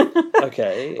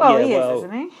 Okay. Well, yeah, he well, is,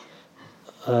 isn't he?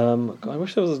 God, I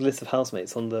wish there was a list of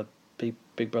housemates on the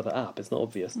Big Brother app. It's not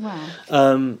obvious.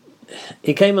 Wow.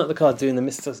 He came out the car doing the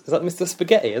Mr. Is that Mr.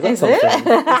 Spaghetti? Is that Is something? it?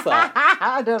 What's that?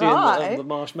 I don't Doing know. the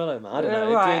Marshmallow Man. I don't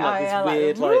know. Right, doing like this yeah,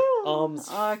 weird like, arms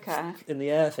Okay. in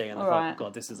the air thing, and I Right. thought,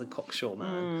 God, this is a cocksure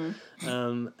man.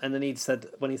 And then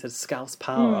when he said Scouse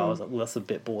Power, I was like, well, that's a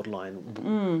bit borderline,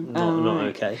 not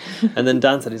okay. And then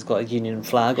Dan said he's got a Union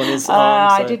flag on his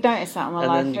arm. I did notice that on my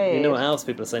And live then feed. you know what else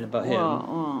people are saying about him?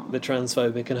 What? The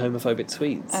transphobic and homophobic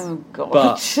tweets. Oh, God.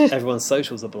 But everyone's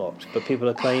socials are blocked. But people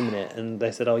are claiming it, and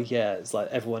they said, "Oh yeah, it's like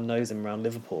everyone knows him around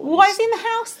Liverpool." Why is he in the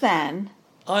house then?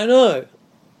 I know.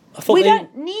 I thought We they,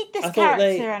 don't need this I thought character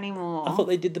they- anymore. I thought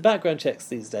they did the background checks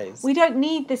these days. We don't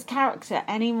need this character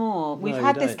anymore. We've No,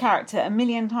 had we this don't. character a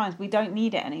million times. We don't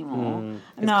need it anymore.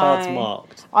 His No. card's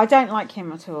marked. I don't like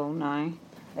him at all, no.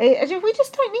 We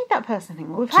just don't need that person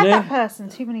anymore. We've had you know that person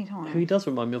too many times. Who he does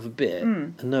remind me of a bit,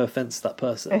 and no offence to that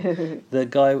person, the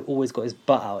guy who always got his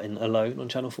butt out in Alone on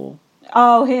Channel 4.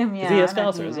 Oh, him, yeah. he a I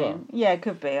know who Scouser you as well? mean. Yeah, it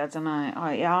could be. I don't know.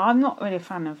 I'm not really a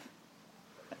fan of,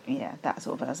 that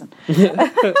sort of person.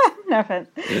 No offence.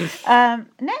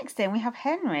 Next in, we have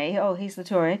Henry. Oh, he's the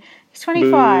Tory. He's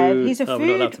 25. Boo. He's a Oh, we're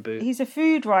not allowed to boo. He's a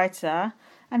food writer.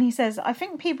 And he says, I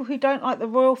think people who don't like the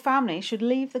royal family should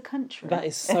leave the country. That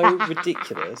is so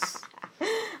ridiculous.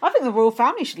 I think the royal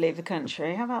family should leave the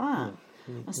country. How about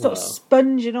that? And stop well.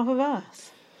 sponging off of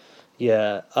us.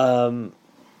 Yeah.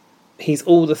 He's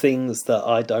all the things that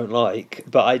I don't like,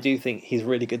 but I do think he's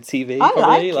really good TV. I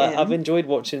probably. like him. I've enjoyed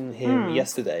watching him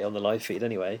yesterday on the live feed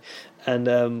anyway.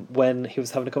 And when he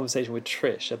was having a conversation with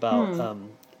Trish about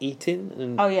eating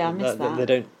and Oh, yeah, I missed that. they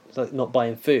don't like not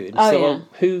buying food. Oh, So yeah. well,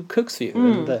 who cooks for you?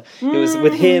 And it was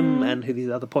with him and who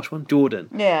the other posh one, Jordan.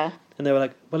 Yeah. And they were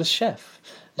like, well, a chef.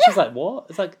 And she's like, what?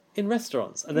 It's like in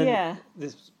restaurants. And then Yeah.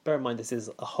 bear in mind this is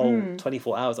a whole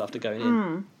 24 hours after going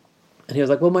in. And he was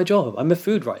like, well, my job, I'm a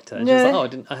food writer. And she was Yeah.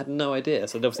 like, I had no idea.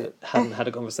 So they obviously hadn't had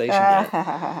a conversation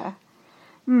yet.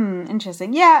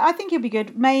 Interesting. Yeah, I think he'll be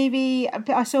good. Maybe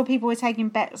I saw people were taking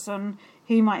bets on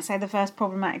who might say the first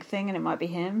problematic thing, and it might be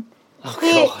him. Oh,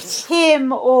 God.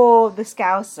 Him or the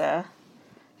Scouser.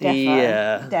 Defo.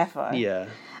 Yeah. Defo.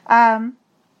 Yeah.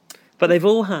 But they've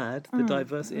all had the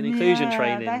diversity and inclusion Yeah,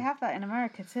 training. they have that in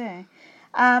America too.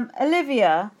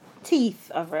 Olivia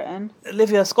Teeth, I've written.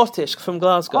 Olivia Scottish from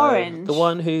Glasgow. Orange. The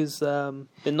one who's been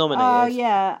nominated. Oh,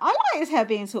 yeah. I liked her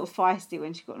being sort of feisty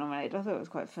when she got nominated. I thought it was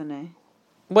quite funny.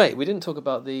 Wait, we didn't talk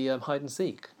about the hide and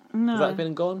seek. No. Has that been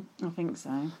and gone? I think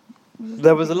so.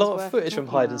 There was a lot worth of footage from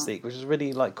talking hide and about. seek, which was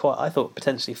really like quite. I thought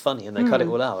potentially funny, and they cut it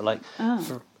all out. Like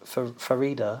for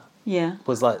Farida Yeah.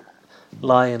 was like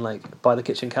lying like by the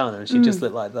kitchen counter, and she just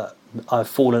looked like that. I've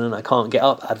fallen and I can't get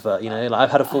up. Advert, you know, like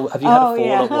I've had a fall. Have you had a fall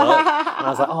yeah. at work? And I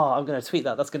was like, oh, I'm going to tweet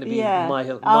that. That's going to be Yeah. my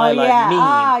Oh, like yeah. meme.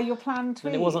 Ah, your planned tweet.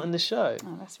 And it wasn't in the show.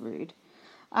 Oh, that's rude.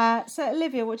 So,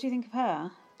 Olivia, what do you think of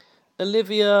her?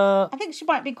 Olivia, I think she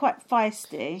might be quite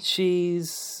feisty.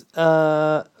 she's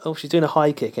she's doing a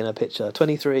high kick in her picture.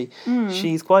 23.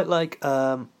 She's quite like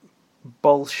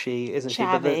bolshy, isn't she?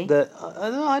 Chavvy. But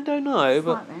I don't know,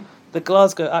 but Slightly. the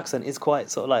Glasgow accent is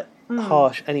quite sort of like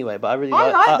harsh anyway. But I really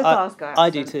I like the Glasgow I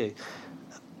do accent. too.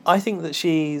 I think that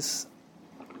she's.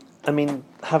 I mean,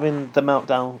 having the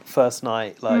meltdown first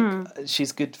night, like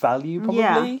she's good value probably.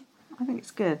 Yeah. I think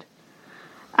it's good.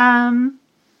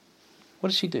 What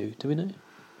does she do? Do we know?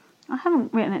 I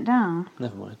haven't written it down.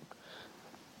 Never mind.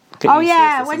 Get Oh used to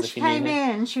yeah, this, when as she if you knew came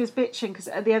me. in, she was bitching because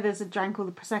the others had drank all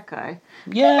the prosecco.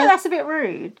 Yeah, That's a bit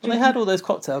rude. well, they had all those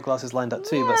cocktail glasses lined up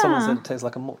too, but someone said it tastes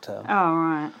like a mocktail. Oh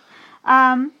right.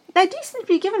 They do seem to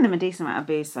be giving them a decent amount of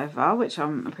booze so far, which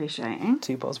I'm appreciating.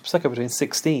 2 bottles of prosecco between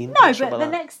 16. No, Not sure but about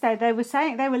the that. next day they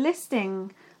were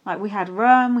listing, like, we had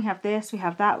rum, we have this, we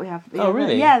have that, we have the Oh, other.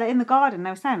 really? Yeah, they're in the garden. They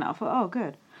were saying that. I thought, oh,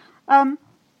 good.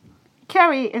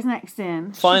 Kerry is next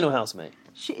in. Final housemate.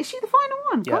 Is she the final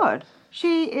one? Yeah. God.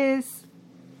 She is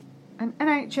an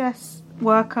NHS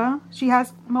worker. She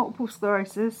has multiple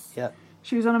sclerosis. Yeah.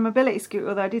 She was on a mobility scooter,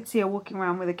 although I did see her walking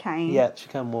around with a cane. Yeah, she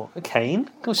can walk. A cane?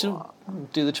 God, she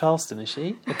doesn't do the Charleston, is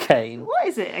she? A cane. What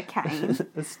is it, a cane?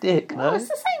 A stick, no? Oh, it's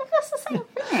the same. That's the same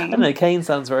I thing. don't know, cane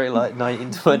sounds very like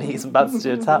 1920s and about to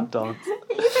do a tap dance.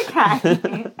 It's a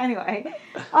cane. Anyway,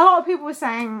 a lot of people were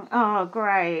saying, oh,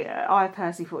 great. I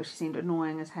personally thought she seemed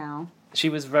annoying as hell. She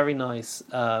was very nice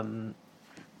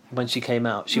when she came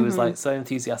out. She was like so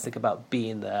enthusiastic about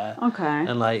being there. Okay.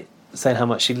 And like saying how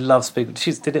much she loves people. Was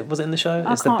it in the show?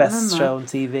 I It's the can't best remember. show on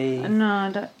TV. No,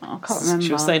 I can't remember.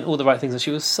 She was saying all the right things and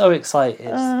she was so excited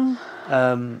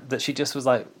that she just was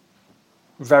like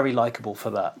very likeable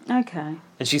for that. Okay.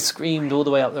 And she screamed all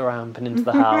the way up the ramp and into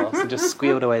the house and just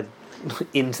squealed away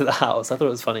into the house. I thought it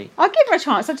was funny. I'll give her a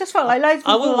chance. I just felt like loads of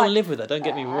people I wouldn't were want to like, live with her, don't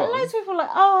get me wrong. loads of people were like,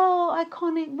 oh,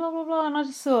 iconic, blah, blah, blah. And I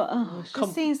just thought, oh, she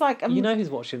just seems like... You know who's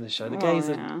watching the show. The gays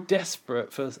yeah. are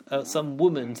desperate for some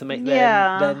woman to make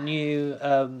Yeah. their new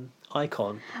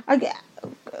icon.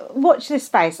 Watch this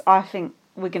space. I think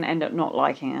we're going to end up not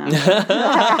liking her.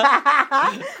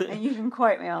 And you can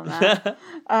quote me on that.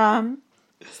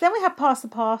 So then we had Pass the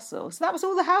Parcel. So that was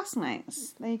all the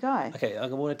housemates. There you go. Okay, I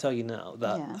want to tell you now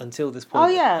that Yeah. until this point, Oh,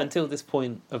 yeah. until this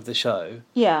point of the show,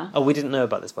 Yeah. we didn't know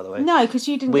about this, by the way. No, because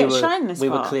you didn't get shown this We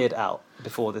were part. cleared out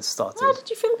before this started. How did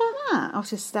you feel about that? I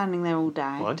was just standing there all day.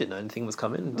 Well, I didn't know anything was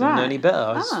coming. Didn't Right. know any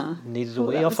better. I needed a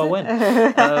wee, off I went.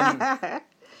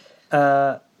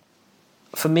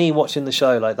 For me, watching the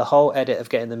show, like the whole edit of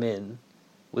getting them in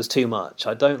was too much.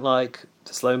 I don't like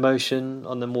the slow motion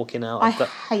on them walking out. I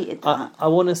hated that. I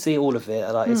want to see all of it.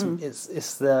 Like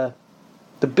it's the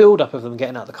build up of them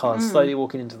getting out the car and slowly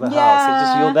walking into the house. It's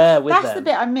just you're there with them. That's the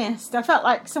bit I missed. I felt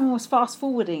like someone was fast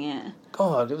forwarding it.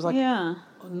 God, it was like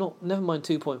never mind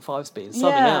 2.5 speed,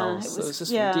 something else. It was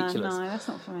just ridiculous. No, that's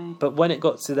not for me. But when it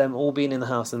got to them all being in the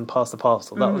house and past the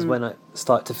parcel, that was when it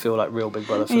started to feel like real Big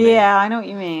Brother for me. Yeah, I know what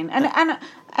you mean.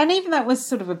 And even though it was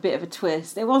sort of a bit of a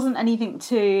twist, it wasn't anything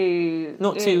too...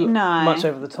 Not too much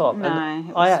over the top. No, and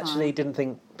it was I actually fine. didn't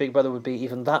think Big Brother would be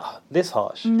even this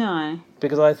harsh. No.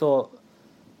 Because I thought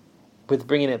with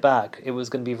bringing it back, it was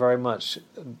going to be very much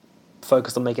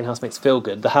focused on making housemates feel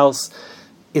good. The house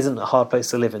isn't a hard place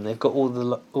to live in. They've got all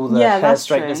the hair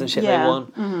straighteners and shit they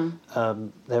want.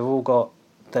 They've all got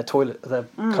their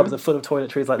cupboards are full of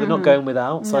toiletries. Like they're not going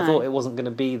without. So I thought it wasn't going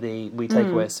to be the we take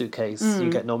away a suitcase, you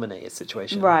get nominated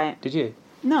situation. Right. Did you?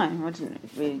 No, I didn't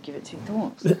really give it two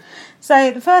thoughts.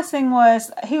 So the first thing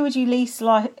was, who would you least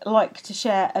like to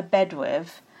share a bed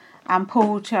with? And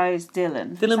Paul chose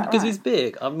Dylan. Dylan, because he's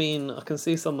big. I mean, I can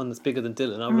see someone that's bigger than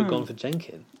Dylan. I would have gone for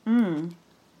Jenkin.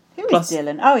 Who is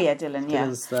Dylan? Oh yeah, Dylan. Yeah.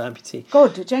 Dylan's the amputee.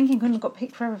 God, Jenkin couldn't have got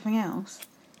picked for everything else.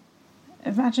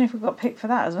 Imagine if we got picked for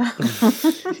that as well.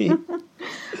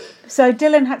 So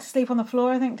Dylan had to sleep on the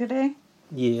floor, I think, did he?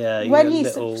 Yeah. When he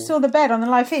saw the bed on the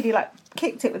live feed, he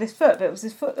kicked it with his foot, but it was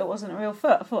his foot that wasn't a real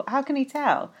foot. I thought, how can he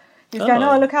tell? He was going,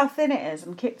 oh, look how thin it is,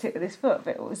 and kicked it with his foot,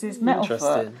 but it was his metal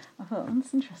foot. I thought,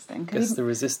 that's interesting. Guess the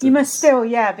resistance. You must still,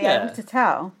 be able to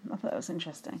tell. I thought that was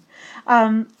interesting.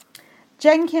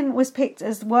 Jenkin was picked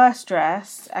as worst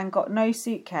dressed and got no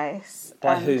suitcase.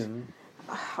 By whom?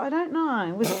 I don't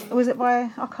know. Was it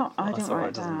by? I didn't write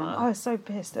it down. I was so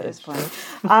pissed at this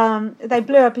point. They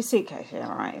blew up his suitcase.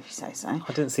 Yeah, right. If you say so.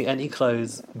 I didn't see any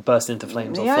clothes burst into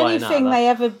flames or The flying only out. thing they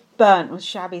ever burnt was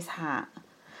Shabby's hat.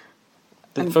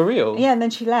 For real? Yeah, and then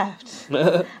she left.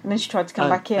 And then she tried to come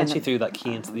back in. And she threw that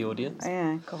key into the audience.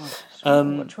 Yeah, God.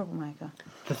 What a troublemaker.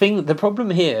 The problem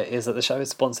here is that the show is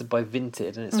sponsored by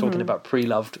Vinted and it's talking about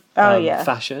pre-loved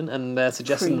fashion, and they're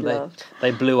suggesting that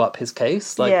they blew up his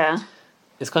case.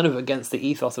 It's kind of against the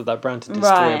ethos of that brand to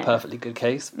destroy a perfectly good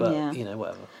case, but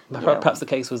whatever. Perhaps the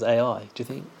case was AI, do you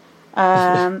think?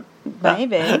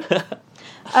 Maybe.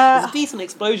 It's a decent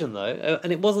explosion though,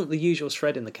 and it wasn't the usual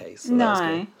shred in the case. So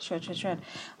no, shred.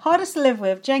 Hardest to live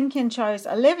with. Jenkin chose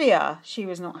Olivia. She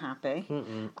was not happy,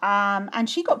 and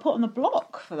she got put on the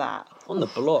block for that. On the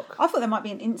block. I thought there might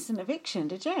be an instant eviction.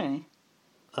 Did you?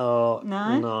 Oh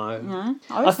no.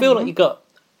 I feel like you got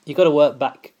to work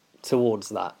back towards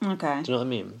that. Okay. Do you know what I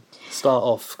mean? Start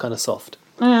off kind of soft.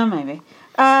 Maybe.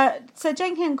 So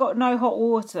Jenkins got no hot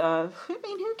water. I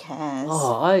mean, who cares?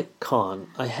 Oh, I can't.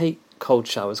 I hate cold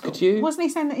showers. Could you? Wasn't he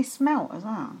saying that he smelt as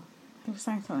well? He was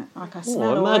saying something like, I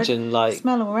smell imagine, already.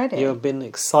 Smell already. You've been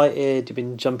excited, you've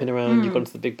been jumping around, you've gone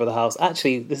to the Big Brother house.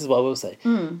 Actually, this is what I will say.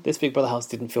 This Big Brother house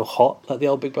didn't feel hot like the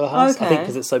old Big Brother house. Okay. I think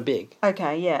because it's so big.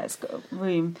 Okay, yeah, it's got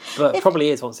room. But it probably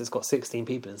is once it's got 16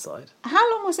 people inside.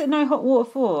 How long was it no hot water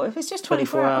for? If it's just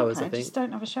 24 hours, I think. Just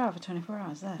don't have a shower for 24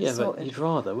 hours. There, Yeah, sorted. but you'd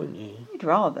rather, wouldn't you? You'd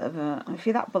rather, but if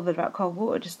you're that bothered about cold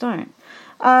water, just don't.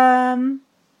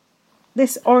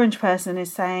 This orange person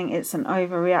is saying it's an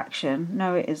overreaction.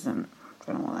 No, it isn't. I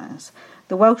don't know what that is.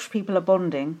 The Welsh people are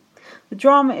bonding. The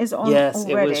drama is on yes,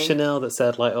 already. it was Chanel that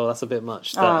said, like, oh, that's a bit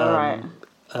much. That right.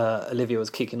 Olivia was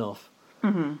kicking off.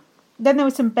 Mm-hmm. Then there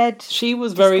was some bed She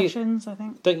was discussions, I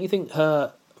think. Don't you think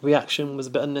her reaction was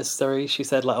a bit unnecessary? She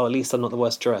said, like, oh, at least I'm not the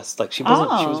worst dressed. Like, she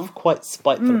wasn't. She was quite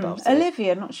spiteful about it.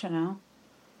 Olivia, not Chanel.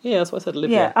 Yeah, that's what I said,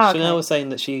 Olivia. Yeah, okay. Chanel was saying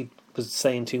that she was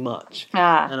saying too much.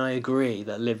 And I agree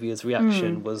that Olivia's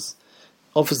reaction was...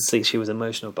 Obviously, she was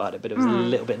emotional about it, but it was a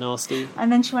little bit nasty. And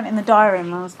then she went in the diary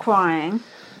room and was crying.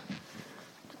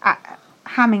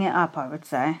 Hamming it up, I would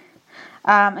say.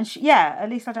 And she, at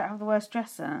least I don't have the worst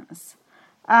dressers.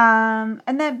 But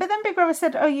then Big Brother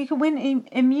said, oh, you can win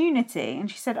immunity.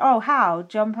 And she said, oh, how?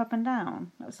 Jump up and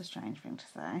down. That was a strange thing to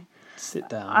say. Sit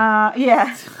down.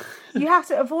 Yeah. You have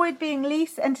to avoid being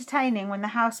least entertaining when the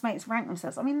housemates rank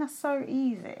themselves. I mean, that's so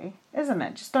easy, isn't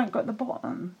it? Just don't go at the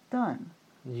bottom. Done.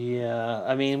 Yeah,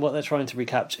 I mean, what they're trying to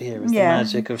recapture here is the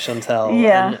magic of Chantel.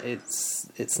 Yeah. And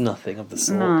it's nothing of the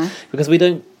sort. No. Because we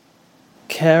don't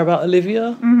care about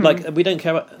Olivia. Like, we don't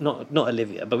care about... Not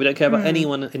Olivia, but we don't care about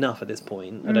anyone enough at this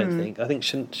point, I don't think. I think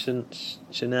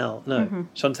Chanel... No,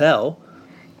 Chantel...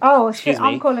 Oh, excuse me.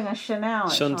 I'm calling her Chanel.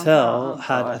 Chantel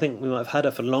had... I think we might have had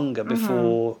her for longer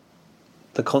before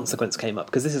the consequence came up.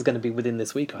 Because this is going to be within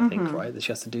this week, I think, right? That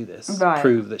she has to do this. Right.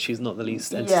 Prove that she's not the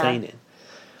least entertaining.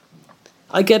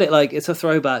 I get it, like, it's a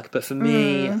throwback, but for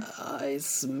me,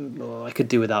 I could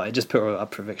do without it. Just put her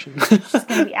up for eviction. She's going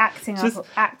to be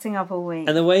acting up all week.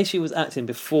 And the way she was acting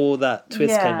before that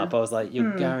twist came up, I was like,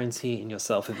 you're guaranteeing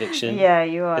yourself eviction. Yeah,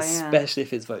 you are, especially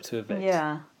if it's vote to evict.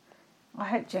 Yeah. I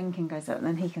hope Jenkins goes up and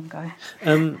then he can go.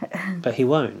 But he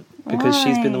won't, because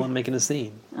she's been the one making a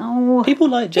scene. Oh. People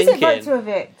like Jenkins. Is it vote to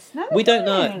evict? No, we don't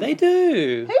know. They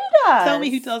do. Who does? Tell me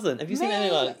who doesn't. Have you seen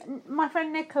anyone? My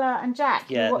friend Nicola and Jack.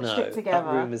 Yeah, watched it together.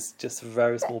 That room is just a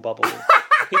very small bubble.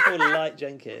 People like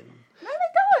Jenkins. No,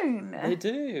 they don't. They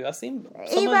do. I've seen...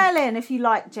 Email in if you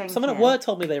like Jenkins. Someone at work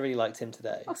told me they really liked him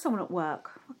today. Oh, someone at work.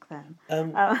 Fuck them.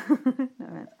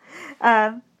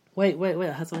 Wait,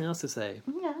 I had something else to say.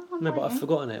 Yeah, No, but I've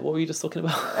forgotten it. What were you just talking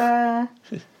about?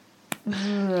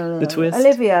 The twist?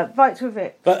 Olivia, vote to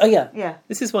evict. But, Yeah.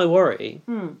 This is my worry.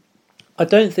 I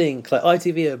don't think, like,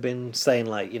 ITV have been saying,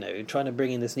 like, you know, trying to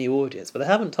bring in this new audience, but they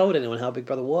haven't told anyone how Big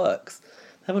Brother works.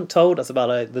 They haven't told us about,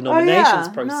 like, the nominations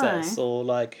process or,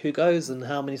 like, who goes and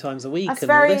how many times a week That's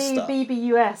and all this very stuff.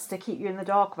 BBUS to keep you in the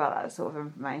dark about that sort of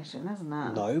information, isn't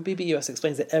it? No, BBUS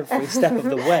explains it every step of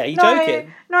the way. Are you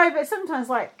joking? No, but sometimes,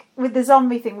 like, with the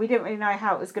zombie thing, we didn't really know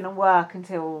how it was going to work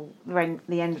until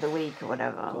the end of the week or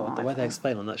whatever. God, the way they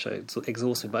explain on that show, it's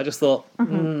exhausting. But I just thought,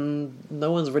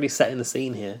 no one's really setting the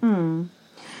scene here. Then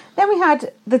we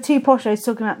had the two poshos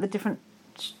talking about the different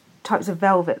types of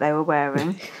velvet they were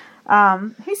wearing.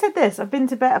 Who said this? I've been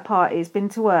to better parties, been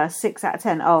to worse, 6 out of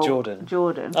 10. Oh,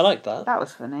 Jordan. I like that. That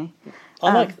was funny.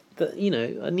 I like that, you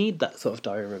know, I need that sort of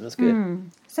diary room. That's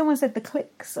good. Someone said the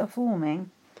cliques are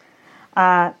forming.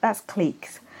 That's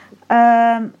cliques.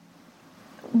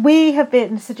 We have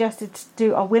been suggested to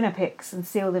do our winner picks and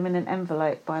seal them in an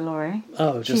envelope by Laurie.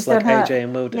 Oh, just like AJ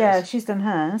and Will did. Yeah, she's done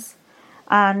hers.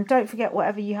 And don't forget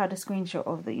whatever you had a screenshot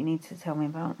of that you need to tell me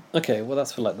about. Okay, well,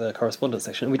 that's for, like, the correspondence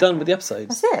section. Are we done with the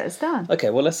episodes? That's it, it's done. Okay,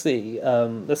 well, let's see.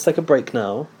 Let's take a break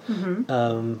now.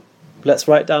 Let's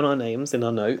write down our names in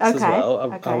our notes as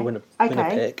well. I'll win a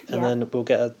pick. And then we'll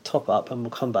get a top up and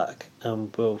we'll come back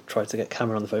and we'll try to get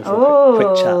Cameron on the phone for a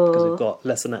quick chat because we've got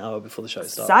less than an hour before the show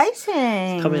starts.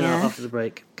 Exciting! Coming out after the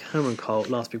break, Cameron Cole,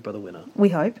 last Big Brother winner. We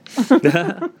hope.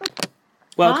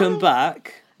 Welcome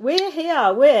back. We're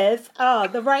here with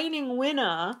the reigning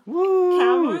winner,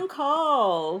 Cameron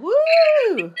Cole. Woo!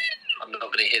 I'm not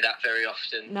going to hear that very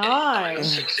often. No. I've got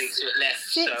 6 weeks left,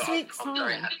 6 so weeks I'm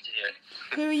very happy to hear it.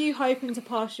 Who are you hoping to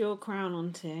pass your crown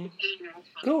on to?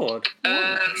 Good.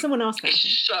 Someone asked that.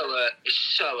 It's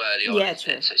so early on. Yeah,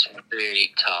 true. So it's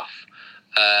really tough.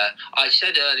 I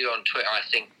said earlier on Twitter, I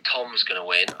think Tom's going to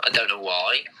win. I don't know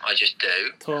why. I just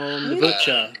do. Tom the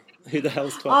Butcher. Who the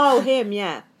hell's Tom? Oh, him,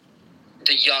 yeah.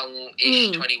 The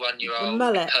young-ish 21-year-old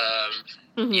mullet.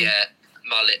 yeah,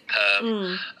 mullet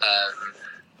perm.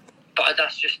 But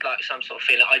that's just like some sort of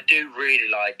feeling. I do really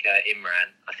like Imran.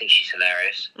 I think she's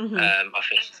hilarious. I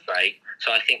think she's great.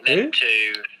 So I think them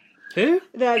two. Who?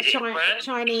 The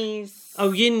Chinese.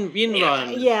 Oh, Yin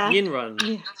Run. Yeah. Yin Run.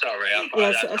 Sorry,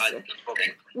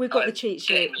 We've got the cheat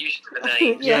sheet. Getting used to the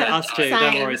names. Yeah, us too.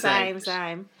 Don't worry.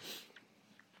 Same.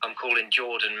 I'm calling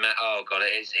Jordan Matt. Oh god,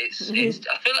 it's. I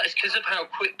feel like it's because of how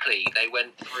quickly they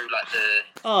went through like the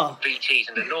VTs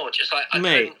and the launch. It's like I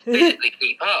couldn't physically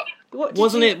keep up.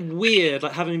 Wasn't it weird,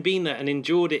 like having been there and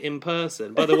endured it in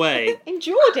person? By the way,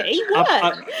 endured it?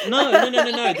 What? No.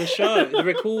 The show, the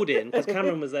recording, because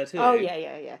Cameron was there too. Oh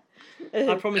yeah.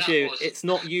 I promise it's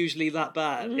not usually that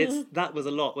bad. That was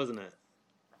a lot, wasn't it?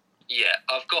 Yeah,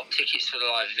 I've got tickets for the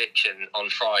live eviction on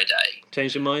Friday.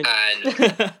 Changed your mind? And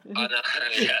I know,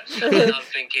 and I'm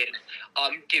thinking,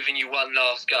 I'm giving you one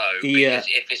last go. Because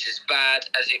if it's as bad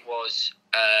as it was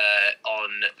on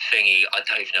Thingy, I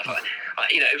don't even know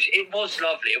if it was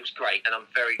lovely, it was great, and I'm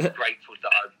very grateful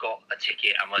that I've got a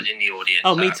ticket and was in the audience.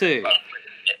 Oh, me too.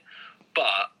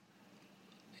 But,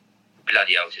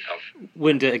 bloody hell, it's tough.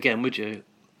 Wouldn't do it again, would you?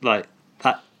 Like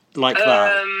that? Like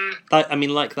that.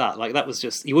 Like that. Like that was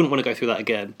just, you wouldn't want to go through that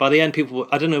again. By the end, people were,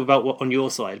 I don't know about what on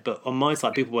your side, but on my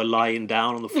side, people were lying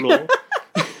down on the floor.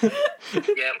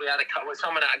 Yeah, we had a couple.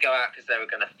 Someone had to go out because they were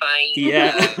going to faint.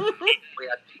 Yeah.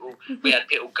 We had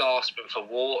people gasping for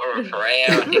water and for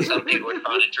air. I think some people were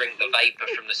trying to drink the vapour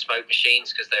from the smoke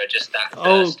machines because they were just that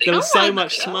thirsty. There was so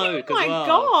much smoke as well.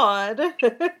 Oh my god.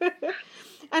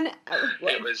 And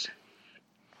it was.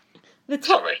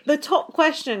 The top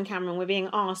question, Cameron, we're being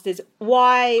asked is,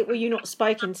 why were you not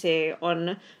spoken to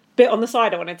on bit on the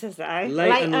side? I wanted to say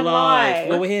late and live.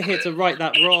 Well, we're here to right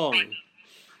that wrong.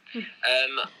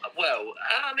 Well,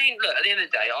 I mean, look. At the end of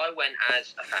the day, I went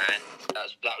as a fan.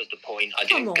 That was the point. I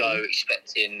didn't go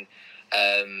expecting,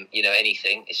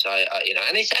 anything. It's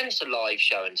and it's a live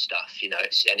show and stuff.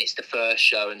 It's the first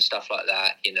show and stuff like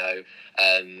that.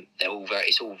 They're all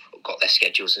it's all got their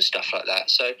schedules and stuff like that.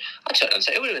 So I don't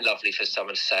understand. It would have been lovely for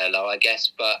someone to say hello, I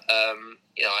guess. But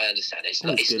I understand it's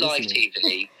good, live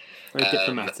TV. Very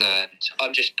diplomatic. And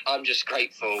I'm just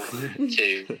grateful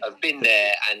to have been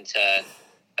there and to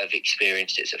have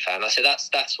experienced it as a fan. I said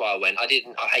that's why I went. I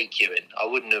hate queuing. I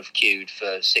wouldn't have queued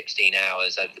for 16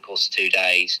 hours over the course of 2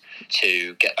 days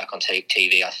to get back on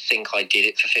TV. I think I did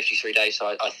it for 53 days. So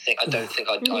I don't think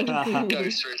I'd go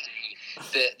through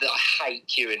I hate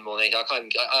queuing more than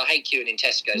anything. I hate queuing in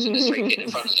Tesco's and the street kid in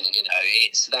front of you.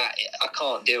 It's that I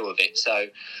can't deal with it. So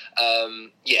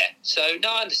So no,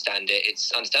 I understand it.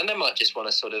 They might just want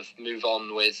to sort of move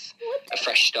on with a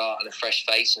fresh start and a fresh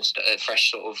face and a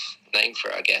fresh sort of name for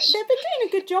it, I guess. They've been doing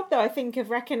a good job, though, I think, of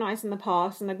recognising the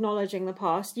past and acknowledging the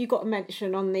past. You got a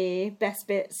mention on the Best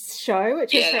Bits show,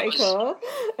 which is pretty cool.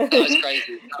 That was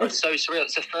crazy. That was so surreal.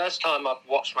 It's the first time I've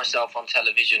watched myself on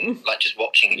television, like just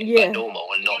watching it like normal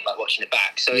and not like watching it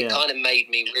back. So it kind of made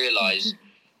me realise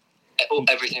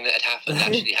everything that had happened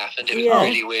actually happened. It was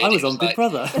really weird. I was on Big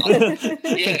Brother.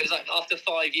 It was like after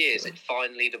 5 years, the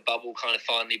bubble kind of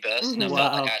finally burst, and it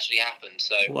felt like it actually happened.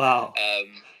 So wow.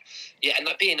 And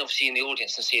like being obviously in the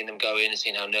audience and seeing them go in and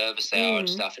seeing how nervous they are and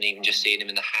stuff, and even just seeing them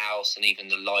in the house and even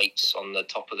the lights on the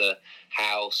top of the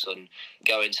house and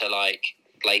going to like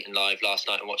late and live last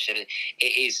night and watching everything.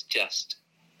 It is just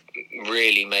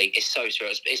really it's so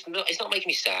surreal. It's not making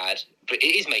me sad, but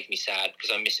it is making me sad because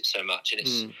I miss it so much, and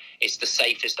it's the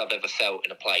safest I've ever felt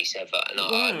in a place ever, and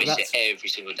I miss it every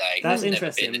single day. That's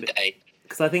interesting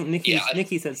because I think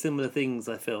Nikki said similar things.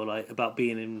 I feel like about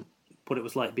being in what it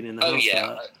was like being in the house. Oh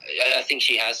yeah, I think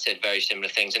she has said very similar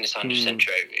things, and it's 100%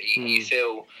 true. You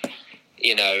feel.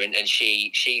 And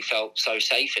she felt so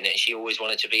safe in it. She always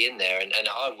wanted to be in there, and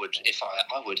I would if I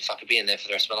could be in there for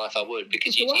the rest of my life. I would,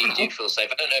 because you do feel safe.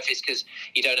 I don't know if it's because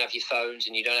you don't have your phones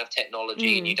and you don't have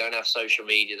technology and you don't have social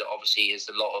media that obviously is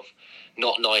a lot of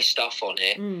not nice stuff on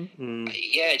it.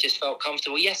 It just felt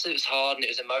comfortable. Yes, it was hard and it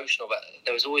was emotional, but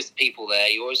there was always people there.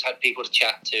 You always had people to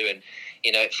chat to, and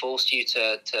it forced you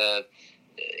to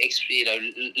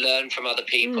learn from other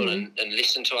people and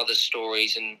listen to other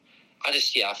stories. And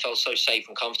I felt so safe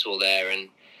and comfortable there, and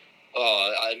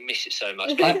I miss it so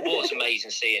much. But it was amazing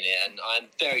seeing it, and I'm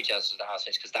very jealous of the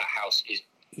housemates because that house is.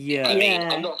 Yeah, I mean,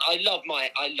 I'm not. I love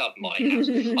my house.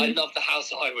 I love the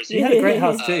house that I was in. You had a great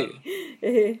house too,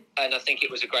 and I think it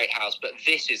was a great house. But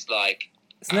this is like.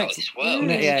 It's out of this world.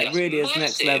 It really is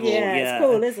next level. Yeah, it's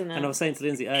cool, isn't it? And I was saying to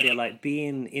Lindsay earlier, like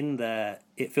being in there,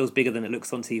 it feels bigger than it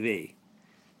looks on TV.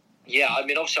 Yeah, I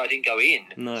mean, obviously I didn't go in,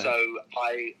 no.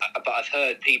 But I've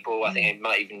heard people. I think it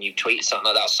might even you tweeted something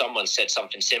like that. Someone said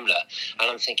something similar, and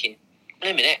I'm thinking,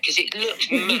 a minute, because it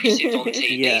looks massive on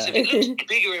TV. Yeah. So it looks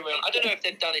bigger in real. I don't know if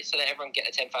they've done it so that everyone get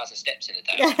the 10,000 steps in a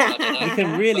day. I don't know. You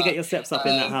can really get your steps up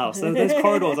in that house. Those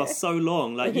corridors are so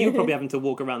long. Like, you're probably having to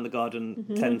walk around the garden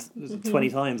 20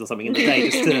 times or something in the day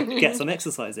just to get some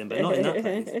exercise in, but not in that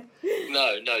place.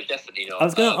 No, definitely not. I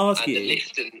was going to ask you. The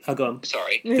lift and, go on.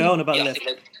 Sorry. Go on about Yeah, the I lift.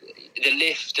 think the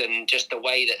lift and just the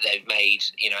way that they've made,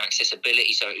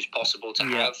 accessibility so it was possible to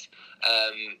have.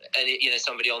 And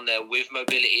somebody on there with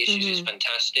mobility issues is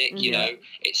fantastic. You know,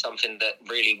 it's something that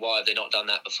really, why have they not done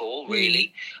that before?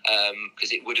 Really,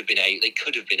 because it would have been they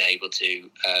could have been able to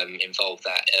involve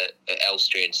that at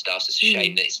Elstree and stuff. It's a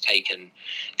shame that it's taken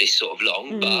this sort of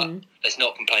long, but let's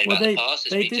not complain about the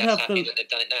past. Let's be just happy that they've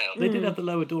done it now. They did have the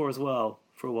lower door as well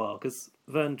for a while because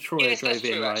Vern Troyer drove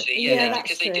in, right? Actually.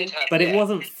 That's they did have. But it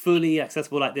wasn't fully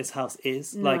accessible like this house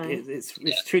is. No. Like it's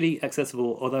truly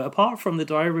accessible. Although apart from the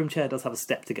diary room chair does have a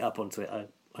step to get up onto it.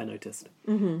 I noticed.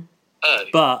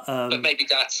 But maybe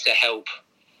that's to help.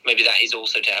 Maybe that is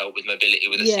also to help with mobility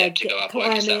with a step to go up.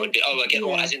 I guess that would be.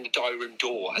 As in the diary room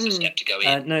door has a step to go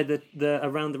in. No, the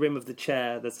around the rim of the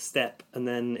chair there's a step, and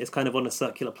then it's kind of on a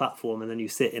circular platform, and then you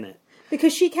sit in it.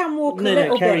 Because she can walk a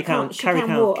little bit. Carrie can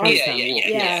walk.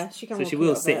 Yeah. She can so walk she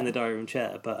will sit in the diary room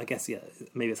chair, but I guess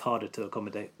maybe it's harder to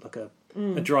accommodate like a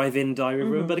drive-in diary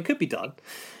room, but it could be done.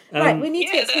 Right, we need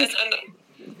to.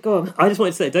 Go on. I just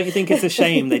wanted to say, don't you think it's a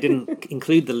shame they didn't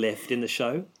include the lift in the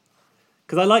show?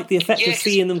 Because I like the effect of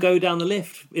seeing them go down the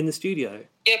lift in the studio.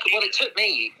 Yeah, well, it took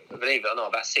me, believe it or not,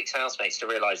 about 6 housemates to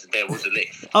realise that there was a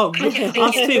lift. Oh,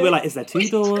 us too. We're like, is there 2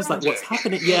 doors? Like, what's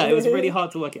happening? Yeah, it was really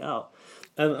hard to work it out.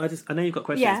 I know you've got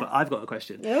questions, but I've got a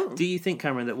question. Oh. Do you think,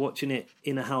 Cameron, that watching it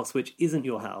in a house which isn't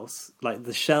your house, like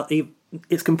the shell,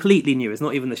 it's completely new, it's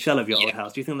not even the shell of your old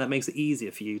house, do you think that makes it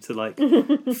easier for you to, like,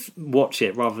 watch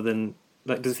it rather than,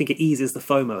 like, does it think it eases the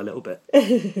FOMO a little bit?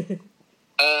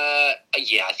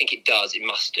 Yeah, I think it does. It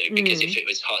must do, because if it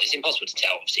was hard, it's impossible to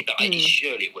tell, obviously, but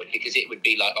surely it would, because it would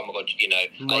be like, oh my god,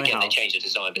 they changed the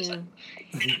design, but it's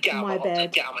like, get out of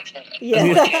my chair.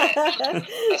 Yeah.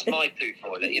 That's my poo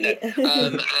toilet,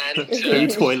 Poo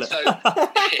toilet. So,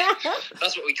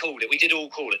 that's what we called it. We did all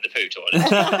call it the poo toilet.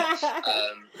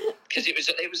 Because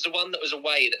it was the one that was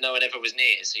away that no one ever was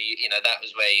near, so that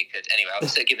was where you could. Anyway,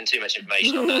 I've given too much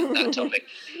information on that topic.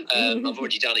 I've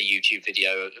already done a YouTube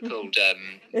video called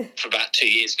for about 2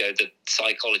 years ago, the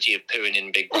psychology of pooing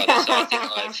in Big Brother. So I think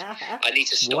I need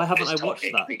to stop. Why haven't this I watched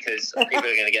topic that? because people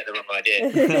are going to get the wrong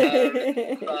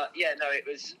idea. But yeah, no, I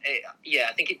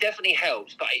think it definitely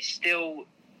helps, but it's still.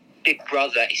 Big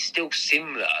Brother is still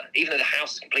similar, even though the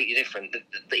house is completely different.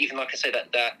 Even like I say,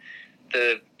 that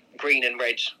the green and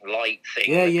red light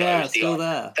thing. Still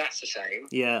there. That's the same.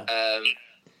 Yeah.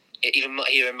 Even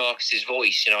hearing Marcus's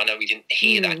voice, I know we didn't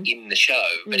hear that in the show,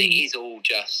 but it is all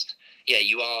just,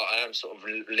 I am sort of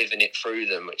living it through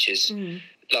them, which is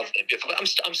lovely.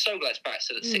 I'm so glad it's back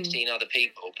so that 16 other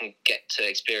people can get to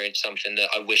experience something that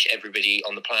I wish everybody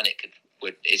on the planet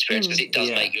would experience, because it does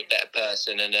make you a better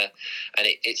person, and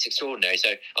it's extraordinary. So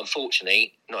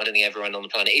unfortunately, I don't think everyone on the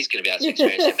planet is going to be able to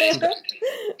experience it, but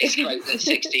it's great that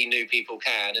 16 new people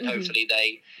can, and hopefully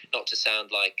they, not to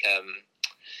sound like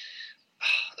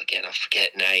again I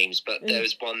forget names, but there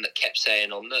was one that kept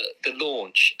saying on the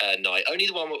launch night, only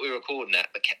the one that we were recording at,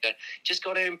 but kept going, just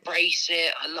got to embrace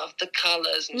it, I love the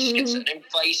colours, and just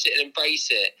embrace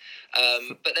it.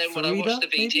 But then when I watched the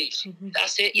VT,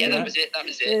 that's it. That was it.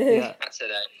 That's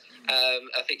it.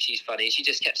 I think she's funny. She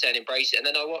just kept saying embrace it, and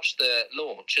then I watched the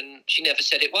launch, and she never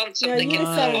said it once. I'm thinking,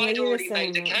 I'd already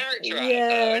made a character out of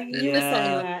her. You were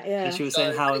saying that, And she was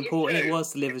saying how important it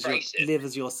was to live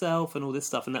as yourself and all this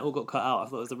stuff, and that all got cut out. I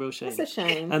thought it was a real shame. That's a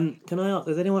shame. Can I ask?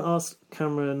 Has anyone asked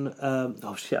Cameron?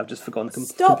 I've just forgotten.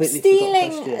 Stop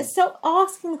stealing. Stop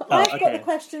asking. I've got the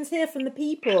questions here from the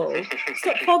people.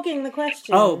 Stop hogging the questions.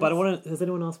 Oh, but has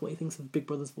anyone asked what he thinks of Big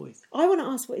Brother's voice? I want to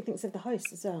ask what he thinks of the host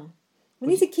as well. We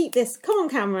need to keep this. Come on,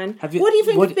 Cameron. What do you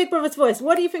think of Big Brother's voice?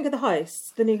 What do you think of the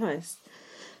host, the new host?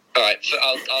 All right,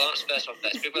 I'll answer first one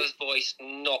first. Big Brother's voice,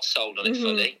 not sold on it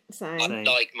fully. Same. I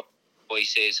like my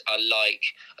voices. I like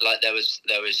there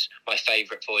was my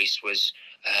favourite voice was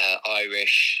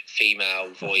Irish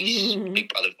female voice. Big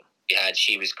Brother had,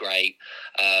 she was great.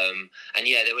 And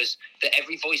there was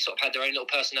every voice sort of had their own little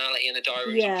personality in the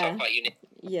diary, which felt quite unique.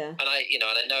 Yeah, and I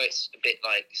know it's a bit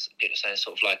like people saying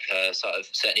sort of like sort of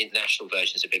certain international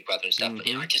versions of Big Brother and stuff, but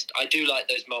I do like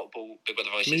those multiple Big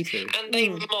Brother voices. Me too. And they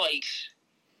might,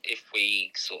 if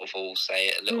we sort of all say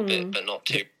it a little bit, but not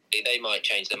too. They might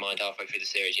change their mind halfway through the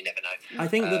series. You never know. I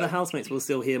think that the housemates will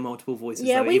still hear multiple voices.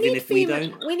 Yeah, though, even if we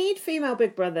don't. We need female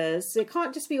Big Brothers. It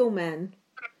can't just be all men.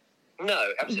 No,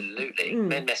 absolutely.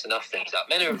 Men mess enough things up.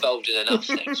 Men are involved in enough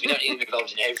things. We don't need to be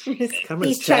involved in everything.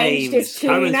 Cameron's He's changed his tune,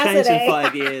 Cameron's hasn't changed in he?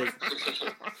 5 years.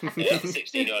 Yeah, I'm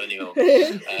 16 not anymore.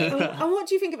 And what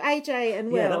do you think of AJ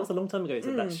and Will? Yeah, that was a long time ago you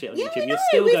said that shit on Yeah, YouTube. I You're know,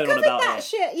 still we've going on covered about that it.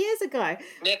 shit years ago.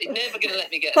 Never going to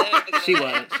let me get... She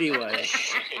won't.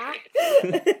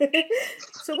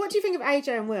 So what do you think of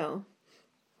AJ and Will?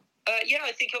 Yeah,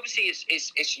 I think obviously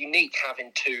it's unique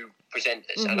having two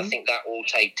presenters, and I think that will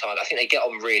take time. I think they get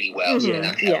on really well, so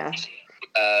that helps.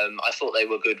 I thought they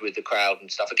were good with the crowd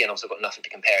and stuff. Again, obviously I've got nothing to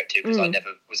compare it to because I never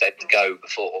was able to go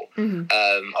before,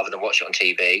 other than watch it on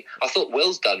TV. I thought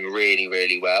Will's done really,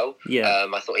 really well. Yeah.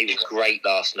 I thought he was great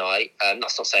last night. That's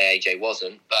not to say AJ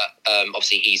wasn't, but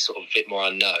obviously he's sort of a bit more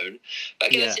unknown. But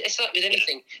again, it's like with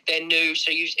anything, they're new,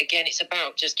 so again, it's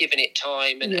about just giving it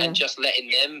time and just letting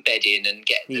them bed in and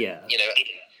get them, you know.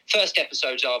 First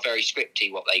episodes are very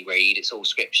scripty, what they read. It's all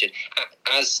scripted.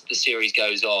 As the series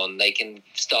goes on, they can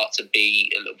start to be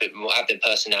a little bit more, have their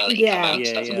personality come out and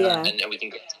stuff like that. And we can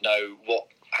get to know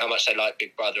how much they like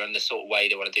Big Brother and the sort of way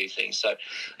they want to do things. So,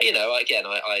 you know, again,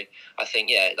 I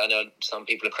think, I know some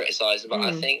people are criticising, but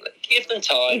I think give them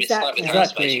time. It's like with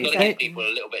housemates, you've got to give people a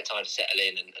little bit of time to settle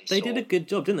in and they did a good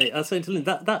job, didn't they? I was saying to Lynn,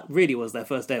 that really was their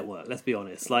first day at work, let's be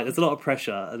honest. Like, there's a lot of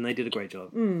pressure, and they did a great job.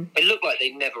 It looked like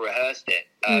they never rehearsed it,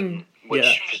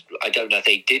 which I don't know if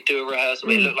they did do a rehearsal,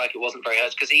 but it looked like it wasn't very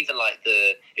rehearsed, because even like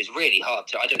it's really hard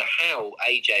to, I don't know how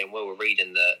AJ and Will were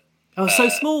reading the... Oh, so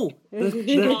small.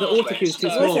 The auto cue is too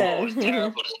small. It was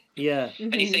terrible. Yeah.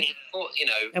 And you think, you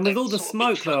know... And with all the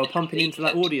smoke they were pumping into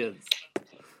that audience.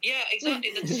 Yeah,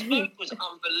 exactly. The smoke was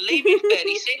unbelievable. You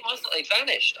barely seen them. I thought they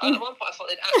vanished. At one point, I thought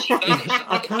they'd actually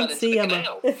vanished. I can't see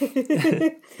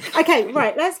them. Okay,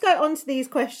 right. Let's go on to these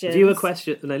questions. Viewer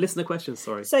question. No, listener questions.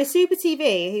 Sorry. So Super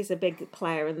TV, he's a big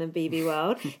player in the BB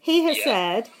world. He has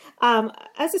said,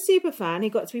 as a super fan, he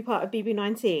got to be part of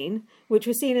BB19, which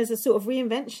was seen as a sort of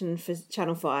reinvention for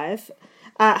Channel 5.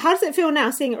 How does it feel now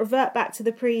seeing it revert back to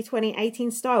the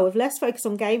pre-2018 style with less focus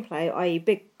on gameplay, i.e.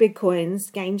 big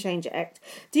coins, game changer act?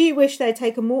 Do you wish they'd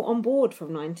taken more on board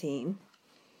from 19?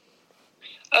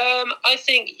 I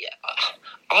think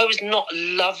I was not a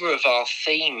lover of our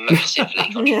theme massively,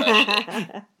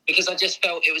 controversially, because I just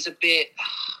felt it was a bit...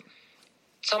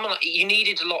 Someone like, you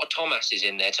needed a lot of Thomases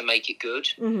in there to make it good,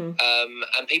 and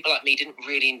people like me didn't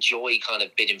really enjoy kind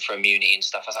of bidding for immunity and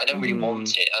stuff. I don't really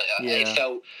want it. It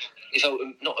felt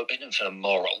not. It didn't feel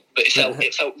immoral, but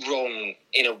it felt wrong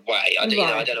in a way. I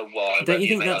don't know why. Don't you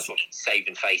think that's sort of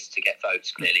saving face to get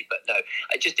votes? Clearly, but no,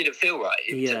 it just didn't feel right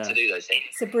to do those things.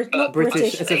 It's not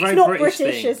British. It's a very not British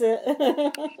British, thing. is it?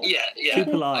 Yeah.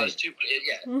 Too polite.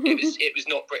 It was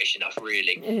not British enough,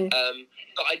 really.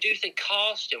 But I do think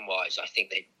casting wise, I think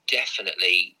they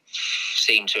definitely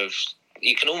seem to have.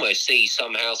 You can almost see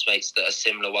some housemates that are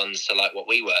similar ones to like what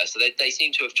we were. So they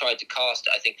seem to have tried to cast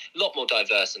it, I think, a lot more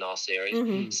diverse than our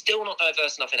series. Still not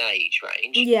diverse enough in age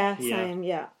range. Yeah, same.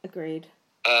 Yeah, agreed.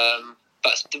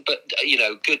 But you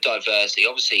know, good diversity.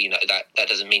 Obviously, you know that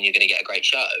doesn't mean you're going to get a great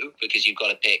show, because you've got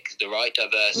to pick the right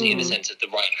diversity in the sense of the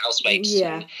right housemates.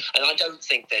 Yeah. And I don't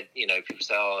think that, you know, people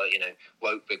say, oh, you know,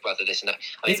 woke Big Brother, this and that.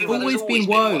 I mean, It's Big Brother's always been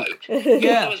woke. woke.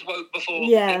 It was woke before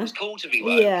it was cool to be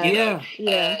woke.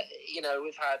 You know,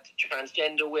 we've had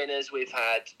transgender winners, we've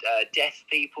had deaf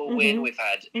people win, we've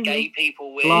had gay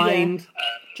people win, blind,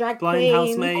 drag blind queen.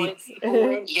 housemates,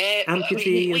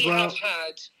 amputee as well. Have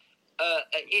had.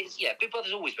 Big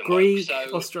Brother's always been Greek, woke,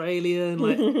 so... Australian,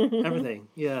 like everything.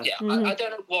 Yeah. I don't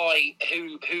know why,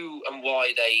 who and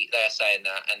why they are saying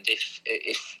that, and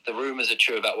if the rumours are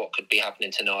true about what could be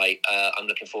happening tonight, I'm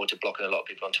looking forward to blocking a lot of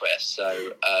people on Twitter.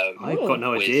 So I've got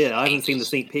no idea. I haven't seen the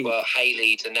sneak peek. Well,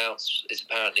 Hayley's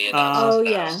apparently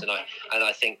announced tonight, and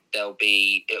I think it'll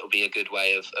be a good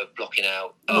way of blocking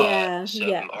out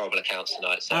some horrible accounts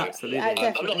tonight. So absolutely,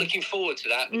 I'm not looking forward to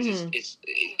that, because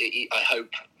I hope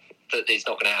that it's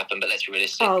not going to happen, but let's be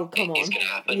realistic. Oh, come on. It's going to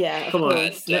happen. Yeah, come on.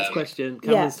 Next question.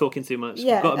 Cameron's talking too much. We've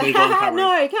got to move on, Cameron.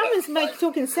 No, Cameron's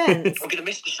talking sense. I'm going to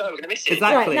miss the show. I'm going to miss it.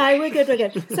 Exactly. Right, no, we're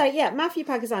good. So, Matthew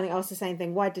Pakistani asked the same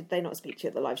thing. Why did they not speak to you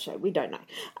at the live show? We don't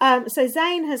know. So,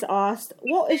 Zane has asked,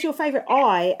 what is your favourite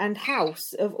eye and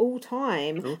house of all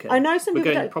time? Okay. I know some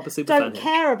people don't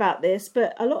care about this,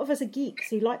 but a lot of us are geeks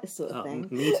who like this sort of thing.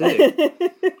 Me too.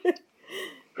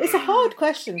 It's a hard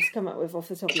question to come up with off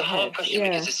the top of your head. It's a hard question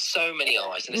because there's so many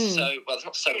eyes, and there's there's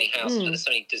not so many houses, but there's so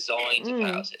many designs of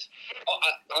houses.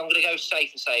 I'm going to go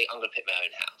safe and say I'm going to pick my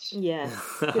own house. Yeah,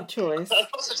 good choice. I'm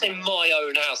not saying my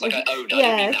own house, like I own it. I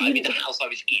mean that. I mean the house I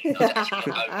was in. I was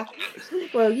actually my own house.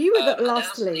 Well, you were the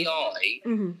last lead. The eye,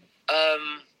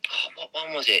 what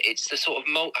one was it? It's the sort of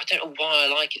I don't know why I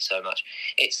like it so much.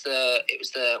 It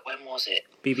was the when was it?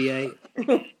 BB-8.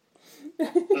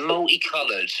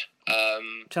 Multicoloured.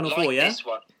 Channel like 4, yeah? This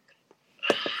one.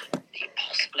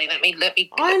 Possibly. Let me.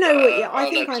 I know what you. I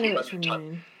I'll think look I know through which one you time.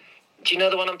 mean. Do you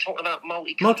know the one I'm talking about?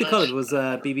 Multicoloured. Multicolored was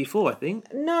BB4, I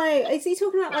think. No, is he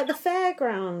talking about like the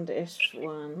fairground-ish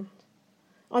one?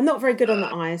 I'm not very good on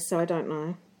the eyes, so I don't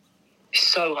know.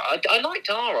 So I liked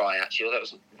our eye actually. Although that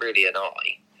wasn't really an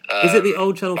eye. Is it the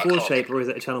old Channel I 4 can't shape think. or is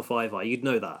it a Channel 5 eye? You'd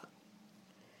know that.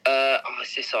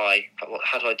 It's this eye.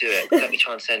 How do I do it? Let me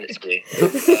try and send it to you.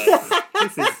 This is a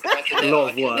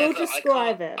lot of work. We'll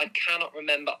describe it. I cannot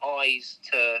remember eyes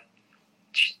to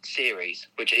series,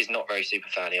 which is not very super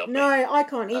fanny of me. No, I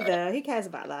can't either. Who cares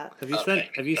about that? Have you That's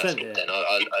sent good it? Then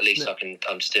at least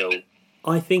I'm still.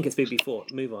 I think it's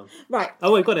BB4. Move on. Right.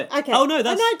 Oh, we've got it. Okay. Oh, no,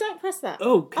 that's... Oh, no, don't press that.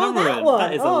 Oh, Cameron. that one.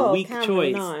 That is a weak Cameron,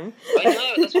 choice. No. I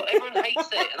know, that's what everyone hates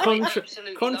it. And I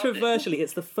absolutely Controversially,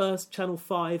 it's the first Channel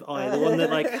 5 eye, the one that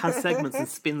like has segments and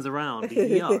spins around.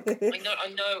 Yuck. love it. I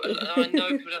know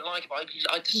people don't like it, but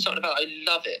I just something about it, I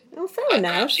love it. Oh, fair I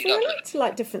enough. absolutely We're love allowed to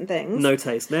like different things. No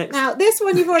taste. Next. Now, this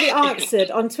one you've already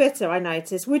answered on Twitter, I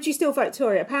noticed. Would you still vote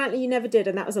Tory? Apparently you never did,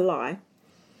 and that was a lie.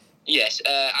 Yes,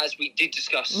 as we did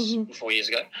discuss 4 years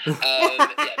ago,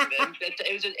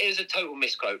 it was a total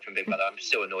misquote from Big Brother. I'm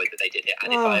still annoyed that they did it,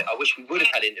 and I wish we would have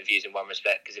had interviews in one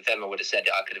respect, because if Emma would have said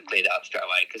it, I could have cleared it up straight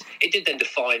away, because it did then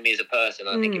define me as a person,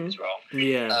 and I think it was wrong.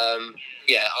 Yeah.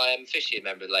 I am officially a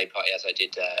member of the Labour Party, as I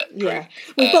did Yeah,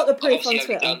 prove. we've got the proof on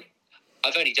Twitter.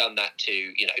 I've only done that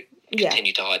to,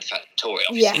 continue to hide the fact that Tory,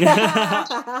 obviously. Yeah.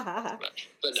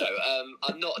 But no,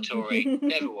 I'm not a Tory,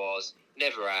 never was,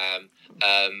 never am,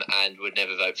 and would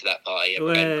never vote for that party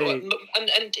ever again.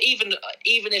 And even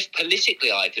if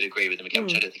politically I could agree with them again,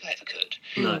 which I don't think I ever could,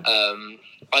 No.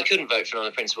 I couldn't vote for them on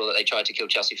the principle that they tried to kill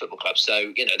Chelsea Football Club.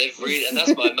 So they've really, and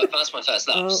that's my first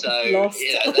love. Oh, so lost.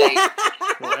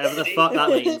 Whatever the fuck that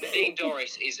means. Dean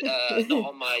Doris is not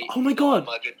on my. Oh my God. On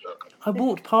my good book. I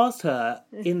walked past her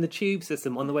in the tube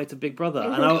system on the way to Big Brother,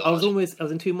 and I was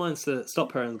in two minds to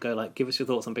stop her and go like, "Give us your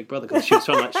thoughts on Big Brother," because she was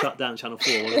trying to like shut down Channel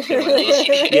 4. And shit like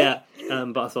that. Yeah,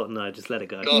 but I thought no, just let it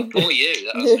go. God, poor you.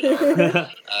 That was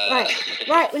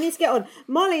Right. We need to get on.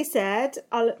 Molly said,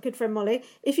 our good friend Molly,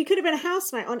 if you could have been a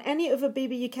housemate on any of a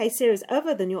BBUK series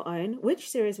other than your own, which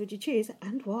series would you choose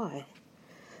and why?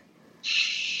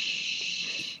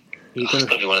 It's got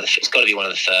to be one of the. It's got to be one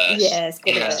of the first. Yeah, it's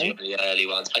got to be. It has to be one of the early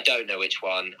ones. I don't know which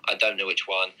one.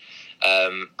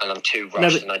 And I'm too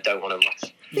rushed, and I don't want to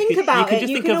rush. Think about it.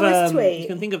 You can always tweet. You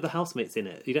can think of the housemates in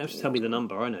it. You don't have to tell me the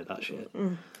number. I know that shit.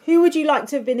 Who would you like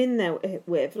to have been in there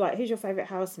with? Like, who's your favourite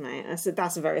housemate?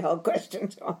 That's a very hard question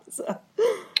to answer.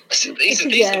 These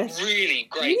are really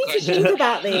great questions. You need to think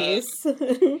about these.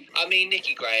 I mean,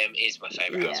 Nikki Graham is my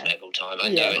favourite housemate of all time. I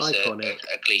know it's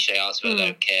a cliche answer, but I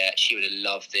don't care. She would have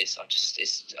loved this. I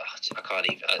can't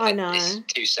even. I know. It's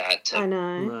too sad to. I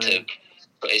know.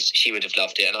 But she would have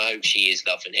loved it, and I hope she is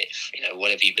loving it.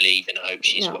 Whatever you believe in, I hope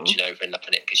she's watching over and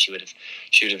loving it, because she would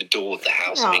have adored the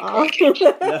house. Don't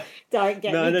get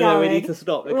me going. No, we need to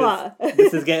stop, because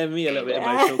this is getting me a little bit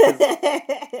emotional.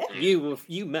 Cause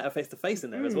you met her face to face in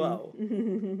there as well.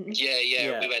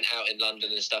 Yeah. We went out in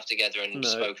London and stuff together and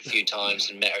spoke a few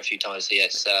times and met her a few times. So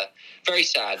it's very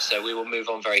sad. So we will move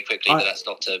on very quickly. But that's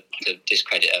not to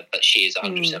discredit her. But she is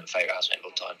 100% my favourite housemate of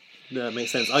all time. No, it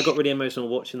makes sense. I got really emotional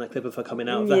watching that clip of her coming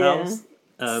out of the house.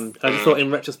 I just thought,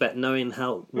 in retrospect, knowing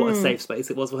what a safe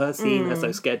space it was for her, seeing her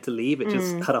so scared to leave, it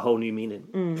just had a whole new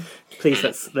meaning. Please,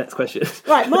 next question.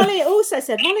 Right, Molly also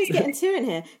said, Molly's getting two in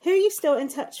here. Who are you still in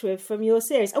touch with from your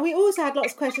series? And we also had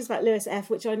lots of questions about Lewis F,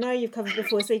 which I know you've covered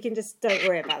before, so you can just don't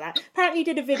worry about that. Apparently you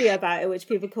did a video about it, which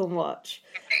people can watch.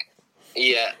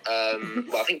 Yeah,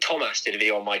 well, I think Thomas did a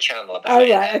video on my channel about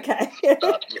it. Oh, right, okay.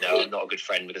 But, I'm not a good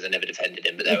friend because I never defended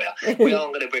him, but there we are. We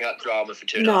aren't going to bring up drama for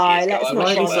 2.5 years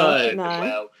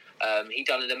ago. He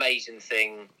done an amazing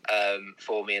thing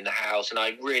for me in the house, and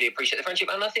I really appreciate the friendship.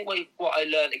 And I think what I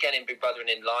learned again in Big Brother and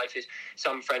in life is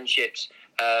some friendships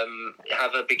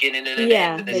have a beginning and an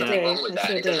end, and there's nothing wrong with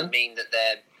that. It doesn't mean that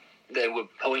they were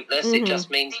pointless. It just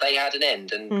means they had an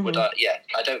end. And I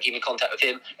don't keep in contact with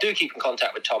him. Do keep in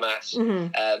contact with Thomas.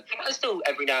 I still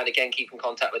every now and again keep in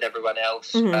contact with everyone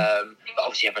else. But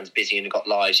obviously everyone's busy and got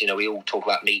lives. We all talk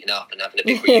about meeting up and having a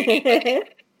big reunion.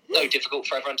 So difficult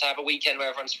for everyone to have a weekend where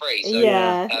everyone's free. So, but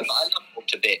I love them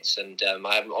to bits, and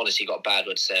I haven't honestly got a bad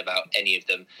word to say about any of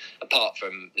them, apart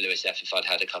from Lewis F. If I'd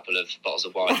had a couple of bottles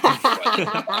of wine.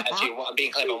 Actually, I'm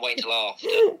being clever. I'm waiting till after.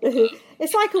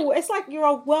 It's like your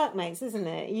old workmates, isn't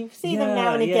it? You see them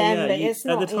now and again, but it's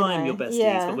not. At the time, you're besties,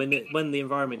 yeah. but when the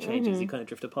environment changes, you kind of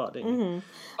drift apart, don't you?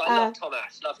 I love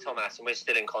Thomas, and we're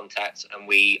still in contact, and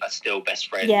we are still best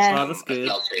friends. Yeah, that's good.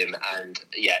 I love him, and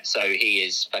so he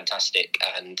is fantastic,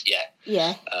 and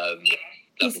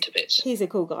love him to bits. He's a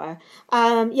cool guy.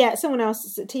 Someone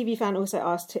else, a TV fan, also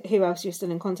asked who else you're still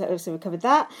in contact with, so we covered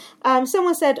that.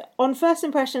 Someone said, on first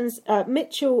impressions,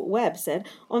 Mitchell Webb said,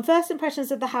 on first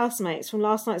impressions of the housemates from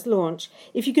last night's launch,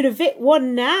 if you could evict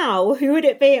one now, who would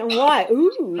it be and why?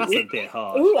 Ooh. That's a bit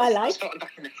hard. Ooh, I like it.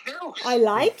 Back in the house. I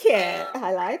like it.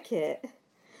 I like it.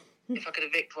 If I could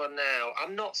evict one now,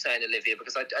 I'm not saying Olivia,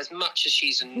 because as much as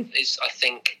she's I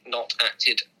think, not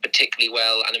acted particularly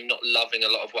well, and I'm not loving a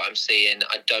lot of what I'm seeing,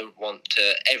 I don't want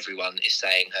to. Everyone is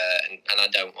saying her, and I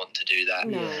don't want to do that.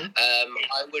 No.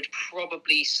 I would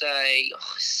probably say,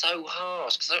 it's so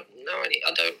harsh because I don't know any.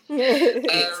 I don't.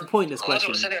 It's a pointless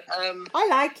question. I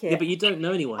like it. Yeah, but you don't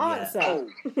know anyone Answer.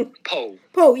 yet. Paul.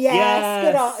 Paul,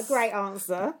 yes. Good, great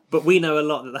answer. But we know a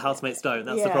lot that the housemates don't.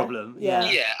 That's the problem. Yeah.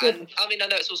 And I mean, I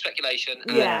know it's all speculation.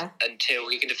 Until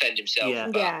he can defend himself. Yeah.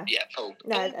 But, Paul.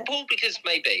 Paul, because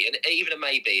maybe, and even a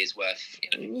maybe is worth.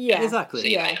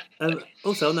 Exactly.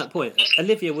 Also, on that point,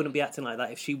 Olivia wouldn't be acting like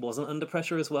that if she wasn't under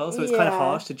pressure as well. So it's kind of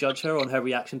harsh to judge her on her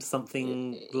reaction to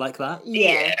something like that.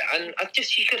 Yeah, and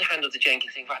she could handle the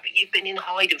Jenkins thing, right? But you've been in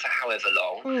hiding for however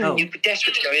long. You've been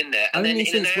desperate to go in there, and only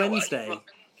then since Wednesday.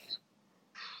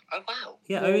 Oh, wow.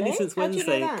 Yeah, really? Only since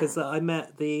Wednesday, because I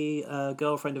met the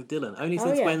girlfriend of Dylan. Only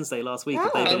since Wednesday last week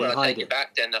have they been in I hiding. take it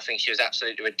back then. I think she was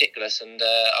absolutely ridiculous, and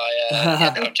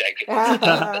I'm joking. But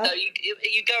no,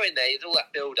 you go in there, there's all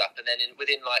that build-up, and then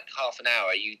within like half an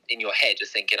hour, you in your head are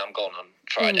thinking, I'm gone on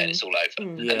Friday, and it's all over.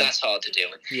 And that's hard to deal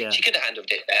with. Yeah. She could have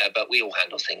handled it better, but we all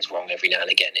handle things wrong every now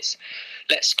and again.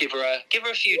 Let's give her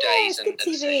a few days and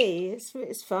see.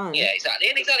 It's fun. Yeah, exactly.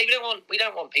 We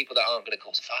don't want people that aren't going to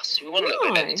cause a fuss. We want a little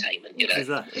bit of entertainment, you know.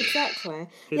 Exactly.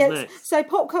 So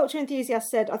pop culture enthusiast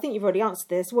said, I think you've already answered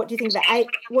this. What do you think of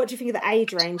the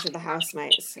age range of the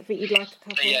housemates? I think you'd like a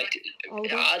couple.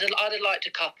 Older? I'd liked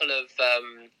a couple of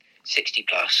 60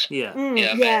 plus. Yeah.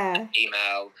 Email.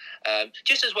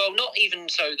 Just as well, not even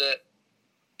so that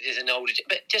is an older,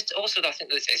 but just also I think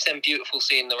that it's then beautiful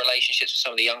seeing the relationships with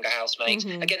some of the younger housemates.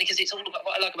 Again, because it's all about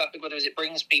what I like about Big Brother is it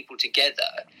brings people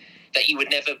together that you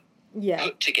would never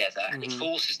put together, and it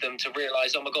forces them to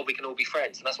realise, oh my god, we can all be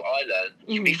friends, and that's what I learned.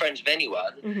 You can be friends with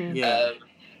anyone.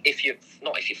 If you're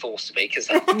forced to be, because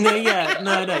no,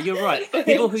 you're right.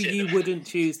 People who you wouldn't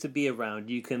choose to be around,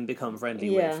 you can become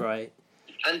friendly with, right?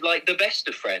 And like the best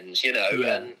of friends, you know,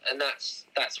 and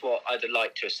that's what I'd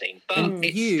like to have seen. But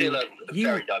it's still a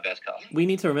very diverse cast. We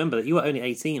need to remember that you were only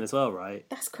 18 as well, right?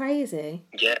 That's crazy.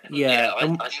 Yeah.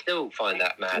 I still find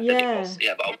that mad. But I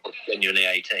was genuinely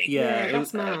 18.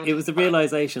 That's mad. It was the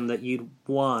realisation that you'd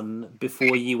won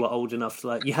before you were old enough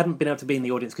to you hadn't been able to be in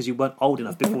the audience because you weren't old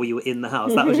enough before you were in the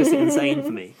house. That was just insane for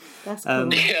me. That's cool.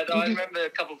 I remember a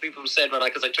couple of people said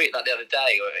because I tweeted that the other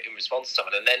day in response to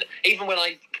someone, and then even when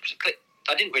I clicked.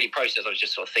 I didn't really process. I was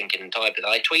just sort of thinking and typing.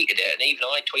 I tweeted it, and even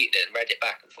I tweeted it and read it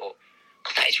back and thought,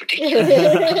 God, that is ridiculous.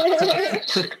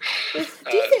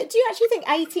 Do you actually think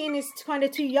 18 is kind of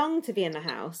too young to be in the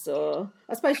house? Or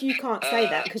I suppose you can't say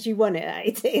that because you won it at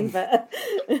 18, but...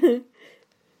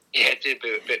 It's a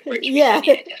bit rich.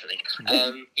 Definitely.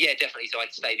 Definitely. So I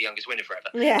can stay the youngest winner forever.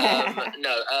 Yes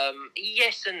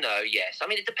and no. Yes. I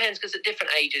mean, it depends because at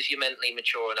different ages you're mentally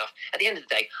mature enough. At the end of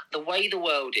the day, the way the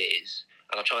world is,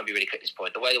 and I'll try and be really quick at this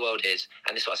point, the way the world is,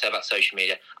 and this is what I say about social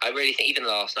media, I really think even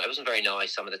last night, it wasn't very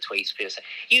nice, some of the tweets people say,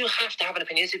 you have to have an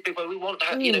opinion. This is big, we want to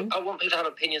have, I want people to have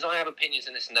opinions, I have opinions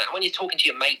and this and that. And when you're talking to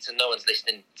your mates and no one's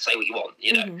listening, say what you want,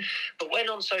 you know. But when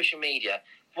on social media,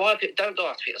 don't go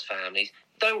after people's families.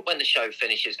 Don't, when the show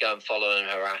finishes, go and follow and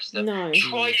harass them. No.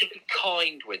 Try to be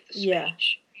kind with the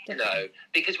speech. No,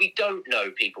 because we don't know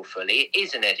people fully. It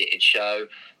is an edited show.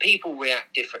 People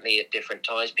react differently at different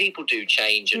times. People do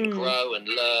change and grow and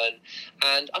learn.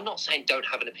 And I'm not saying don't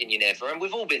have an opinion ever. And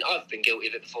I've been guilty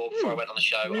of it before I went on the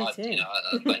show.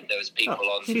 There was people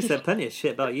on. She said plenty of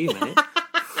shit about you, mate.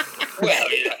 Well,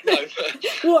 no.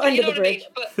 What under the bridge?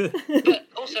 I mean?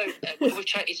 But also, we've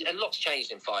changed. A lot's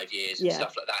changed in 5 years and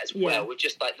stuff like that as well. With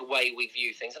just like the way we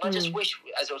view things, and I just wish,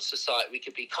 as a society, we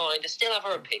could be kinder, still have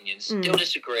our opinions, still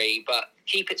disagree, but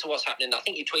keep it to what's happening. I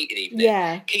think you tweeted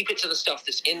even. Keep it to the stuff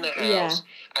that's in the house,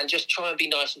 and just try and be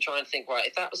nice and try and think, right,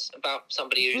 if that was about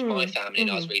somebody who's my family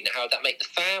and I was reading it, how would that make the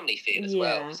family feel as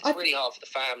well? Because it's really hard for the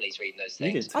families reading those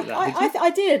things. I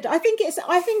did. I think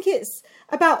it's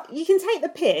about, you can take the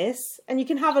piss and you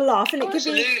can have a laugh, and it could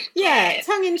be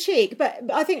tongue in cheek,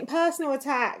 but I think personal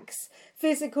attacks,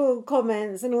 physical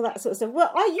comments and all that sort of stuff,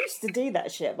 well, I used to do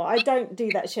that shit, but I don't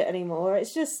do that shit animour.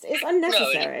 It's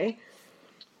unnecessary.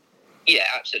 Yeah,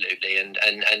 absolutely. And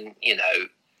you know,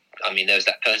 I mean, there was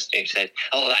that person who said,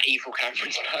 "Oh, that evil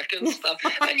Cameron's back" and stuff.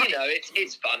 And you know,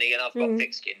 it's funny, and I've got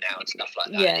thick skin now and stuff like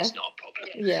that. And it's not a problem.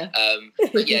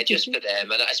 But yeah, just for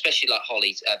them, and especially like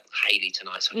Hayley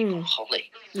tonight. So Holly.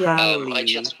 I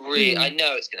just really, I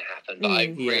know it's going to happen, but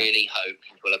I really hope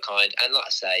people are kind. And like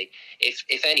I say,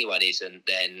 if anyone isn't,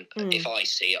 then if I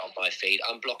see it on my feed,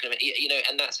 I'm blocking it. You know,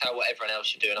 and that's how what everyone else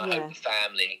should do. And I hope the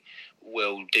family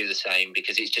will do the same,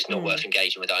 because it's just not worth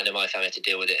engaging with it. I know my family had to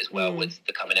deal with it as well with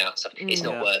the coming out stuff. It's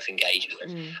not worth engaging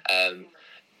with.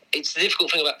 It's the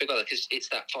difficult thing about Big Brother, because it's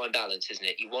that fine balance, isn't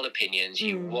it? You want opinions,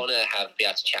 you want to be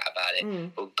able to chat about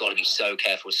it, but we've got to be so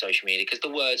careful with social media, because the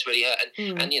words really hurt.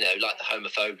 And you know, like the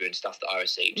homophobia and stuff that I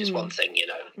received is one thing, you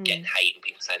know, getting hate and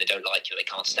people saying they don't like you, they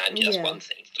can't stand you, that's one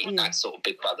thing. That's sort of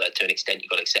Big Brother to an extent,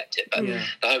 you've got to accept it. But the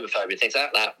homophobia, things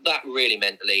like that really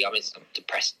mentally, I mean, I'm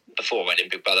depressed before I went in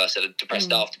Big Brother, I said I'm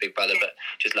depressed after Big Brother, but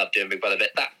just loved doing Big Brother. But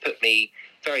that put me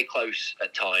very close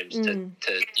at times to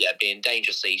being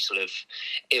dangerously sort of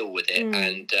ill with it.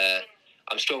 And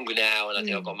I'm stronger now, and I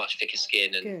think I've got much thicker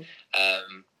skin. And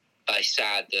but it's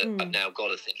sad that I've now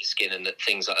got a thicker skin, and that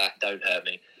things like that don't hurt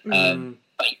me.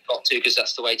 But you've got to, because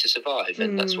that's the way to survive,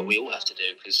 and that's what we all have to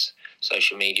do, because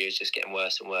social media is just getting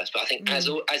worse and worse. But I think as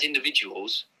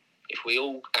individuals, if we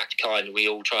all act kind, we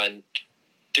all try and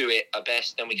do it our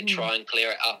best, then we can try and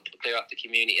clear up the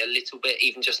community a little bit,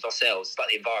 even just ourselves, like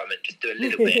the environment, just do a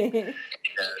little bit. You know?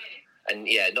 And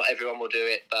not everyone will do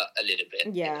it, but a little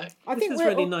bit. Yeah, you know? I think it's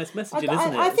really nice messaging,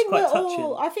 isn't it? I think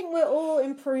we're all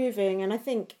improving, and I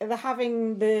think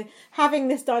having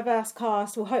this diverse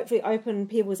cast will hopefully open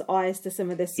people's eyes to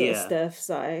some of this sort of stuff.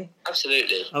 So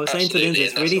absolutely, I was saying to Lindsay,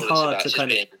 it's really hard to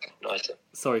kind of.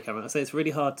 Sorry, Cameron. I say it's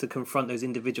really hard to confront those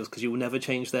individuals, because you will never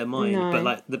change their mind. No. But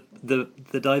like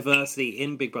the diversity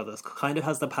in Big Brother kind of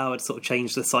has the power to sort of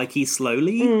change the psyche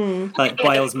slowly, like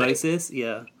by osmosis.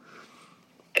 Yeah.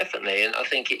 Definitely, and I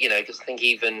think because I think,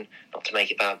 even not to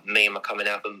make it about me and my coming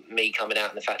out, but me coming out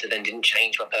and the fact that then didn't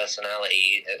change my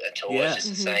personality at all. It's just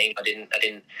the same. I didn't let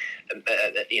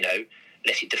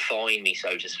it define me,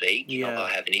 so to speak. Not that I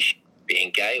have an issue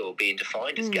being gay or being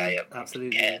defined as gay.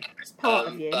 Absolutely, it's part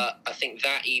of you. But I think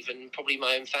that even probably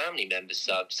my own family members,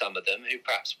 some of them who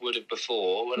perhaps would have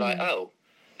before, were like, oh.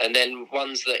 And then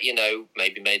ones that,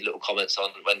 maybe made little comments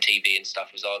on when TV and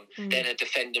stuff was on, then are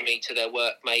defending me to their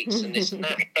workmates and this and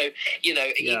that. So,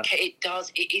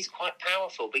 it is quite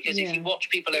powerful, because if you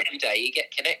watch people every day, you get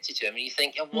connected to them, and you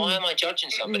think, why am I judging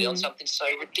somebody on something so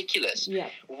ridiculous? Yeah.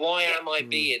 Why am I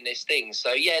being this thing?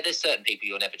 So, there's certain people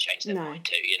you'll never change their mind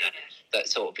to, that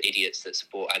sort of idiots that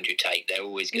support Andrew Tate. They're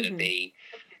always going to be,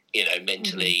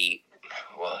 mentally...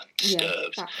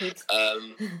 disturbed.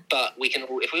 But we can,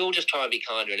 if we all just try and be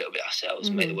kinder a little bit ourselves,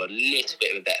 and make the world a little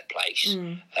bit of a better place,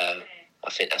 I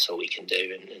think that's all we can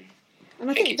do. And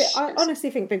I honestly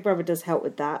think Big Brother does help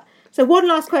with that. So one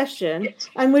last question,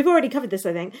 and we've already covered this,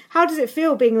 I think. How does it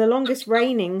feel being the longest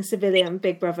reigning civilian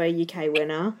Big Brother UK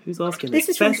winner? Who's asking this?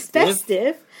 This is from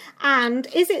Festive. And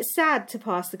is it sad to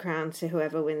pass the crown to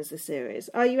whoever wins the series?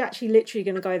 Are you actually literally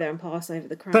going to go there and pass over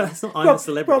the crown? But it's not, I'm a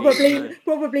celebrity.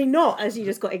 Probably not, as you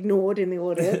just got ignored in the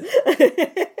audience.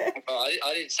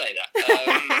 I didn't say that.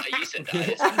 You said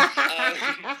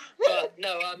that. But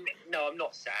no, I'm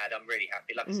not sad. I'm really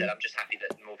happy. Like I said, I'm just happy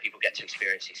that more people get to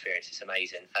experience the experience. It's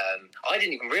amazing. I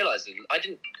didn't even realise, I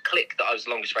didn't click that I was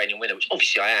the longest reigning winner, which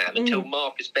obviously I am, until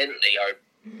Marcus Bentley,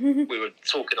 we were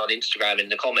talking on Instagram in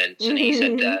the comments, and he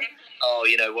said,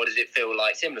 what does it feel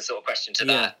like? Similar sort of question to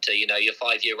that, to, your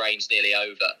 5-year reign's nearly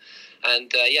over.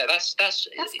 And that's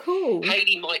cool.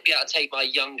 Hayley might be able to take my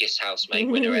youngest housemate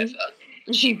winner ever.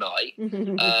 She might.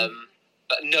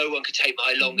 But no one could take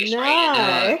my longest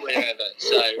reigning winner ever.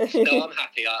 So no, I'm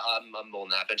happy. I'm more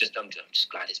than happy. I'm just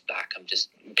glad it's back. I'm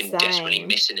just been desperately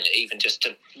missing it, even just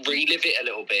to relive it a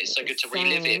little bit. It's so good to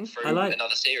relive it through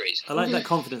another series. I like that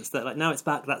confidence that like now it's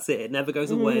back. That's it. It never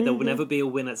goes away. There will never be a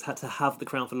winner that's had to have the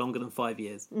crown for longer than 5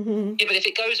 years. Yeah, but if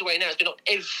it goes away now, it's been on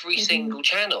every single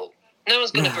channel. No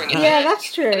one's going to bring it Yeah, back.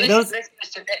 that's true. Unless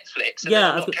it's to Netflix, and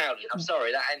Yeah, I'm not counting. I'm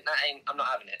sorry, that ain't. I'm not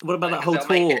having it. What about that whole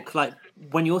talk? Like,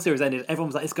 when your series ended, everyone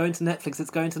was like, it's going to Netflix, it's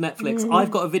going to Netflix.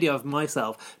 I've got a video of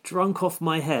myself drunk off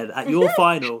my head at your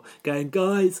final going,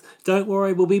 guys, don't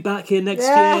worry, we'll be back here next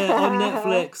year on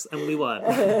Netflix. And we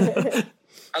weren't.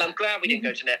 And I'm glad we didn't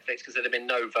go to Netflix because there'd have been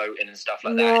no voting and stuff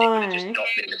like that. And it would have just not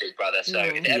been the Big Brother. So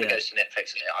if it ever goes to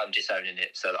Netflix, I'm disowning it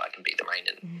so that I can beat the rain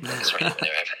and it's raining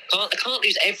whenever. I can't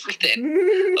lose everything.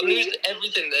 I'm losing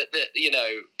everything that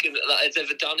has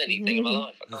ever done anything in my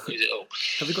life. I can't lose it all.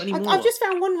 Have we got any more? I've just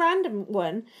found one random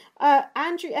one.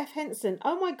 Andrew F. Henson.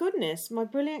 Oh my goodness, my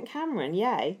brilliant Cameron.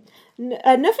 Yay.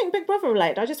 Nothing Big Brother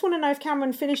related. I just want to know if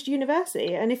Cameron finished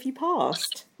university and if you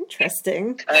passed.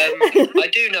 Interesting. I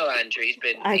do know Andrew. He's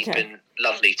been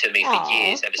lovely to me for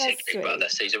years, ever since Big Brother.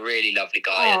 So he's a really lovely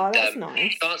guy. Oh, that's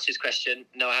nice. To answer his question,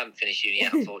 no, I haven't finished uni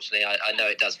yet, unfortunately. I know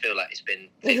it does feel like it's been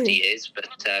 50 years, but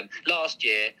last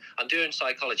year I'm doing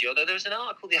psychology. Although there was an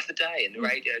article the other day in the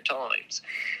Radio Times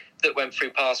that went through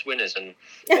past winners and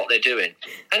what they're doing,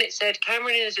 and it said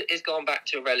Cameron has gone back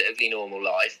to a relatively normal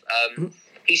life.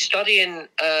 He's studying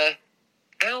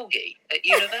algae at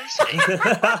university.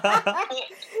 What?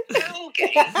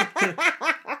 Algae?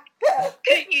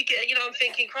 Couldn't you get? I'm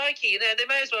thinking, crikey, they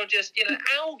may as well just,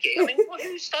 algae. I mean,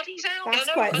 who studies algae? I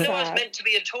know I was meant to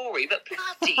be a Tory, but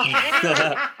bloody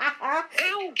hell,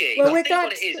 algae. Well, I think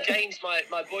what it is, James,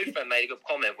 my boyfriend, made a good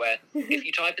comment where if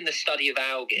you type in the study of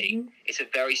algae, it's a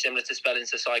very similar to spelling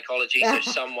to psychology. So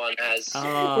someone has.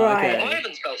 Right. I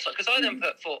haven't spelled because I then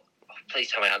put for. Please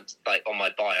tell me on my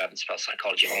bio I haven't spelled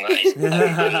psychology wrong. That is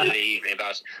really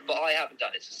embarrassing. But I haven't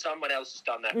done it, so someone else has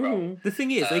done that wrong. The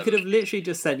thing is, they could have literally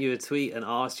just sent you a tweet and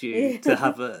asked you to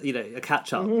have a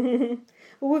catch up. Well,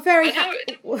 we're very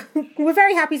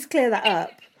happy to clear that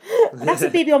up. That's a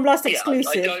BB on Blast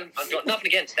exclusive. I've got nothing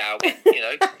against algae,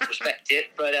 respect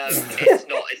it, but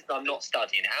I'm not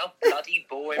studying how bloody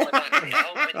boring would that be?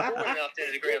 Boring enough to do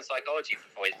a degree on psychology for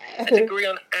 4 years. A degree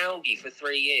on algae for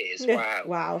 3 years. Wow.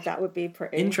 Wow, that would be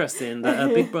pretty Interesting that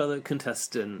a Big Brother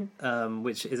contestant,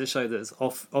 which is a show that's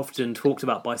often talked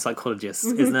about by psychologists,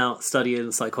 is now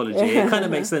studying psychology. It kind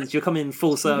of makes sense. You're coming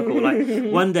full circle. Like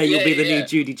one day you'll be the new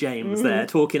Judy James there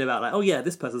talking about like, oh yeah,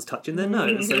 this person's touching their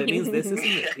nose, so it means this, and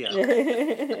this.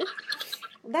 Yeah.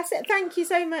 That's it. Thank you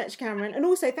so much, Cameron. And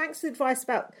also, thanks for the advice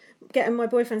about getting my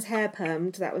boyfriend's hair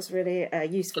permed. That was really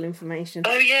useful information.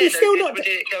 Oh yeah, did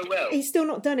it go well? He's still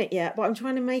not done it yet, but I'm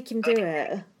trying to make him do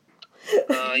it.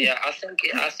 Yeah, I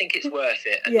think it's worth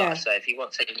it. And like I say, if he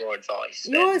wants any more advice,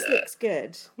 yours looks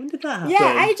good. When did that happen?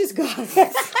 Yeah, ages ago. We've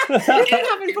been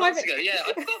having private. Yeah,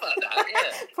 I forgot about that.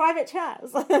 Yeah, private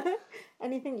chats.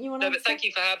 Anything you want to? No, but thank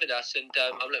you for having us, and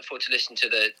I'm looking forward to listening to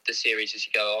the series as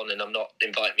you go on. And I'm not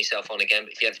inviting myself on again,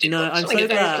 but if you ever did, I'm so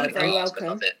glad. Very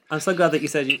welcome. I'm so glad that you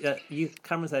said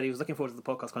Cameron said he was looking forward to the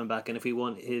podcast coming back, and if we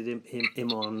wanted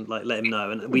him on, like let him know.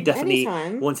 And we definitely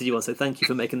wanted you on. So thank you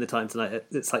for making the time tonight.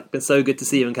 It's like been so good to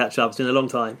see you and catch up. It's been a long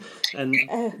time, and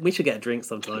we should get a drink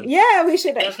sometime. Yeah, we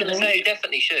should. I was going to say,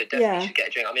 definitely should get a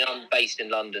drink. I mean, I'm based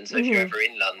in London, so if you're ever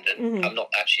in London, I'm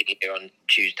not actually here on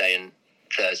Tuesday and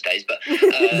Thursdays, but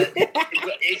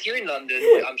if you're in London,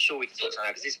 I'm sure we can sort something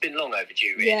out because it's been long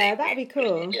overdue. Really. Yeah, that'd be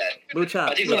cool. Yeah, we'll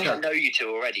chat. I do feel like I know you two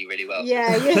already really well.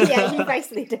 Yeah, you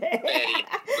basically do.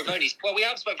 We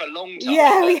have spoken for a long time.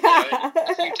 Yeah, we have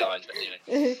a few times. But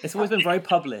anyway. It's always been very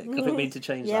public. I think we need to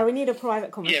change that. Yeah, we need a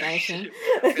private conversation.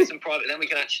 Yeah, get some private. Then we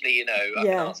can actually, I can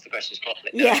answer the questions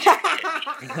properly. Yeah.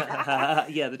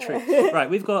 Yeah, the truth. Right,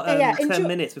 we've got 10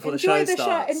 minutes before the show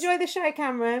starts. Enjoy the show,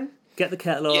 Cameron. Get the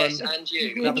kettle on. Yes, and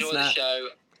you enjoy the show.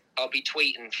 I'll be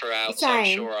tweeting throughout, so I'm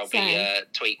sure I'll be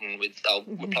tweeting I'll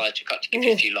reply to give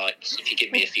you a few likes if you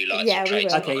give me a few likes. Yeah, we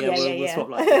will. Okay, we'll swap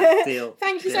likes. Yeah. Deal.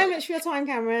 Thank you so much for your time,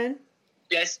 Cameron.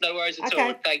 Yes, no worries at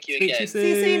all. Thank you again. See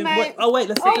you soon, mate. Wait,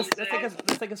 let's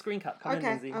take a screen cap. Come in,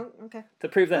 Lindsay. Okay. To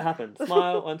prove that it happened.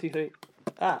 Smile. 1, 2, 3.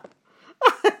 Ah.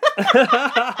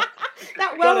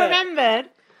 That well remembered.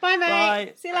 Bye, mate.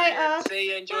 Bye. See you later. See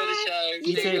you. Enjoy the show.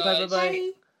 You too.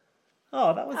 Bye.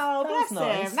 Oh, that was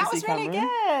nice. That was really good.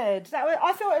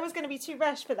 I thought it was going to be too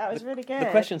rushed, but that was really good. The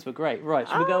questions were great. Right,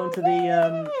 should we go on to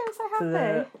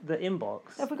the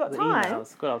inbox? Have we got time?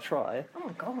 Emails? Good, I'll try. Oh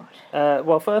my god.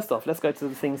 Well, first off, let's go to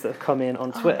the things that have come in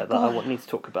on Twitter that I need to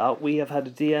talk about. We have had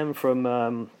a DM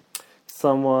from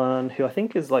someone who I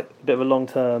think is like a bit of a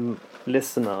long-term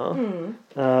listener.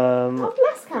 God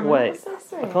bless Cameron. Wait,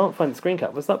 I can't find the screen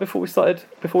cap. Was that before we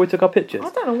took our pictures? I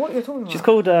don't know what you're talking about. She's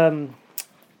called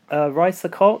Risa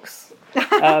Cox.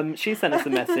 She sent us a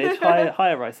message. Hi,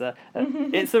 Arissa.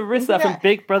 It's Arissa from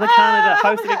Big Brother Canada,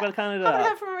 host of Big Brother Canada. I haven't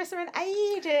heard from Arissa in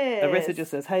ages. Arissa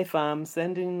just says, "Hey fam,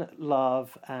 sending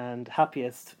love and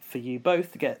happiest for you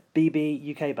both to get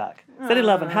BBUK back. Sending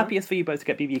love and happiest for you both to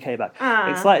get BBUK back.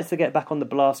 Excited to get back on the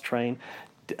blast train."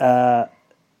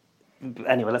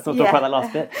 Anyway, let's not talk about that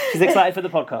last bit. She's excited for the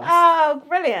podcast. Oh,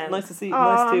 brilliant! Nice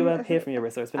to hear from you,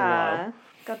 Arissa. It's been a while.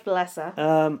 God bless her.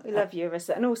 We love you,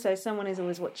 Arissa. And also, someone is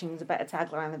always watching is a better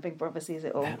tagline than Big Brother sees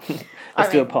it all.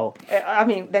 Let's do a poll. I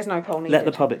mean, there's no poll needed. Let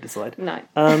the public decide. No.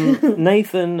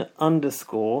 Nathan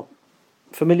 _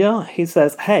 familiar. He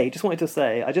says, "Hey, just wanted to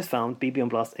say I just found BB on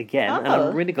Blast again, and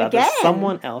I'm really glad that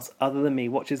someone else other than me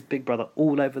watches Big Brother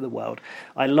all over the world.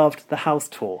 I loved the house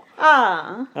tour.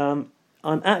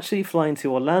 I'm actually flying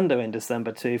to Orlando in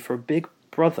December too for a Big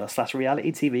Brother /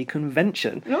 reality TV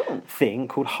convention thing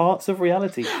called Hearts of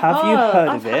Reality. Have you heard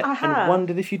of it? And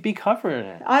wondered if you'd be covering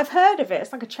it?" I've heard of it.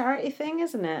 It's like a charity thing,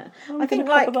 isn't it? I think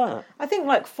American Big Brother,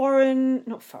 foreign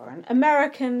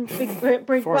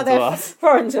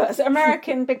to us.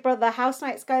 American Big Brother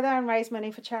housemates go there and raise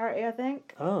money for charity, I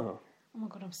think. Oh my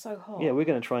God, I'm so hot. Yeah, we're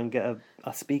going to try and get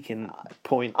a speaking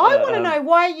point. I want to know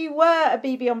why you were a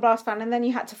BB on Blast fan and then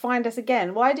you had to find us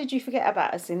again. Why did you forget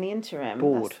about us in the interim?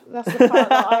 Bored. That's the part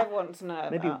that I want to know.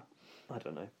 Maybe, about. I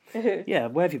don't know. Yeah,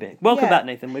 where have you been? Welcome back,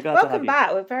 Nathan. We're glad to have you. Welcome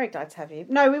back. We're very glad to have you.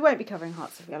 No, we won't be covering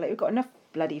Hearts of Reality. We've got enough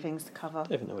bloody things to cover. I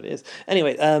don't even know what it is.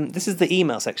 Anyway, this is the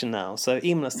email section now. So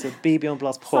email us to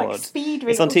BB-on-Blast-pod. It's like speed reading.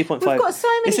 It's on 2.5. We've got so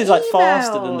many This is like emails.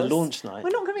 faster than the launch night. We're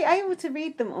not going to be able to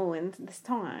read them all in this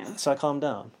time. So calm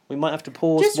down. We might have to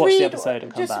pause, watch the episode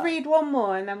and come back. Just read one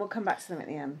more and then we'll come back to them at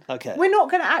the end. Okay. We're not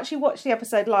going to actually watch the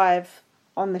episode live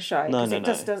on the show. No.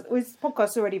 This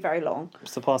podcast's already very long.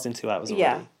 It's surpassing 2 hours already.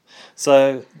 Yeah.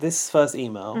 So this first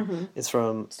email is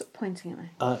from... Stop pointing at me.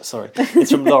 Sorry.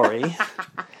 It's from Laurie.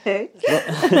 Who?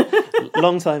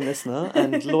 Long-time listener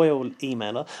and loyal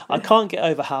emailer. "I can't get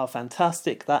over how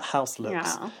fantastic that house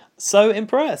looks. Yeah. So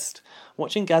impressed.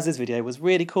 Watching Gaz's video was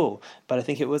really cool, but I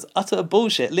think it was utter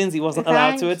bullshit Lindsay wasn't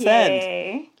allowed to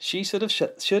attend. She should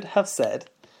have said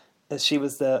that she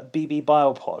was the BB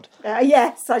Biopod.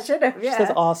 Yes, I should have, yeah. She says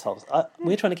arseholes.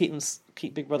 We're trying to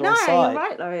keep Big Brother on side. No, you're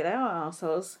right, Laurie, they are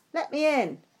arseholes. Let me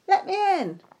in.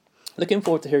 Looking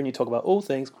forward to hearing you talk about all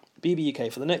things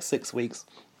BBUK for the next 6 weeks.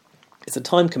 It's a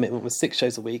time commitment with 6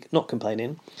 shows a week, not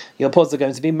complaining. Your pods are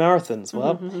going to be marathons.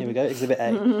 Well, here we go, Exhibit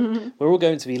A. We're all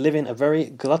going to be living a very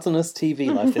gluttonous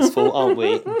TV life this fall, aren't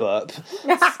we? Burp.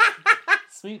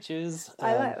 Smooches.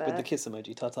 I like that. With the kiss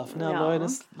emoji. Ta-ta for now,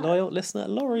 loyal listener,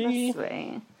 Laurie. That's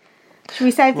sweet. Should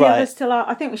we save the others till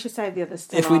I think we should save the others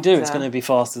till If we do, it's going to be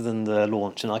faster than the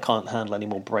launch, and I can't handle any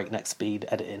more breakneck speed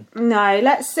editing. No,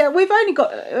 let's. We've only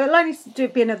got. It'll only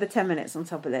be another 10 minutes on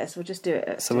top of this. We'll just do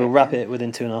it. So we'll wrap it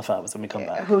within 2.5 hours when we come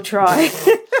back. We'll try.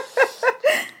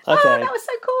 Okay. Oh, that was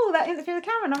so cool, that interview with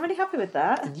Cameron. I'm really happy with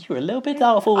that. You were a little bit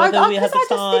doubtful whether we had the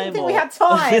time. I just didn't think we had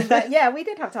time. But yeah, we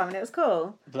did have time and it was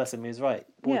cool. Bless him, he was right.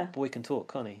 Boy can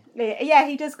talk, can't he? Yeah,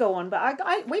 he does go on, but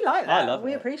we like that. I love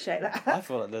we it. appreciate that. I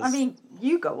feel like there's... I mean,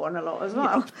 you go on a lot as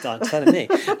well. Don't telling me.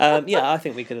 I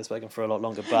think we could have spoken for a lot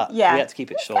longer, but we had to keep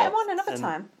it short. Get him on another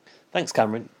time. Thanks,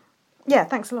 Cameron. Yeah,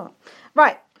 thanks a lot.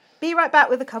 Right, be right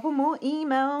back with a couple more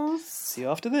emails. See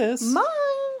you after this. Bye.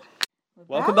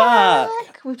 Welcome back.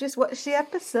 We've just watched the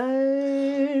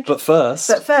episode. But first,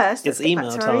 it's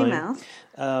email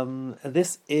time.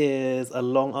 This is a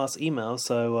long ass email,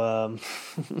 so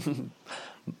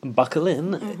buckle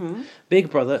in. Mm-hmm.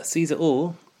 Big Brother sees it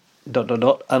all. ...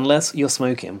 unless you're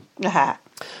smoking.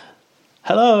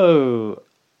 Hello.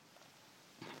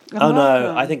 Oh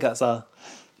no, I think that's the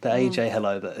AJ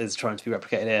hello that is trying to be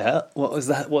replicated here. What was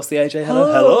that? What's the AJ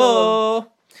hello? Hello.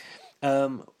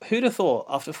 Who'd have thought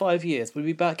after 5 years we'd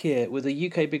be back here with a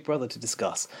UK Big Brother to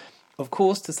discuss? Of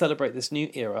course, to celebrate this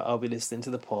new era, I'll be listening to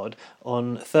the pod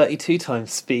on 32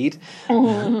 times speed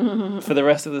for the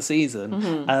rest of the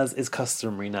season, as is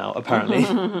customary now, apparently.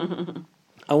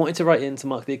 I wanted to write in to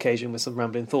mark the occasion with some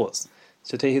rambling thoughts.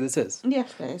 So tell you who this is?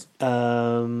 Yes, please.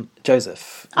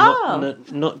 Joseph.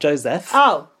 Not Joseph.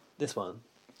 Oh. This one.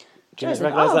 Do you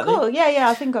recognise that cool. Name? Yeah,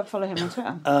 I think I follow him on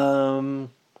Twitter.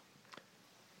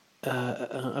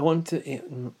 I wanted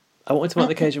to mark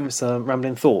the occasion with some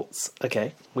rambling thoughts.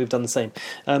 Okay, we've done the same.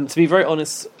 To be very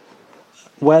honest,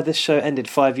 where this show ended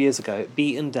 5 years ago,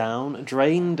 beaten down,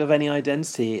 drained of any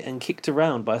identity, and kicked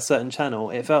around by a certain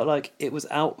channel, it felt like it was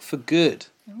out for good.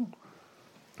 Ooh.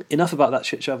 Enough about that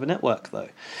shit show of a network, though.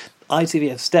 ITV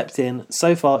have stepped in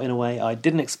so far in a way I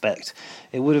didn't expect.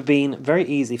 It would have been very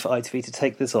easy for ITV to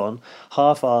take this on,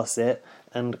 half-arse it,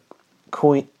 and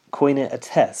coin it a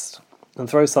test. and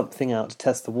throw something out to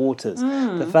test the waters.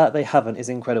 The fact they haven't is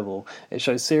incredible. It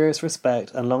shows serious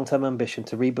respect and long-term ambition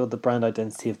to rebuild the brand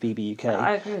identity of BBUK.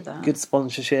 I agree with that. Good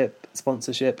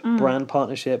sponsorship, brand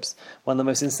partnerships. One of the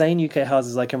most insane UK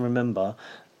houses I can remember.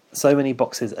 So many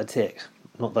boxes a tick.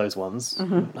 Not those ones.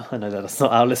 I know that's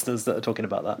not our listeners that are talking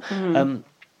about that.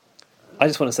 I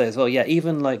just want to say as well, yeah,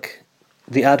 even like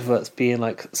the adverts being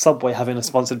like Subway having a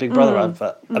sponsored Big Brother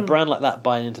advert, a brand like that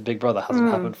buying into Big Brother hasn't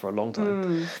happened for a long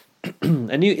time.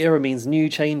 A new era means new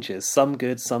changes, some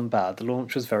good, some bad. The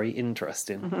launch was very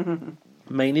interesting.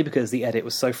 Mainly because the edit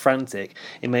was so frantic,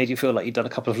 it made you feel like you'd done a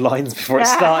couple of lines before it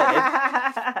started.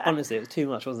 Honestly, it was too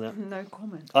much, wasn't it? No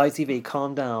comment. ITV,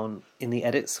 calm down in the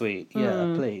edit suite.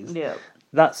 Yeah, please. Yeah.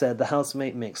 That said, the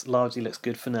housemate mix largely looks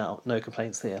good for now. No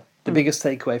complaints here. The biggest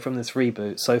takeaway from this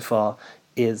reboot so far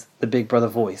is the Big Brother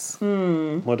voice.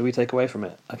 What do we take away from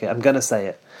it? Okay, I'm going to say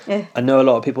it. Yeah. I know a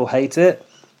lot of people hate it.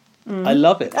 I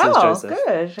love it, says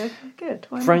Joseph. Good.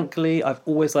 Why not? Frankly, I've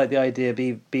always liked the idea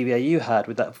BBAU had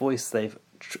with that voice they've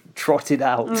trotted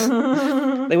out.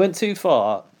 They went too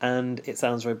far and it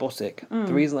sounds robotic.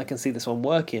 The reason I can see this one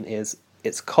working is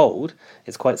it's cold,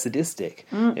 it's quite sadistic.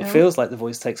 It feels like the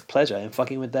voice takes pleasure in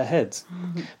fucking with their heads.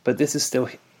 But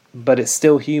it's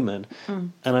still human,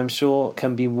 and I'm sure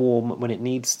can be warm when it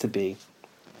needs to be.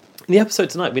 In the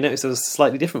episode tonight, we noticed there was a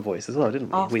slightly different voice as well, didn't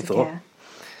we? Aftercare. We thought.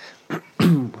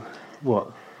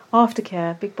 What?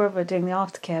 Aftercare. Big Brother doing the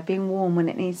aftercare, being warm when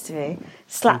it needs to be.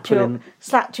 Slapped you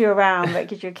around, but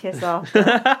gives you a kiss after.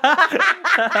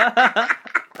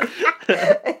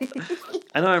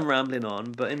 I know I'm rambling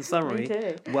on, but in summary, Me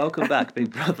too. welcome back,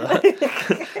 Big Brother.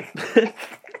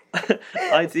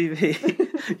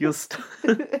 ITV,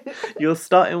 you're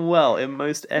starting well in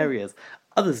most areas.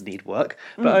 Others need work,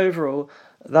 but overall,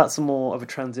 that's more of a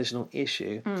transitional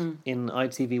issue in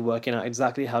ITV working out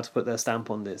exactly how to put their stamp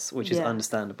on this, which is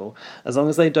understandable. As long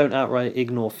as they don't outright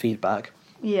ignore feedback.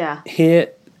 Yeah.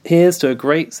 Here's to a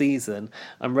great season.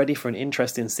 I'm ready for an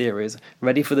interesting series.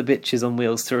 Ready for the bitches on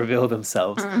wheels to reveal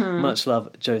themselves. Much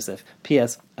love, Joseph.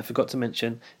 P.S. I forgot to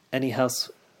mention any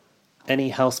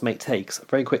housemate takes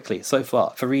very quickly. So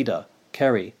far, Farida,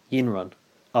 Kerry, Yinrun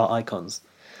are icons.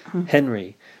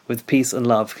 Henry, with peace and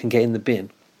love, can get in the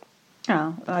bin.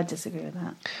 Oh, I disagree with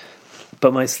that.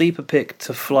 But my sleeper pick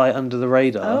to fly under the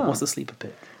radar. Oh. What's a sleeper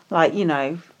pick? Like,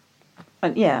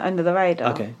 under the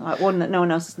radar. Okay. Like one that no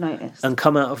one else has noticed. And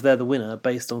come out of there the winner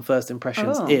based on first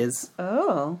impressions is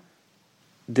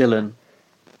Dylan.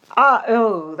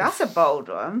 That's a bold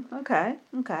one. Okay.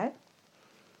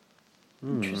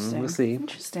 Interesting. We'll see.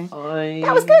 Interesting.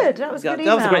 That was good. That was a good email.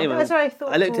 That was a great email. That was very thoughtful.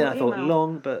 I looked at it and I thought email.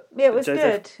 long, but Yeah, it was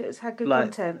Joseph, good. It had good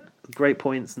content. Great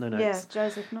points, no notes. Yeah,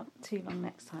 Joseph, not too long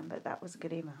next time, but that was a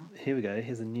good email. Here we go.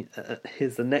 Here's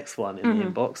the next one in the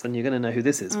inbox, and you're going to know who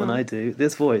this is when I do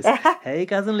this voice. Hey,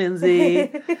 cousin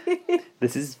Lindsay.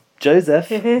 This is Joseph.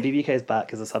 BBK's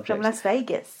back as a subject. From Las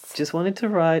Vegas. Just wanted to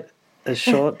write a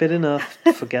short bit enough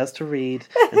for Gaz to read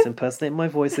and to impersonate my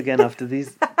voice again after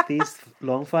these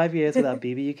long 5 years without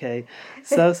BBUK.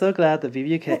 So glad that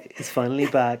BBUK is finally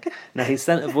back. Now he's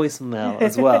sent a voicemail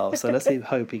as well, so let's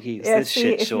hope he keeps this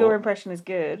shit if short. your impression is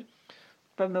good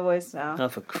from the voicemail. Oh,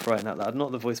 for crying out loud!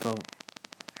 Not the voicemail.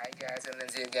 Hi guys, and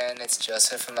Lindsay again. It's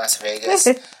Joseph from Las Vegas.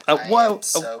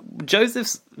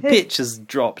 Joseph's pitch has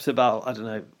dropped about, I don't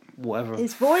know, whatever.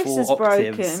 His voice 4 is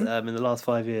octaves, broken. in the last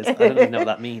 5 years. I don't even know what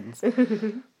that means.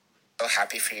 So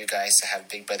happy for you guys to have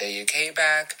Big Brother UK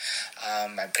back.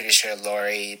 I'm pretty sure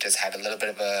Laurie just had a little bit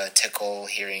of a tickle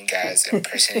hearing guys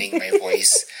impersonating my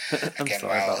voice again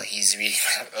while he's reading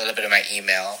a little bit of my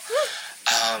email.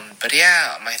 But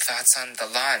yeah, my thoughts on the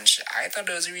launch. I thought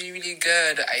it was really, really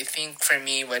good. I think for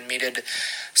me, what made it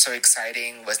so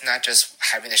exciting was not just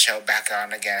having the show back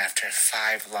on again after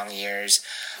 5 long years,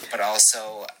 but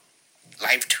also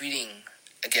live tweeting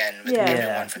again with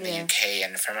everyone from the UK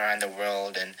and from around the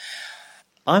world. And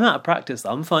I'm out of practice.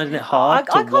 I'm finding it hard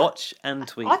to watch and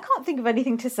tweet. I can't think of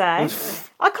anything to say.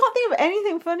 I can't think of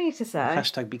anything funny to say.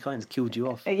 Hashtag Be Kind's killed you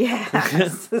off.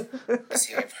 Yes.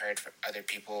 See, I've heard from other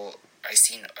people. I've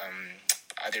seen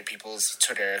other people's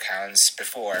Twitter accounts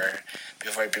before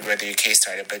Big Brother UK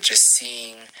started, but just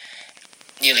seeing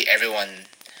nearly everyone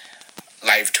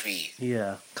live tweet.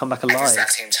 Yeah, come back at the alive.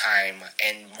 exact same time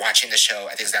and watching the show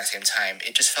at the exact same time.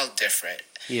 It just felt different.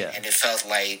 Yeah. And it felt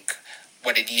like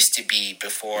what it used to be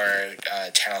before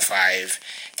Channel 5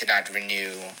 did not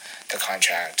renew the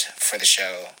contract for the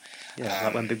show. Yeah,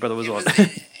 like when Big Brother was on.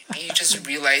 You just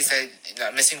realize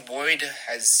that Missing Void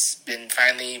has been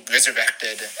finally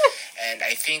resurrected. And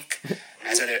I think,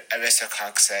 as Arista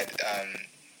Cox said,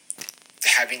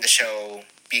 having the show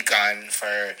be gone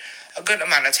for a good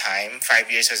amount of time.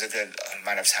 5 years was a good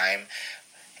amount of time.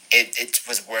 It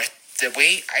was worth the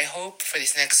wait. I hope for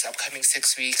these next upcoming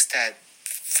 6 weeks that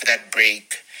for that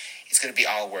break, it's going to be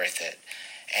all worth it.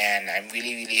 And I'm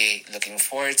really, really looking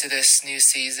forward to this new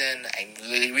season. I'm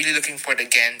really, really looking forward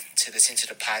again to listening to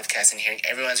the podcast and hearing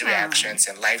everyone's reactions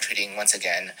and live tweeting once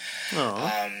again.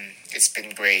 It's been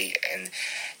great, and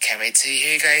can't wait to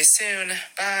hear you guys soon.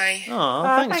 Bye.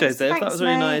 Thanks, Joseph. Thanks, that was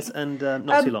really mate. nice and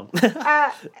not too long.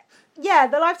 Yeah,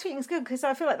 the live tweeting is good because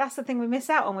I feel like that's the thing we miss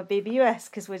out on with BBUS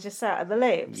because we're just out of the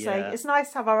loop. So Yeah. it's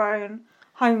nice to have our own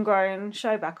homegrown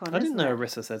show back on. I didn't isn't know it?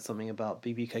 Arissa said something about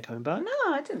BBUK coming back.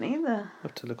 No, I didn't either. I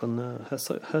have to look on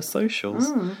her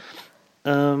socials.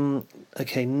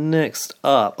 Okay, next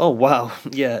up. Oh wow,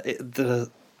 yeah.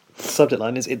 The subject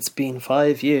line is "It's been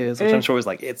 5 years," which I'm sure is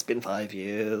like "It's been 5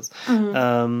 years."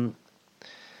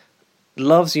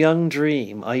 Love's young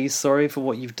dream. Are you sorry for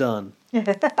what you've done?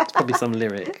 It's probably some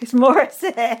lyric. It's Morrissey.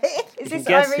 Is can this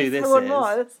guess who Irene this Swan is.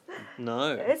 Moss?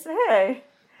 No. It's who?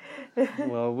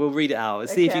 Well, we'll read it out.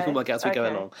 See if you can work out as we go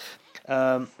Okay.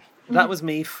 along. That was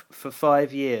me for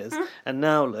 5 years, and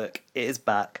now look, it is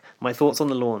back. My thoughts on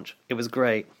the launch. It was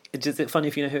great. Is it funny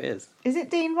if you know who it is? Is it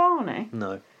Dean Varney?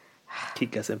 No.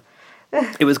 Keep guessing.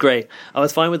 It was great. I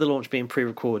was fine with the launch being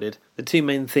pre-recorded. The two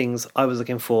main things I was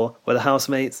looking for were the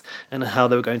housemates and how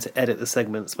they were going to edit the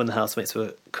segments when the housemates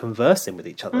were conversing with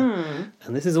each other.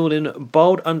 And this is all in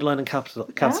bold, underlined and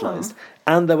capitalised.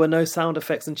 And there were no sound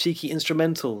effects and cheeky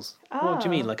instrumentals. What do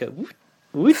you mean? Like a whoop,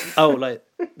 whoop? Oh, like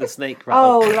the snake rattle.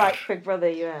 Oh, like Big Brother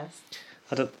US.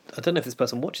 I don't know if this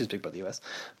person watches Big Brother US.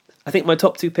 I think my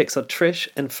top two picks are Trish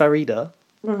and Farida.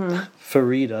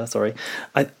 Farida, sorry.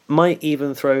 I might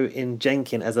even throw in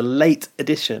Jenkin as a late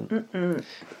addition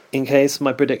in case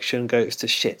my prediction goes to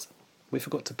shit. We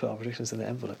forgot to put our predictions in the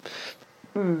envelope.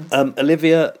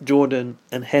 Olivia, Jordan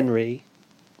and Henry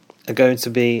are going to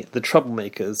be the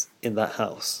troublemakers in that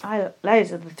house.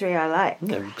 Those are the three I like.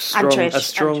 Yeah, Trish. a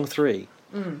strong three.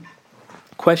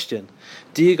 Question.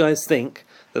 Do you guys think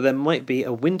that there might be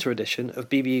a winter edition of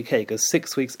BBUK because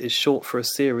 6 weeks is short for a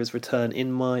series return,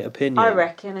 in my opinion? I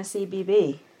reckon a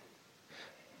CBB.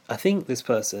 I think this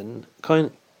person,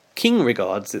 King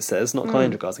regards, it says, not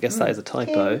kind regards. I guess that is a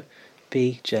typo.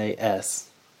 BJS.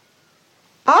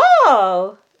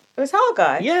 Oh! It was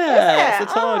Hargo. Yeah, Is it?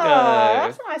 it's a Targo. Oh,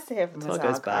 that's nice to hear from us,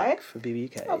 Targo's Hargo. back for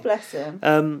BBUK. Oh, bless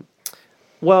him.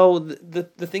 Well, the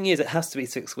thing is, it has to be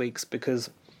 6 weeks because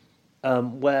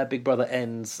where Big Brother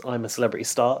ends, I'm a Celebrity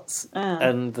starts,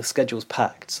 and the schedule's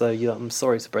packed. So I'm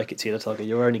sorry to break it to you, Natalia,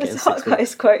 you're only getting 6 Hargo weeks.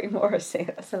 is quoting Morrissey.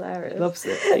 That's hilarious. Loves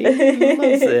it. He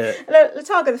loves it.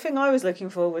 Lataga, the thing I was looking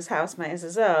for was housemates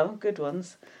as well. Good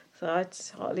ones. So I'd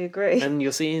hardly agree. And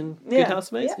you're seeing good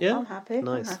housemates? Yeah, I'm happy.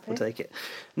 Nice, I'm happy. we'll take it.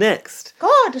 Next.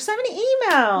 God, there's so many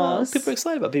Well, emails. people are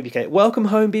excited about BBK. Welcome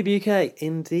home, BBK.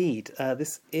 Indeed.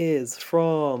 This is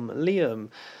from Liam.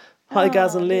 Hi,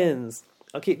 Gaz and Linz.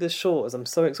 I'll keep this short as I'm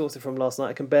so exhausted from last night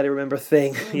I can barely remember a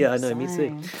thing. Yeah, I know, me too.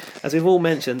 Same. As we've all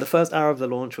mentioned, the first hour of the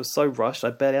launch was so rushed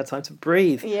I barely had time to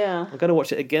breathe. Yeah. I'm going to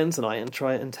watch it again tonight and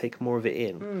try and take more of it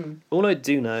in. All I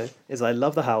do know is I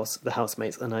love the house, the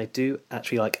housemates, and I do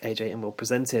actually like AJ and Will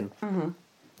presenting.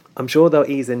 I'm sure they'll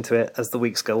ease into it as the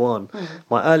weeks go on.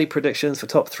 My early predictions for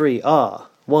top 3 are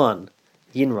 1.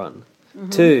 Yinrun,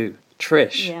 2.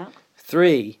 Trish, Yeah.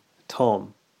 3.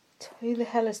 Tom. Who the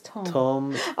hell is Tom?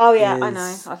 Tom. Oh yeah, I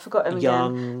is know. I forgot him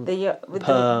young again. With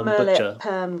perm the mullet butcher.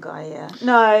 perm guy. Yeah.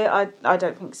 No, I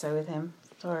don't think so with him.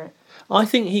 Sorry. I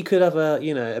think he could have a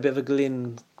bit of a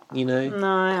Glyn,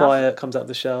 No, quiet, comes out of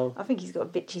the shell. I think he's got a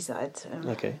bitchy side to him.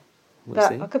 Okay, we'll But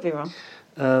see. I could be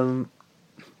wrong.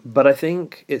 But I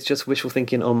think it's just wishful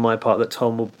thinking on my part that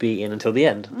Tom will be in until the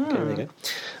end. Okay, there you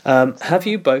go. Have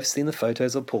you both seen the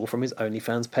photos of Paul from his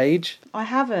OnlyFans page? I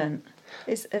haven't.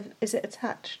 Is it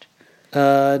attached?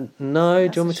 No. Do you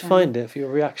That's want me a to shame. find it for your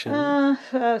reaction? Well,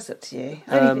 it's up to you.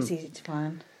 Only if it's easy to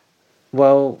find.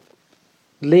 Well,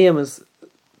 Liam has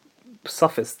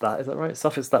suffixed that. Is that right?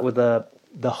 Suffixed that with the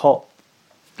hot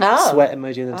sweat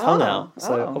emoji and the tongue out.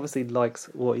 So obviously likes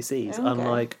what he sees, Okay.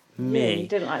 unlike Yeah, me. you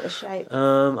didn't like the shape.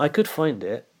 I could find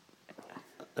it.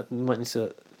 Might need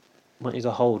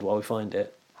to hold while we find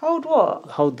it. Hold what?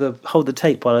 Hold the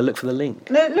tape while I look for the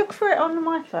link. No, look for it on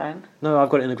my phone. No, I've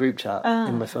got it in a group chat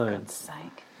in my For phone. God's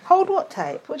sake. Hold what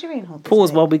tape? What do you mean hold this Pause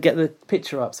tape? while we get the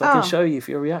picture up so I Oh. can show you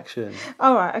for your reaction.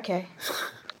 Oh, right, okay.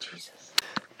 Jesus.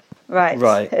 Right.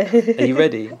 Right. Are you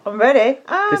ready? I'm ready.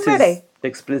 I'm This ready. is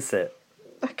explicit.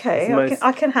 Okay, It's the most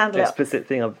I can handle it. explicit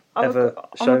thing I've I'm ever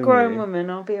I'm shown a grown you.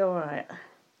 woman. I'll be all right.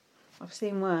 I've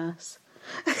seen worse.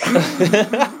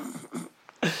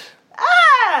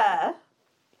 Ah!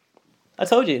 I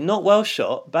told you, not well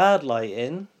shot, bad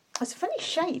lighting. It's a funny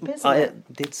shape, isn't I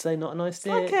it? did say not a nice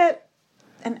stick. It's like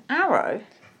an arrow.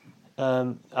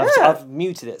 I've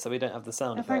muted it so we don't have the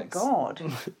sound Oh, thank effects. God.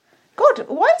 God,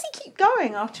 why does he keep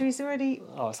going after he's already...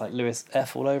 Oh, it's like Lewis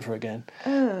F all over again.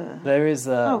 Ugh. There is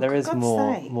for God's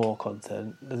more sake. more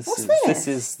content. What's This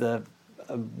is the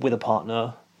with a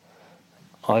partner.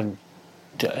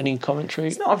 Any commentary?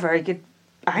 It's not a very good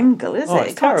angle, is Oh, it? it's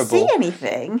You can't terrible. see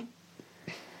anything.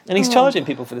 And he's charging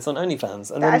people for this on OnlyFans.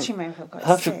 And That then actually made me feel quite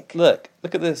have sick. to look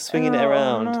at this, swinging it Oh,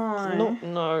 around.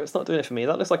 no. It's not doing it for me.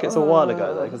 That looks like it's a while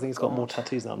ago though, because I think he's got more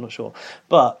tattoos now. I'm not sure.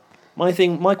 But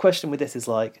my question with this is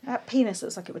like, That penis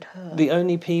looks like it would hurt. the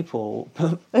only people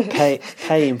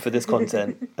paying for this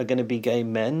content are going to be gay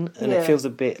men, and Yeah. it feels a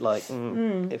bit like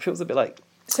it feels a bit like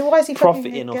So why is he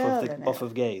profiting putting a girl off in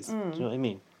of gays. Do you know what I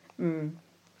mean? Mm.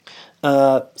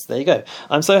 So there you go.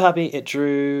 I'm so happy it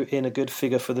drew in a good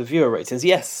figure for the viewer ratings.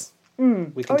 Yes,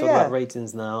 we can talk about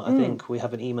ratings now. I think we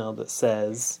have an email that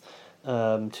says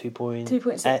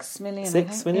 2.6 million.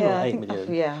 6 million Yeah, or I 8 think-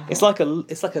 million. yeah. It's like a lot.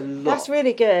 That's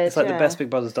really good. It's like the best Big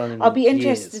Brother's done in I'll be years.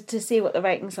 interested to see what the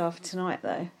ratings are for tonight,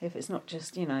 though. If it's not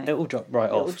just, It will drop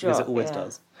right off because it always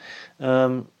does.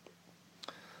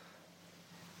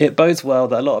 It bodes well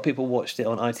that a lot of people watched it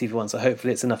on ITV1, so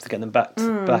hopefully it's enough to get them back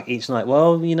each night.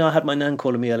 Well, I had my nan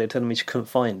calling me earlier telling me she couldn't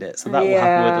find it, so that will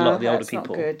happen with a lot of the older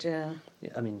people. Not good, yeah.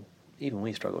 I mean, even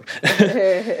we struggled.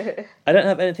 I don't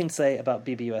have anything to say about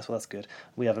BBUS. Well, that's good.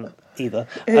 We haven't either.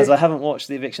 As I haven't watched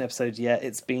the eviction episode yet,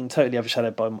 it's been totally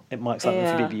overshadowed by my excitement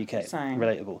for BBUK. Same.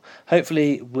 Relatable.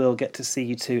 Hopefully, we'll get to see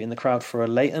you two in the crowd for a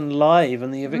late and live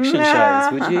and the eviction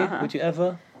shows. Would you? Would you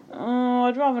ever? Oh,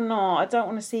 I'd rather not. I don't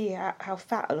want to see how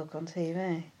fat I look on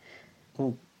TV.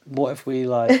 Well, what if we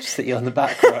sit you on the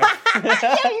back row?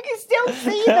 Yeah, you can still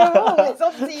see them all. It's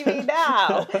on TV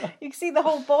now. You can see the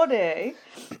whole body.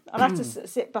 I'll have to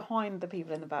sit behind the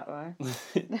people in the back row,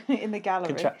 in the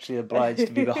gallery. Contractually obliged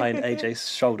to be behind AJ's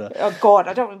shoulder. Oh God,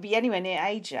 I don't want to be anywhere near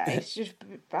AJ. It's just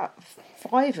about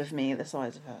 5 of me the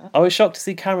size of her. I was shocked to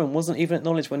see Cameron wasn't even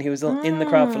acknowledged when he was in the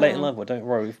crowd for Late and Live. Well, don't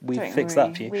worry, we fixed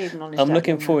that for you. I'm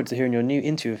looking forward to hearing your new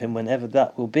interview with him whenever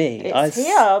that will be. It's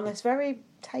here on this very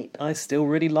tape. I still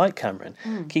really like Cameron.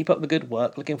 Keep up the good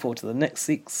work. Looking forward to the next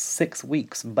 6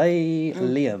 weeks. Bye,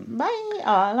 Liam. Bye. Oh,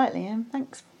 I like Liam.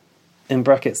 Thanks. In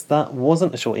brackets, that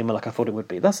wasn't a short email like I thought it would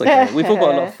be. That's okay. We've all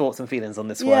got a lot of thoughts and feelings on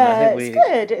this one. Yeah, I think it's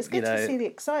good. It's good to see the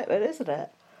excitement, isn't it?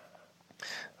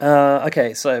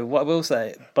 Okay, so what I will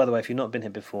say, by the way, if you've not been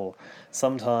here before,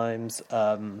 sometimes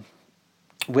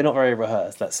we're not very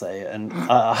rehearsed, let's say, and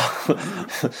I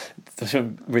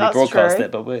shouldn't really That's broadcast true.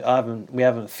 it, but we haven't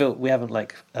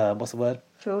what's the word?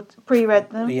 Pre-read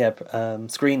them. Yeah,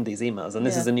 screened these emails, and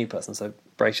this is a new person, so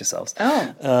brace yourselves.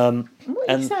 Oh. What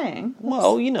are you saying?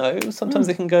 Well, sometimes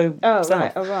they can go Oh, south.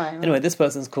 right. Oh, right. Anyway, this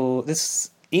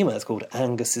email is called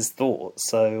Angus's Thoughts,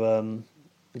 so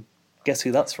guess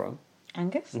who that's from?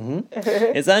 Angus?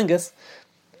 It's Angus.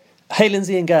 Hey,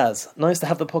 Lindsay and Gaz. Nice to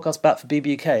have the podcast back for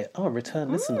BBUK. Oh, a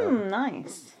return listener.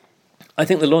 Nice. I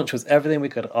think the launch was everything we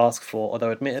could ask for,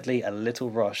 although admittedly a little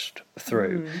rushed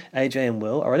through. AJ and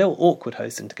Will are a little awkward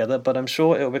hosting together, but I'm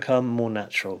sure it will become more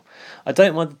natural. I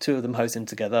don't mind the two of them hosting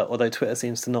together, although Twitter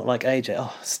seems to not like AJ.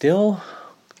 Oh, still?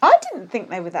 I didn't think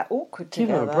they were that awkward Give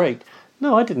together. her a break.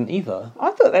 No, I didn't either.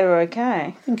 I thought they were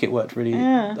okay. I think it worked really...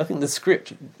 Yeah. I think the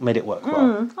script made it work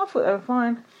well. I thought they were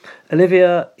fine.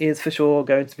 Olivia is for sure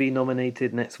going to be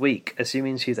nominated next week,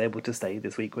 assuming she's able to stay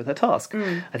this week with her task.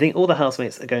 I think all the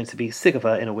housemates are going to be sick of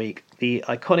her in a week. The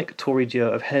iconic Tory duo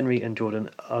of Henry and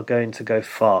Jordan are going to go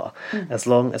far, as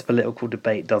long as political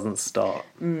debate doesn't start.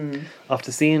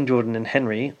 After seeing Jordan and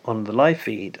Henry on the live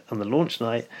feed on the launch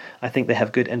night, I think they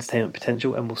have good entertainment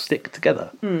potential and will stick together.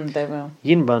 They will.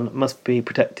 Yinrun must be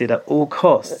protected at all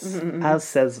costs, as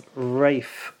says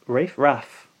Rafe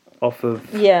off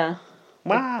of... Yeah.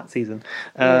 season.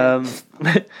 And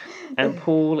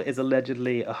Paul is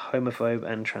allegedly a homophobe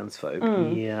and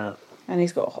transphobe. Yeah. And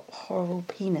he's got a horrible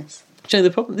penis. So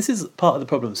the problem. This is part of the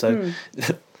problem. So,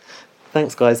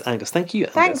 thanks, guys. Angus, thank you.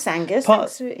 Angus. Thanks, Angus.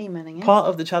 Thanks for emailing us. Part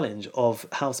of the challenge of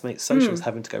housemates socials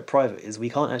having to go private is we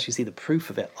can't actually see the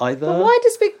proof of it either. But why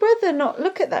does Big Brother not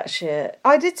look at that shit?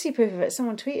 I did see proof of it.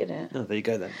 Someone tweeted it. Oh, there you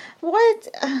go then. Why?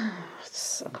 I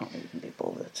can't even be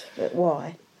bothered. But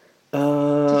why? Did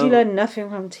you learn nothing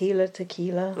from Tila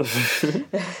Tequila?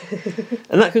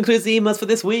 And that concludes the emails for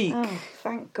this week. Oh,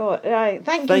 thank God. Right.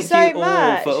 Thank you Thank so you all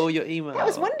much. for all your emails. That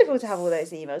was wonderful to have all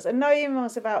those emails. And no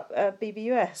emails about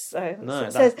BBUS. So No,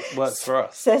 it that works for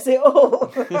us. Says it all.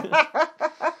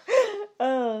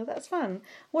 Oh, that's fun.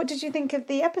 What did you think of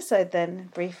the episode then,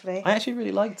 briefly? I actually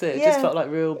really liked it. It just felt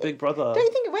like real Big Brother. Don't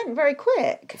you think it went very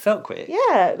quick? It felt quick.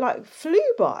 Yeah, like flew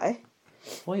by.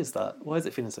 Why is that? Why is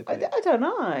it feeling so quick? I don't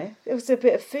know. There was a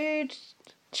bit of food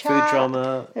chat. Food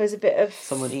drama. There was a bit of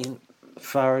someone eating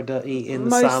Farida eating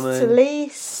most salmon. to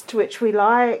least, which we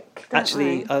like.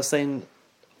 Actually, I was saying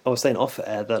off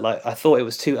air that like I thought it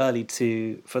was too early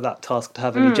for that task to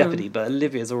have any jeopardy, but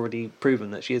Olivia's already proven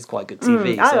that she is quite good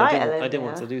TV, so I didn't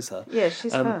want to lose her. Yeah,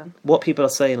 she's fun. What people are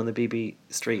saying on the BB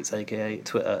Streets, aka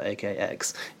Twitter, aka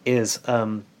X, is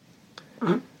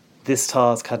this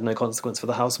task had no consequence for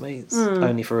the housemates,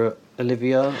 only for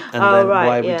Olivia, and then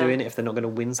why are we doing it if they're not going to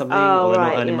win something or they're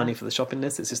not earning money for the shopping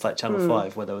list? It's just like Channel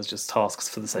 5 where there was just tasks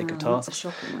for the sake of tasks.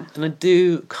 And I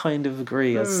do kind of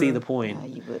agree. I see the point.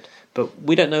 Yeah, you would. But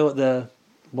we don't know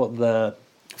what the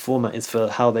format is for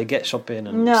how they get shopping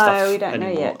and no, stuff. we don't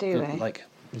anymore. know yet, do we? Like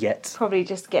yet. Probably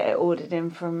just get it ordered in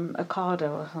from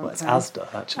Ocado or something. Well, it's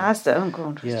Asda actually. Asda, oh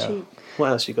god, it's cheap. What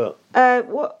else you got?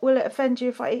 What will it offend you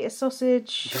if I eat a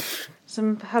sausage?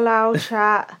 Some halal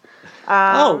chat.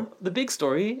 The big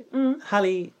story.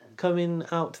 Hallie coming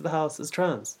out to the house as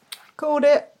trans. Called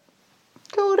it.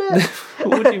 What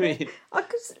do you mean? I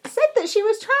said that she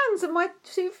was trans, and my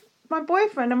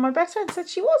boyfriend and my best friend said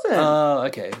she wasn't. Oh,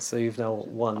 okay. So you've now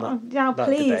won that. I'm now that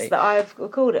pleased debate. that I've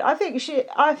called it. I think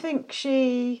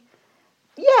she.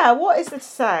 Yeah, what is there to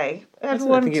say?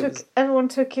 Everyone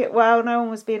took it well. No one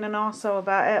was being an arsehole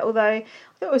about it. Although I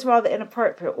thought it was rather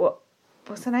inappropriate.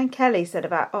 What's her name? Kelly said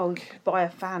about you could buy a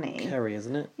fanny. Kerry,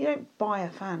 isn't it? You don't buy a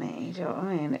fanny. Do you know what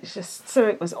I mean? It's just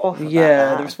something was off.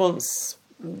 About the response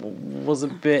was a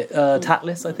bit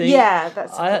tactless. I think. Yeah,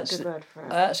 that's a good word for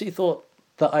it. I actually thought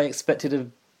that I expected a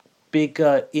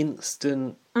bigger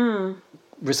instant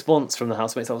response from the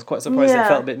housemates. I was quite surprised it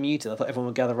felt a bit muted. I thought everyone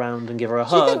would gather around and give her a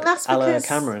hug. Do you think that's because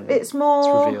Cameron? It's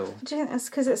more. Reveal. Do you think that's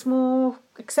because it's more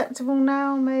acceptable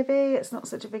now? Maybe it's not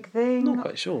such a big thing. Not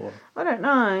quite sure. I don't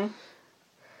know.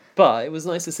 But it was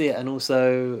nice to see it, and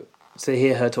also to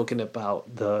hear her talking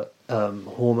about the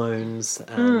hormones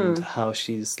and how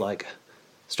she's like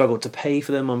struggled to pay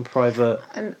for them on private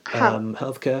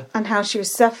healthcare, and how she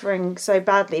was suffering so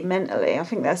badly mentally. I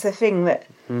think that's the thing that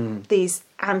these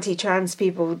anti-trans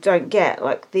people don't get.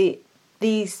 Like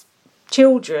these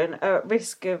children are at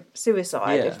risk of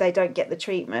suicide if they don't get the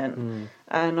treatment.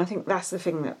 And I think that's the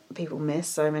thing that people miss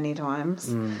so many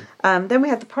times. Then we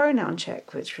had the pronoun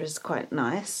check, which was quite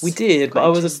nice. We did, but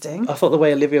I thought the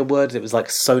way Olivia worded it was like,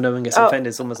 so no one gets offended.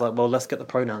 It's almost like, well, let's get the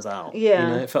pronouns out. Yeah.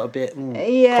 You know, it felt a bit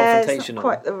confrontational. It's not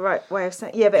quite the right way of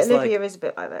saying. Yeah, but it's Olivia is a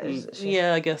bit like that, isn't she?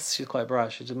 Yeah, I guess she's quite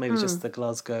brash. Maybe just the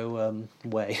Glasgow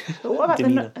way. But what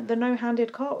about the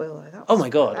no-handed cartwheel though? Oh my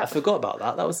god, I forgot about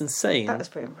that. That was insane. That was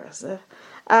pretty impressive.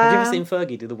 Have you ever seen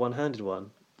Fergie do the one-handed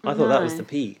one? I thought that was the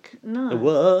peak. No.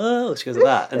 Whoa! She goes like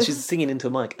that, and she's singing into a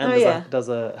mic and does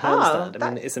a handstand. I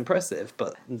mean, it's impressive,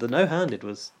 but the no-handed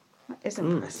was. It's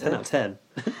impressive. 10 out of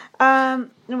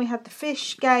 10. Then we had the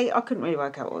fish gate. I couldn't really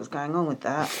work out what was going on with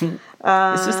that.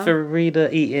 It's just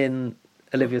Farida eating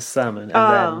Olivia's salmon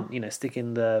and then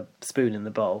sticking the spoon in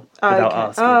the bowl without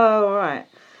asking. Oh right.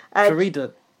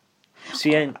 Farida,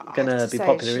 she ain't gonna be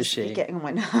popular, is she? She's getting on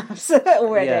my nerves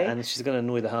already. Yeah, and she's gonna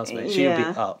annoy the housemates. She'll be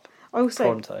up. I also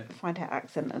pronto. find her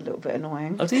accent a little bit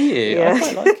annoying. Oh, do you? Yeah. I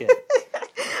quite like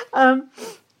it.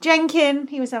 Jenkin,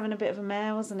 he was having a bit of a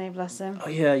mare, wasn't he? Bless him. Oh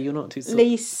yeah, you're not too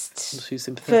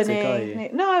sympathetic, funny. are you?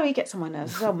 No, he gets on my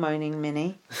nerves. He's all moaning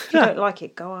Minnie. If you don't like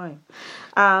it, go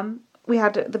home. We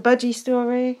had the budgie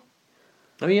story.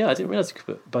 Oh yeah, I didn't realise you could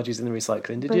put budgies in the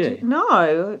recycling, did you?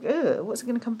 No. Ugh, what's it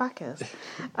going to come back as?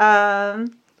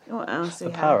 What else? A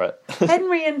parrot.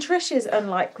 Henry and Trish's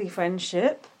unlikely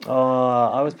friendship. Oh,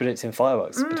 I was predicting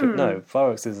fireworks. No,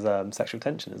 fireworks is sexual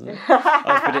tension, isn't it? I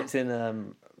was predicting a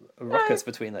ruckus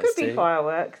between those two. Could be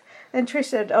fireworks. Then Trish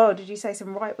said, "Oh, did you say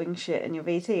some right-wing shit in your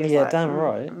VT?" He was like, damn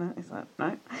right. And he's like,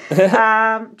 no.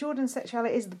 Jordan's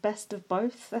sexuality is the best of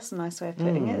both. That's a nice way of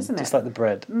putting it, isn't it? Just like the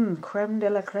bread. Creme de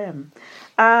la creme.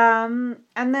 And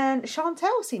then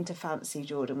Chantel seemed to fancy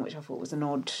Jordan, which I thought was an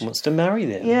odd... Wants to marry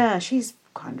them. Yeah, she's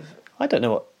kind of... I don't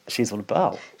know what she's all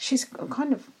about. She's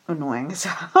kind of annoying as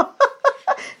well.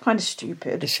 Kind of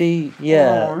stupid. Is she?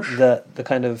 Yeah, the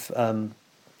kind of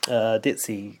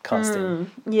ditzy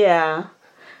casting. Yeah.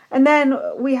 And then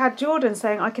we had Jordan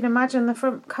saying, I can imagine the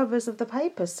front covers of the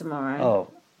papers tomorrow. Oh.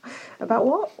 About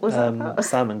what? Was that about?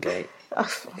 Salmongate.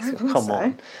 Come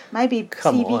on. Maybe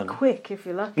Come TV on. Quick, if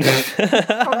you're lucky.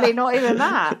 Probably not even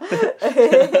that.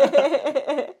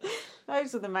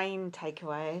 Those are the main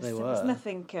takeaways. They There was were.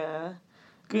 nothing...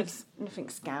 Good. nothing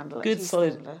scandalous. Good She's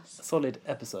solid scandalous. solid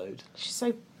episode. She's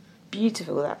so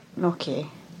beautiful, that Nokia.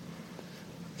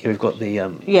 Yeah, we've got the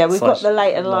we've got the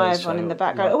Late and Live one in the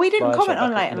background. We didn't live comment show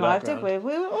on back Late in and the Live, did background.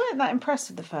 we? We weren't that impressed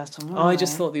with the first one, were I we?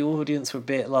 just thought the audience were a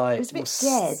bit like... It was a bit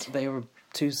dead. They were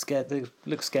too scared. They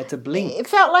looked scared to blink. It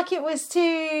felt like it was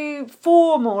too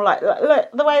formal, like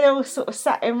the way they all sort of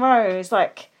sat in rows,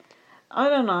 like, I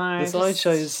don't know. The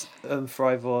sideshows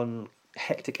thrive on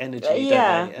hectic energy,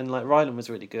 Yeah. don't they? And like Ryland was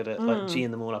really good at like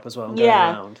G'ing them all up as well and going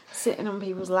around. Sitting on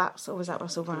people's laps, or was that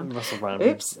Russell Brand? Russell Brand.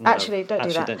 Oops, No, actually, don't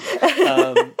do that. Don't.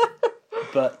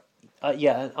 But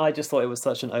I just thought it was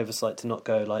such an oversight to not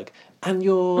go like, and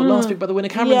your last Big Brother winner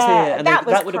Cameron's here, and that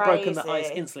would have broken the ice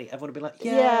instantly. Everyone would be like,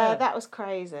 Yeah, that was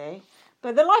crazy.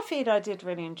 But the live feed I did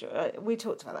really enjoy. We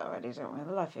talked about that already, didn't we?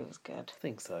 The live feed was good. I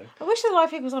think so. I wish the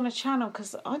live feed was on a channel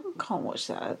because I can't watch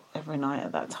that every night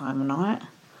at that time of night.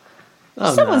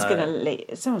 Someone's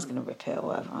gonna rip it or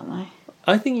whatever, aren't they?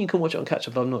 I think you can watch it on catch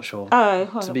up, but I'm not sure. Oh,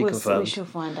 well, to be confirmed. We shall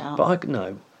find out. But I'd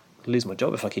lose my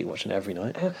job if I keep watching it every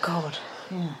night. Oh God,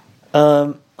 yeah.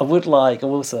 I would like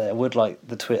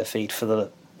the Twitter feed for the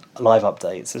live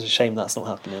updates. It's a shame that's not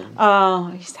happening.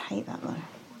 Oh, I used to hate that though.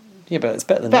 Yeah, but it's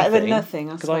better than nothing.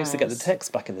 Because I used to get the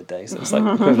text back in the day, so it's like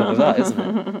equivalent of that, isn't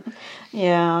it?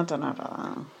 Yeah, I don't know about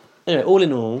that. Anyway, all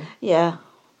in all, yeah,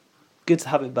 good to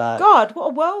have it back. God, what a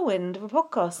whirlwind of a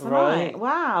podcast tonight! Right.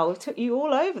 Wow, we took you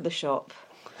all over the shop.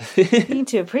 You need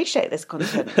to appreciate this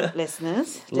content,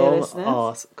 listeners, dear Long listeners.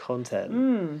 arse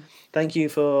content. Thank you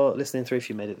for listening through if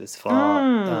you made it this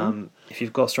far. If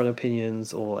you've got strong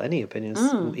opinions or any opinions,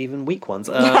 even weak ones,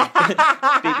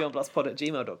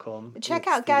 bbonpluspod@gmail.com. Check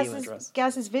out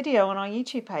Gaz's video on our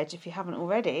YouTube page if you haven't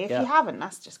already. If you haven't,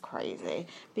 that's just crazy.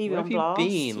 Where have you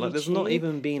been? Like, there's not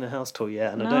even been a house tour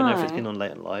yet, and I don't know if it's been on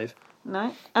Late and Live.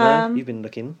 No. No, you've been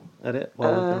looking at it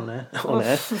while we've been on air.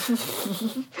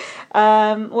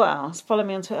 What else? Follow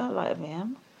me on Twitter, Light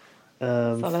VM.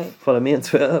 Follow me on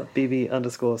Twitter,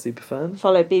 BB_superfan.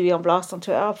 Follow BB on Blast on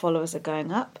Twitter. Our followers are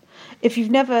going up. If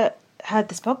you've never heard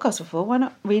this podcast before, why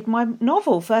not read my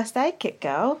novel, First Aid Kit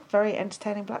Girl? Very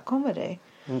entertaining black comedy.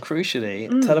 And crucially,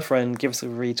 tell a friend, give us a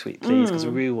retweet, please, because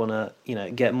we really want to,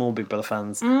 get more Big Brother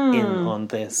fans in on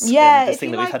this. Yeah, this thing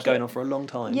that we've had going on for a long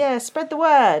time. Yeah, spread the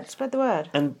word. Spread the word.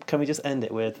 And can we just end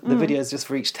it with the video's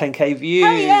just reached 10k views?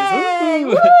 Hooray!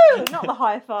 Woo! Not the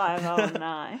high five. Oh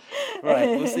no. Right,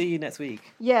 we'll see you next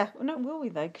week. Yeah, well, no, will we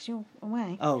though? Because you're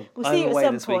away. Oh, we'll I'm see you away at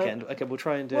some this point. weekend. Okay, we'll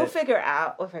try and do it. We'll figure it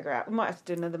out. We might have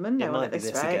to do another Monday It one might at be this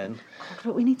this rate. again. God,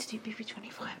 but we need to do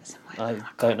BB25 at some point. I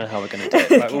don't know how we're going to do it.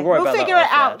 Right, we'll worry about that. We'll figure it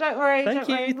out. off Don't worry.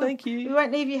 Thank you. We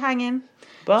won't leave you hanging.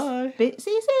 Bye. See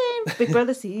you soon. Big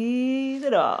Brother sees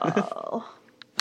it all.